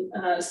then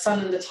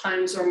Sun and the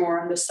Times were more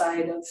on the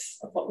side of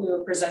what we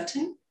were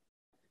presenting.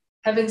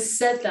 Having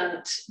said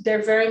that,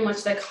 they're very much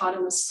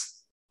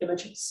dichotomous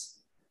images.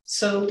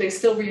 So they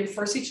still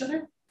reinforce each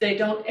other. They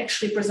don't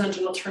actually present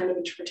an alternative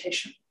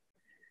interpretation.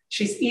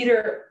 She's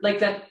either like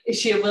that, is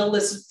she a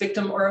will-less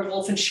victim or a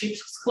wolf in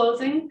sheep's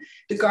clothing?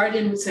 The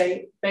Guardian would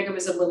say Begum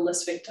is a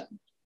will-less victim,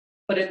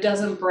 but it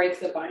doesn't break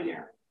the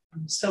binary.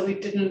 So we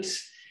didn't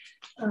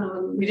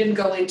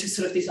go into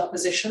sort of these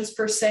oppositions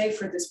per se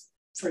for this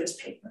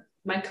paper.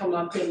 Might come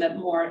up in that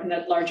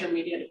larger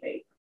media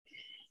debate.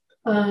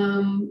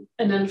 And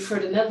then for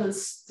the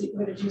Netherlands,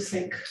 what did you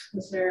think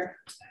was there?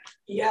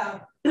 Yeah,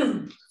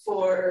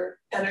 for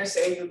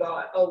NRC, you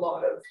got a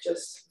lot of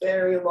just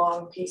very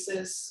long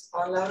pieces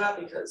on Laura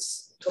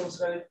because Thomas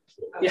wrote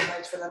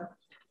writes for them.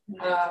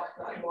 Not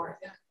anymore,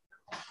 yeah.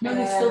 No,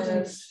 they still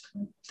do.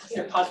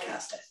 Their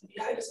podcast, I think.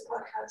 Yeah, it was a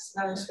podcast.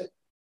 Now it's with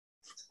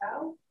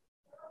Tao.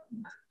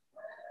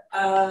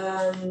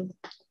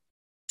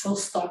 Full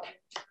stock.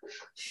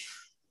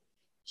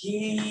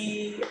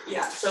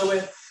 So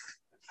with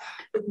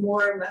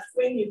more left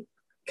wing, you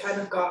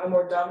kind of got a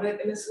more dominant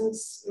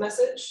innocence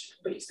message,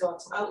 but you still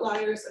had some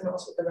outliers, and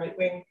also with the right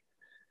wing,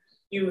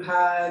 you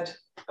had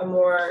a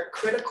more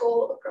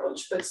critical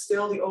approach, but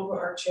still the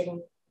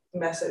overarching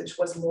message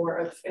was more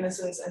of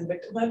innocence and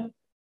victimhood.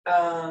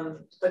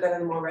 But then in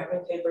the more right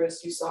wing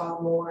papers, you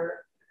saw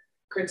more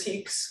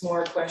critiques,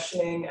 more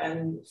questioning,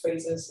 and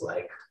phrases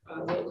like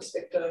will-less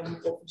victim,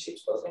 wolf in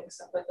sheep's clothing,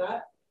 stuff like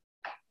that.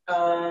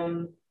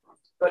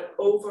 But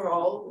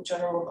overall, the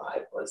general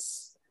vibe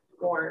was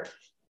more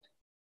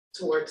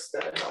towards the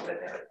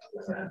dominant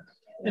narrative.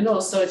 And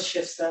also it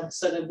shifts them.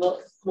 So the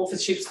wolf in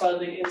sheep's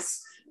clothing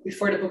is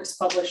before the book is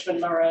published when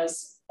Laura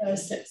is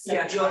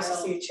you also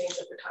see a change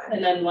over time.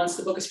 And then once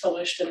the book is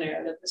published, the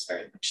narrative is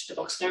very much the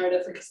book's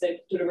narrative because they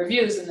do the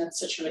reviews and it's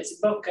such an amazing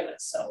book and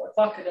it's so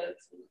evocative.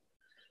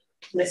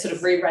 And they sort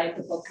of rewrite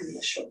the book in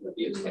the short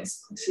reviews,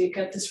 basically. So you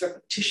get this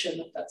repetition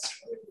of that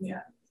story.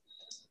 Yeah.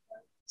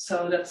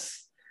 So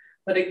that's,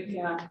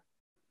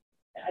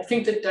 I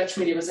think the Dutch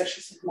media was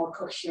actually more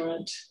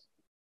coherent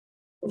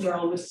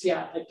overall with,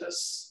 like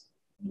those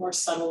more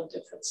subtle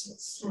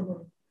differences.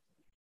 Mm-hmm.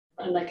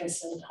 And like I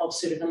said, help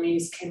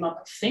Sudanese came up,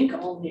 I think,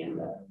 only in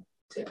the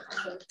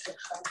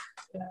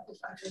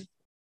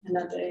in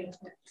that day.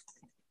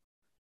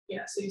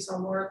 Yeah, so you saw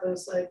more of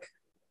those like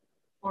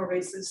more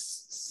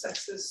racist,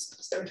 sexist,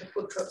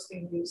 stereotypical tropes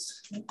being used.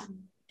 Mm-hmm.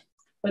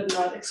 But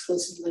not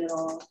exclusively at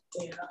all.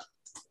 Yeah.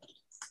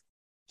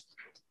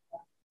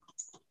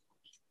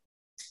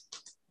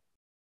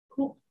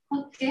 Cool.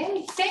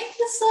 Okay, thank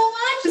you so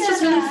much. This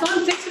was really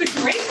fun.